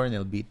top score and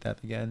they'll beat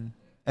that again.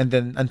 And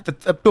then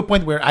up to a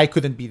point where I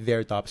couldn't beat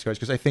their top scores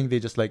because I think they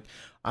just like,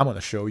 I'm gonna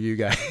show you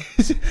guys.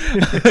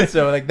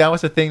 So like that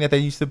was a thing that I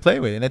used to play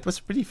with, and it was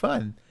pretty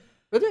fun.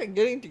 But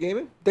getting into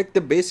gaming, like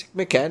the basic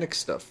mechanic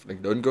stuff,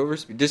 like don't go over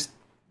speed. Just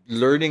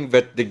learning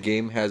that the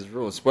game has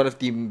rules. One of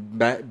the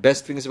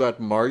best things about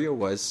Mario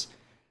was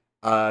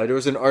there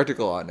was an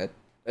article on it,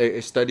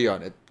 a study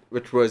on it,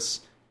 which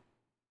was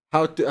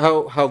how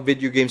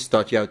video games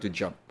taught you how to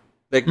jump.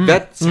 Like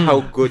that's how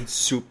good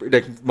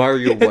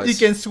Mario was.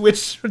 You can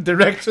switch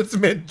directions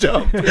mid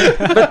jump.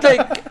 But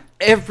like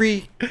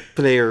every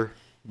player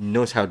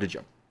knows how to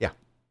jump. Yeah.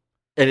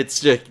 And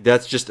it's like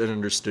that's just an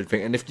understood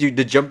thing. And if the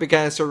jump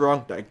mechanics are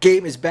wrong, the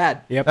game is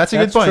bad. Yep, That's a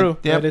good point. True.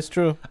 Yep. That is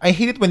true. I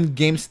hate it when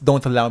games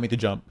don't allow me to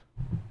jump.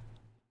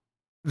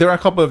 There are a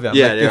couple of them.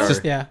 Yeah, like, there it's are.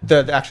 just Yeah.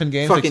 the action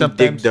games. Like Fucking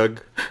Dig sometimes.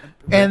 Dug.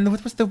 And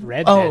what was the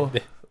Red oh,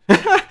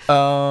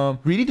 Dead.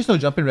 really? There's no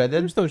jump in Red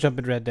Dead. There's no jump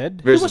in Red Dead.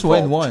 There There's was a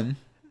one. vault.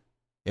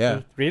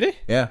 Yeah, Really?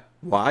 yeah.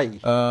 Why?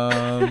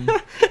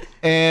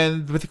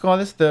 And what do you call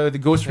this? The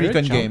Ghost There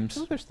Recon jump? games.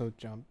 No, there's no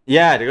jump.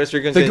 Yeah, the Ghost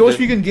Recon. The Ghost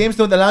Recon games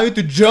don't allow you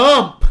to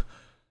jump.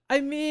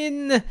 I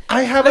mean,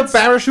 I have a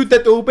parachute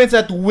that opens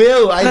at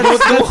will. I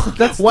don't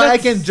know why I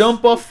can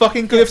jump off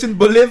fucking cliffs in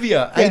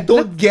Bolivia. I Yeah,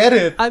 don't get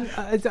it.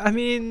 I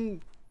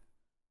mean,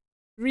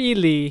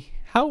 really,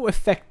 how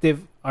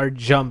effective are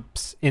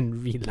jumps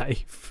in real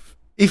life?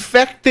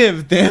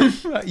 Effective, Tim.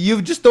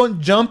 You just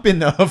don't jump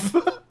enough.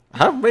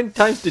 How many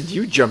times did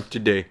you jump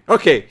today?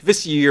 Okay,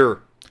 this year.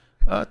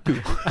 2.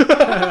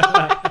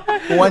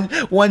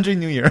 one during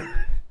New Year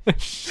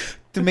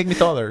to make me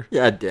taller.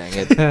 Yeah, dang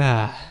it.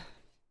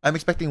 I'm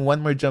expecting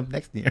one more jump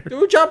next year.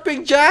 2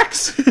 jumping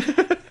jacks.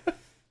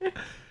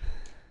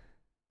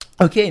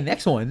 Okay,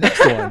 next one.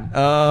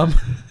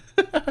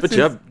 But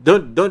yeah,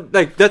 don't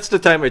like. That's the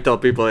time I tell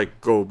people like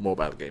go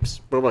mobile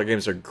games. Mobile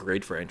games are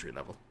great for entry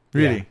level.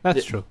 Really? Yeah,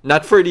 that's true.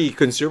 Not for the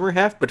consumer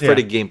half, but Yeah. for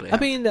the gameplay. I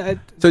mean,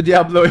 So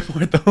Diablo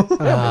Immortal.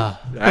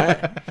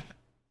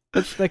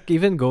 it's like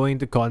even going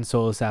to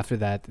consoles after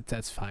that,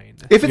 that's fine.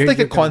 If it's like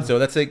a You're gonna- console,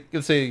 that's like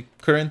let's say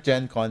current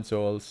gen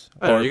consoles.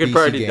 I don't know, or you can PC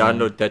probably game.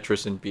 download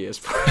Tetris in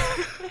PS4.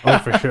 Oh,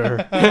 for sure.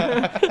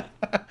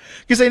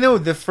 Because I know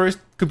the first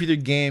computer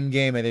game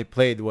that I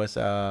played was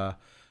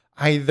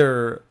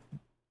either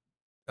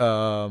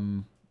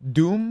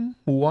Doom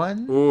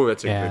 1 Ooh,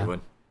 that's a Yeah. good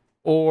one.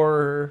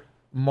 or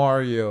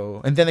Mario,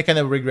 and then I kind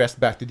of regressed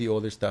back to the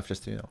older stuff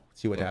just to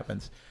see what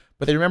happens.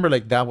 But I remember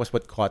like that was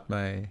what caught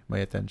my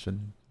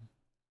attention.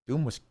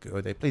 Doom was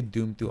good. I played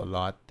Doom 2 a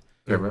lot.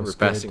 I remember was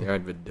good. passing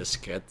around with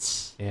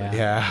diskettes. Yeah.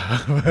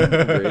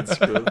 Yeah. Grade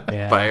school.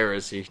 Yeah.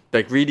 Piracy.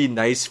 Like really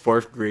nice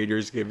 4th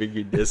graders giving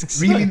you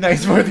discs. Really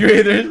nice 4th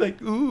graders. Like,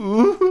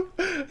 ooh,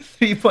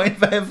 3.5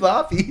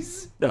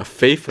 floppies. The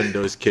faith in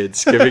those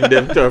kids, giving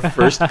them to a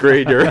 1st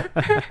grader.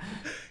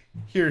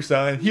 Here,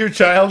 son. Here,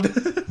 child.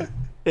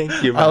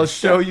 Thank you. I'll man.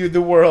 show you the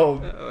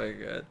world. Oh my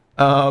god.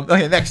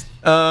 Okay, next.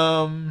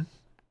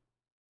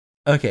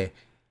 Okay.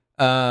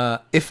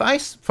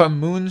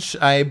 From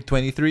Moonshibe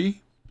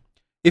 23,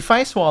 if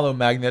I swallow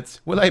magnets,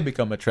 will I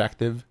become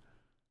attractive?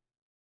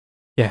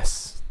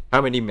 Yes.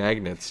 How many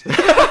magnets?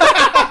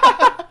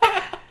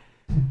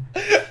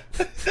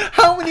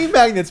 How many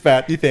magnets,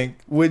 Pat, do you think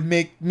would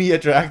make me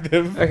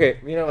attractive? Okay,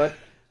 you know what?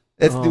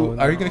 Let's Oh, do.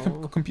 Are you no.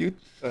 gonna compute?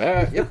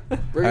 Yep.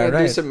 We're gonna do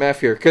Alright. some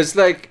math here, cause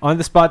like, On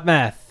the spot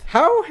math.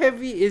 how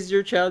heavy is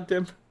your child,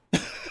 Tim?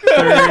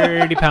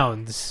 30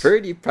 pounds.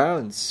 30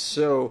 pounds.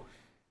 So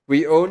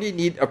we only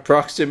need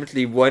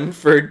approximately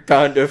 1/3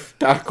 pound of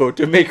taco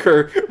to make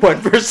her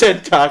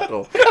 1%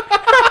 taco.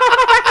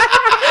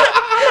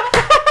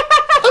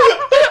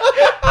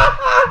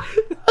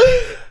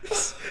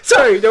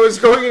 Sorry, that was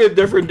going in a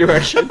different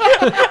direction.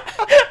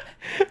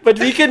 But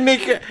we can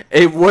make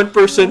a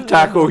 1%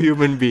 taco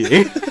human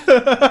being.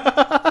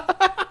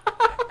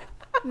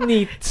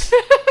 Neat.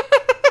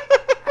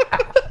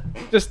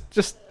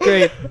 just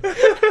great.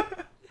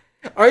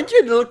 Aren't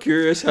you a little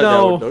curious how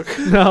that would No. look?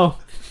 No.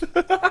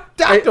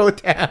 Taco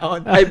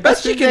Town. I bet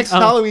That's you your can. next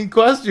Halloween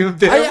costume,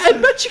 Tim. I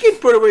bet you can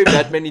put away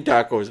that many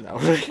tacos now.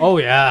 Oh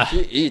yeah.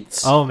 She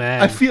eats. Oh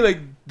man. I feel like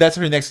that's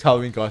her next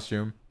Halloween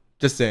costume.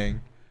 Just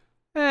saying.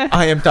 Eh.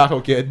 I am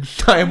Taco Kid.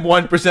 I am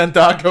 1%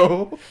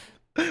 taco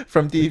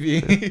from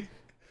TV.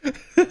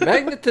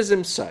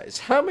 Magnetism size.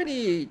 How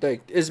many,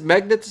 like, is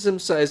magnetism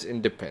size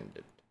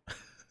independent?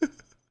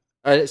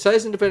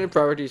 Size independent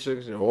properties.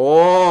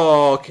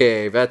 Oh,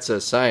 okay. That's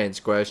a science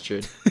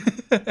question.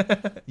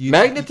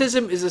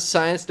 Magnetism is a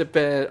science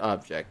dependent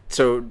object.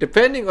 So,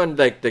 depending on,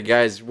 like, the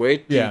guy's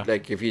weight, Yeah.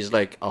 like, if he's,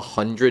 like,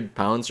 100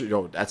 pounds,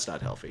 no, that's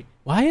not healthy.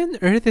 Why on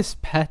earth is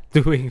Pat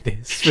doing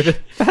this? For the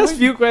past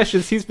few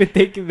questions, he's been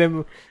taking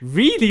them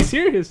really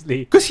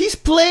seriously. Because he's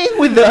playing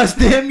with us,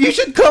 Tim. You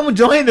should come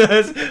join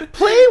us.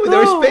 Play with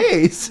No. our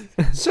space.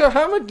 So,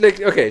 how much,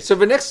 like, okay, so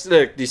the next,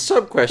 like, the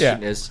sub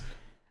question Yeah. is,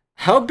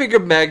 how big a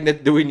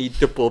magnet do we need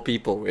to pull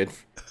people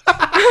with?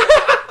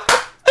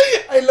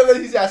 I love that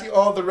he's asking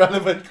all the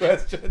relevant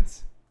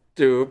questions.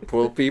 To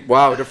pull people.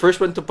 Wow, the first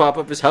one to pop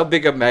up is how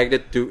big a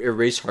magnet to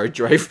erase hard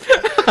drive.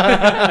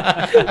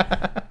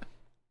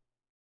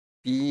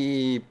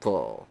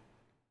 People.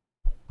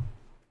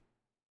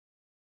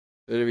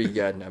 What do we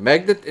got now?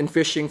 Magnet and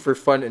fishing for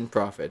fun and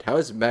profit. How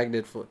is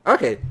magnet full?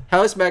 Okay,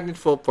 how is magnet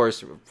full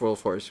force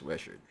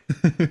measured?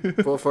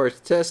 Full force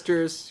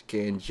testers,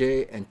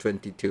 K&J, and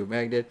 22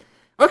 magnet.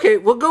 Okay,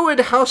 we'll go with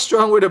how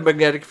strong would a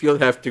magnetic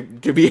field have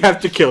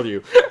to kill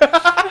you?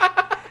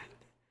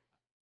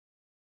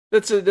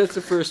 That's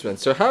the first one.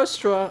 So how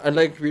strong,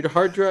 unlike read a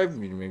hard drive,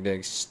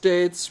 magnetic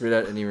states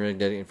without any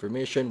magnetic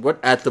information, what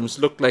atoms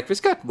look like?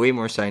 It's got way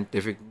more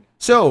scientific.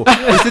 So,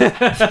 is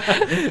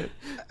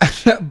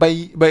it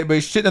by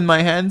shit on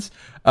my hands?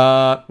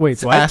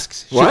 Wait, it what?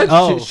 Asks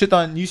What? Shit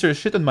on user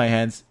shit on my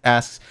hands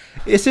asks,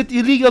 is it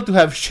illegal to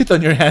have shit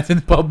on your hands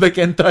in public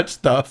and touch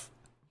stuff?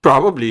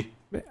 Probably.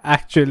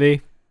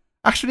 Actually,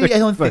 Actually, I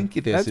don't but think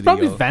it is that's illegal.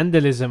 probably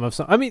vandalism of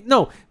some. I mean,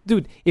 no,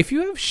 dude. If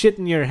you have shit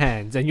in your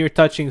hands and you're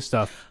touching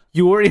stuff,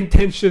 you are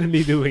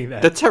intentionally doing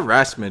that. That's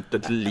harassment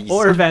at least.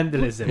 or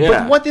vandalism. Yeah.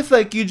 But what if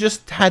like you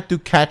just had to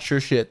catch your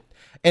shit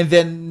and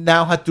then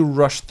now had to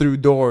rush through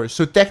doors?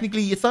 So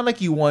technically, it's not like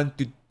you want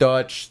to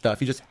touch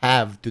stuff. You just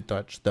have to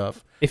touch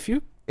stuff If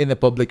you in a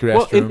public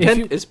Well, restroom. if Intent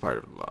you- is part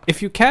of the law.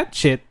 if you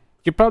catch it,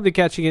 you're probably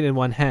catching it in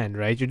one hand,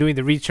 right? You're doing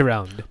the reach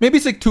around. Maybe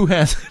it's like two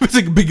hands. It's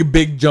like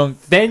big junk.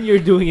 Then you're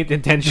doing it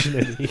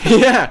intentionally.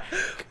 Yeah.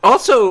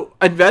 Also,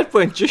 at that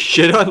point, just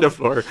shit on the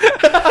floor.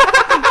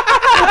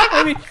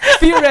 I mean,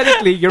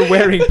 theoretically, you're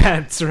wearing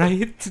pants,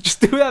 right?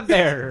 Just do that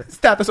there.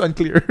 Status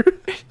unclear.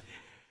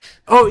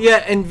 Oh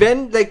yeah, and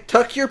then like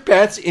tuck your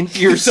pants into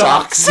your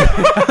socks, so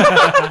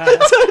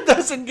it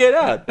doesn't get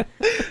out.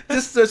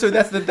 Just so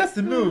that's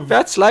the move.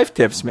 That's life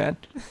tips, man.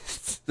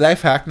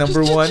 Life hack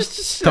number Just- one: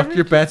 just tuck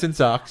your pants in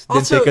socks, then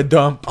Also- take a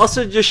dump.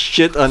 Also, just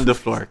shit on the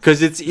floor,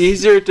 because it's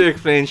easier to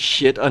explain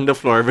shit on the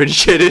floor than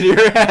shit in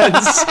your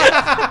hands.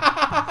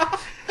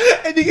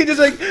 And you can just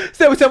like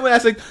say when someone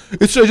asks like,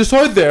 I just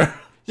saw it there.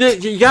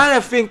 You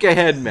gotta think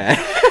ahead, man.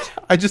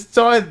 I just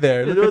saw it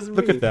there. It Look, wasn't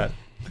look me. at that.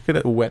 Look at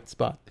that wet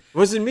spot.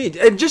 Wasn't me.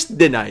 And just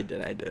deny.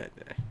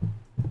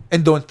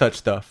 And don't touch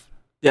stuff.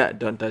 Yeah,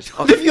 don't touch.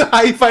 If you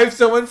high five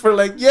someone for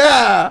like,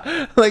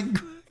 yeah, like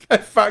I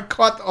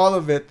caught all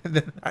of it, and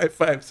then high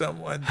five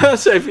someone.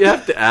 So if you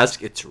have to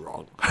ask, it's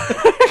wrong.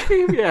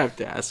 You have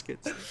to ask it.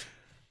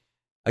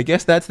 I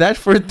guess that's that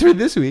for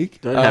this week.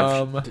 Don't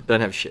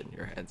have shit in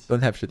your hands.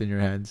 Don't have shit in your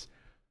hands.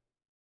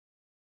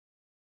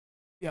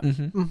 Yeah.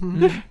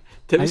 Mm-hmm.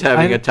 Tim's I-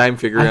 having I- a time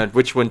figuring out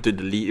which one to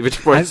delete,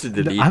 which parts to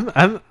delete.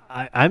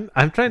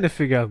 I'm trying to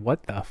figure out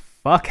what the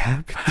fuck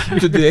happened.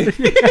 Today.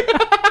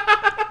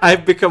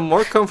 I've become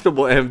more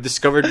comfortable and have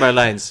discovered my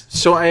lines.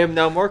 So I am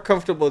now more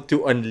comfortable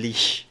to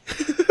unleash.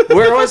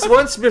 Whereas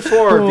once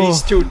before, Oh.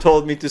 these two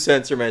told me to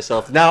censor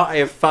myself. Now I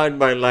have found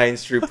my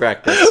lines through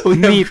practice. We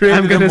have Neat. created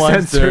I'm a gonna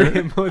monster. censor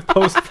him with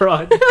post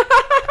prod.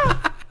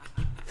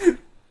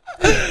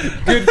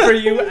 Good for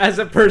you as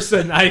a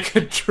person. I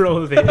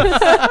control this.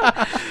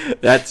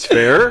 That's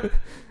fair.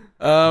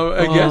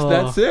 I guess Oh.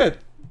 that's it.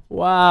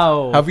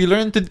 Wow. Have you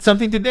learned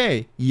something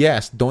today?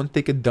 Yes. Don't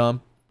take a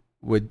dump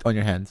on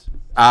your hands.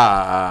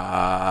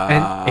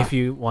 And if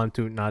you want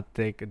to not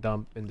take a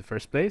dump in the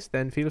first place,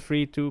 then feel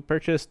free to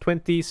purchase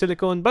 20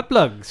 silicone butt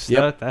plugs.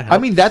 Yep. That I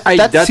mean, that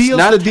that's seals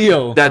not, the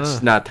deal.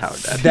 That's not how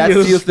that. That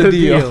seals the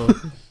deal.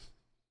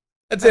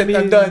 That's it.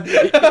 I'm done.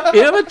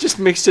 You know what just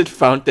makes it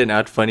fountain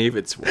out funny if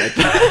it's wet?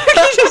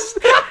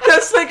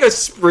 That's like a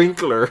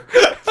sprinkler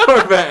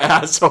for my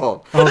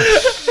asshole.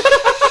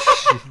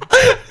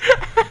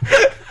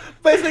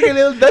 But it's like a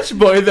little Dutch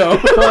boy, though.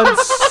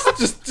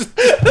 just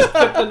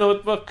get the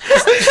notebook.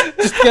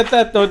 Just get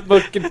that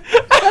notebook.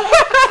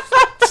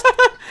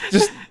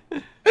 Just.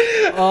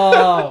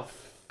 Oh.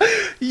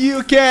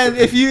 You can,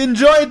 if you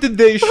enjoyed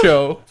today's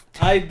show,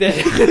 I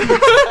did.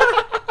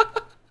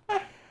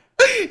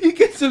 you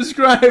can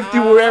subscribe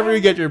to wherever you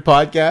get your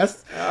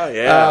podcasts. Oh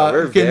yeah,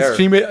 we're you can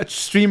there.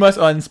 stream us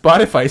on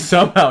Spotify.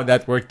 Somehow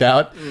that worked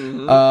out.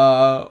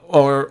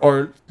 Or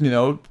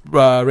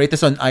rate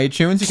us on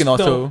iTunes. You can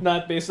also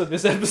Not based on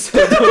this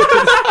episode.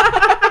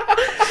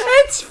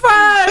 It's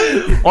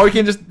fun. or you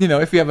can just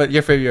if you have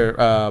your favorite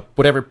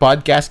whatever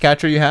podcast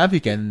catcher you have,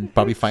 you can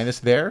probably find us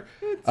there.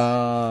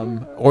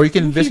 Or you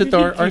can visit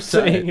our Keep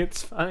saying site.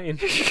 it's fine.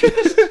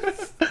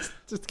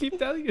 Just keep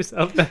telling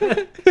yourself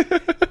that.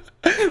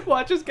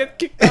 Watch us get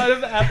kicked out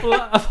of Apple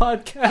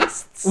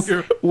Podcasts.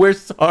 We're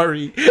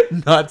sorry,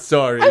 not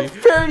sorry. I'm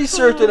fairly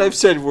certain I've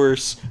said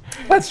worse.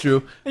 That's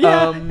true.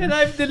 Yeah, and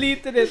I've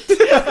deleted it.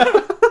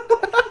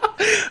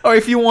 Or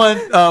if you want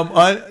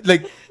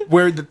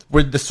where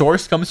the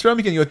source comes from,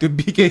 you can go to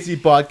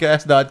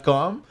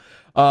bkcpodcast.com.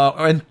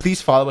 And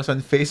please follow us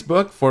on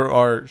Facebook for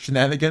our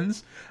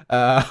shenanigans.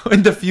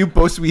 And the few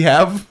posts we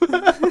have.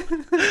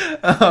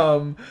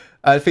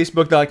 At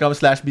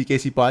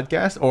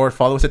facebook.com/bkcpodcast, or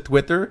follow us at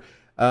Twitter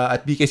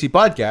at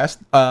bkcpodcast.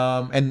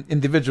 And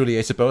individually,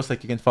 I suppose,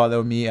 like you can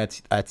follow me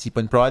at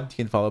Siponprod. You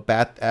can follow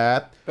Pat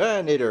at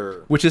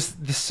Panator, which is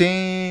the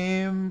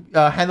same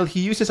handle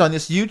he uses on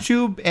his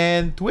YouTube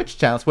and Twitch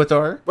channels. What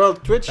are? Well,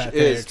 Twitch Panator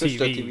is TV.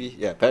 twitch.tv.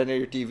 Yeah,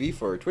 Panator TV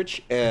for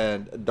Twitch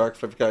and Dark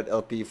Fluffy Cloud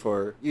LP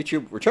for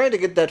YouTube. We're trying to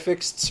get that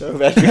fixed so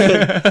that we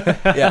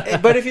can. Yeah.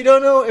 But if you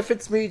don't know if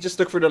it's me, just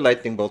look for the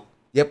lightning bolt.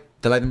 Yep,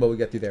 the lightning bolt will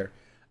get you there.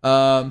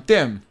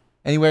 Tim,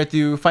 anywhere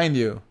to find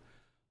you?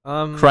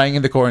 Um, Crying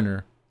in the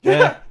corner.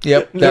 Yeah.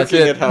 Yep, that's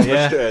Looking it. at how much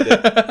Yeah. to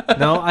edit.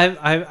 No, I've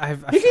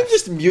You can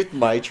just mute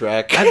my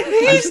track.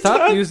 I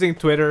stopped using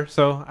Twitter,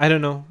 so I don't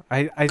know.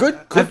 Good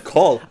I've,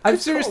 call. I've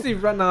Good seriously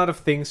run out of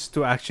things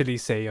to actually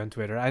say on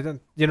Twitter. I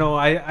don't,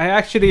 I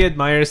actually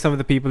admire some of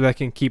the people that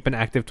can keep an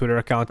active Twitter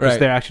account because Right.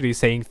 they're actually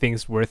saying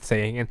things worth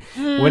saying. And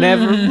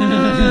whenever,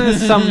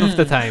 some of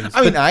the times,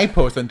 I mean, I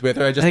post on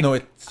Twitter. I just Like, know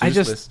it's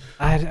useless.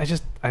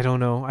 I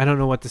don't know. I don't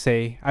know what to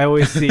say. I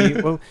always see,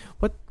 well,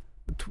 what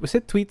was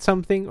it? Tweet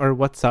something or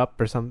what's up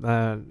or something.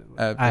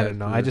 I don't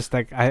know. I just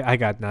I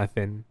got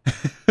nothing.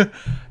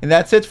 And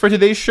that's it for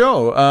today's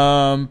show.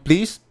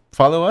 Please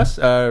follow us.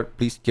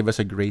 Please give us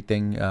a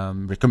rating.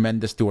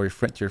 Recommend us to your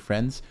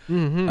friends.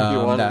 Mm-hmm. If you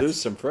want to that's-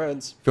 lose some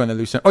friends. If you want to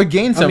lose some or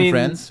gain some mean-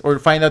 friends, or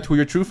find out who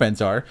your true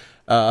friends are.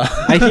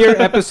 I hear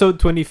episode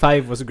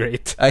 25 was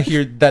great. I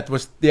hear that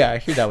was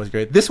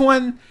great. This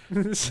one,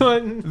 This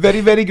one, very,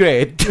 very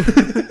great.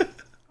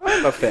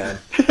 I'm a fan.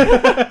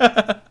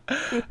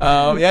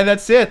 Yeah,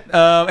 that's it.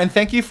 And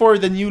thank you for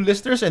the new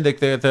listeners and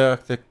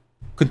the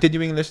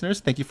continuing listeners.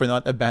 Thank you for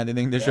not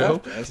abandoning the show.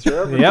 Thanks for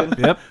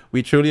everything. yep.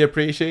 We truly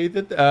appreciate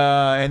it.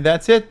 And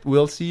that's it.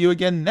 We'll see you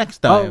again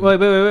next Oh, time. wait.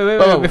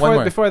 Oh, one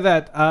more. Before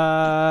that,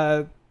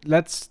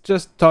 let's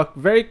just talk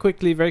very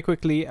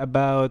quickly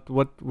about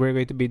what we're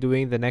going to be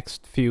doing the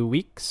next few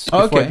weeks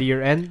before Okay. the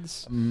year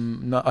ends.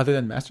 No, other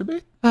than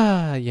masturbate?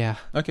 Yeah.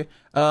 Okay.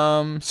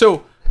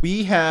 So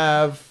we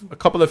have a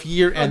couple of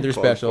year-ender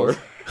Uncalled specials.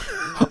 for.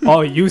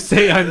 Oh, you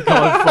say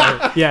uncalled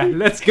for. Yeah,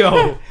 let's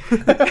go.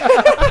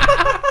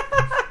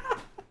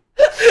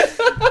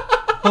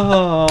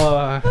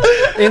 Oh,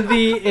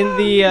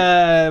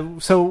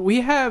 so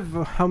we have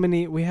how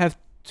many? We have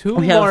two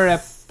We more have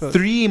episodes.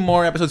 3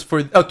 more episodes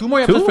for... Oh, 2 more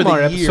episodes Two for more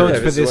the episodes year.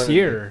 for This this one-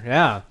 year.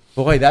 Yeah.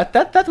 Boy,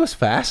 that was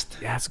fast.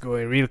 Yeah, it's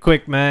going real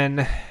quick,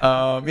 man.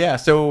 Yeah,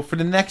 so for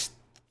the next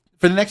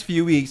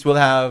few weeks we'll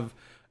have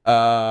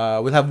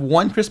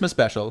one Christmas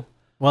special.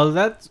 Well,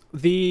 that's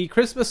the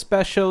Christmas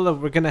special that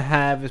we're gonna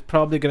have is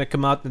probably gonna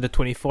come out on the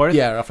 24th.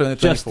 Yeah, roughly on the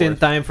 24th. just in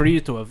time for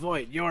you to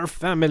avoid your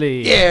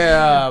family.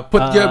 Yeah,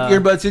 put your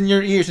earbuds in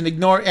your ears and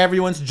ignore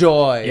everyone's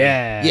joy.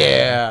 Yeah.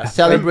 Yeah,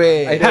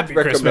 celebrate. I don't Happy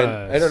recommend.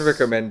 Christmas. I don't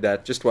recommend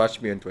that. Just watch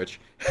me on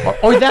Twitch.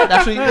 or that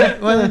actually.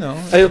 Well, no.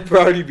 I'll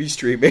probably be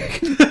streaming.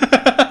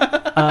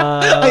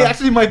 I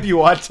actually might be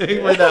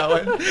watching for that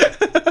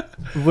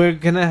one. We're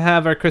gonna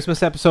have our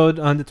Christmas episode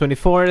on the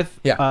 24th.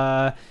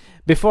 Yeah.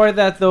 Before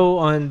that, though,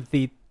 on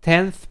the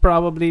 10th,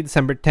 probably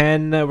December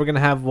 10, we're gonna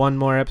have one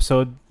more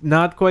episode.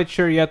 Not quite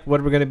sure yet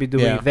what we're gonna be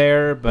doing Yeah.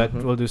 there, but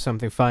we'll do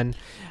something fun.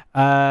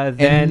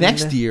 Then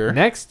next year,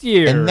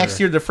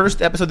 the the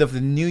first episode of the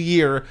new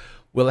year,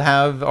 we'll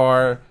have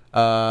our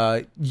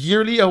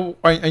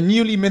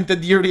newly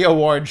minted yearly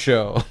award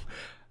show.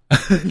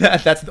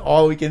 That's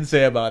all we can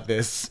say about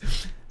this.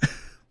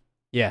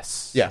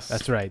 Yes. Yes.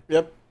 That's right.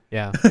 Yep.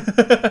 Yeah.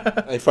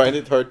 I find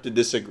it hard to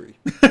disagree.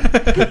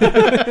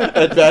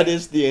 And that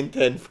is the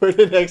intent for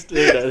the next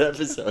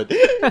episode.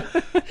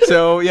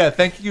 So yeah,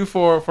 thank you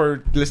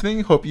for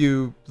listening. Hope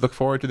you look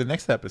forward to the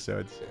next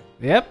episodes.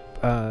 Yep.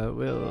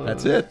 We'll.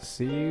 That's it.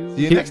 See you.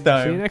 See you next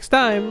time. See you next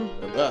time.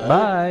 Bye.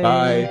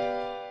 Bye.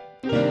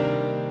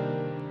 Bye.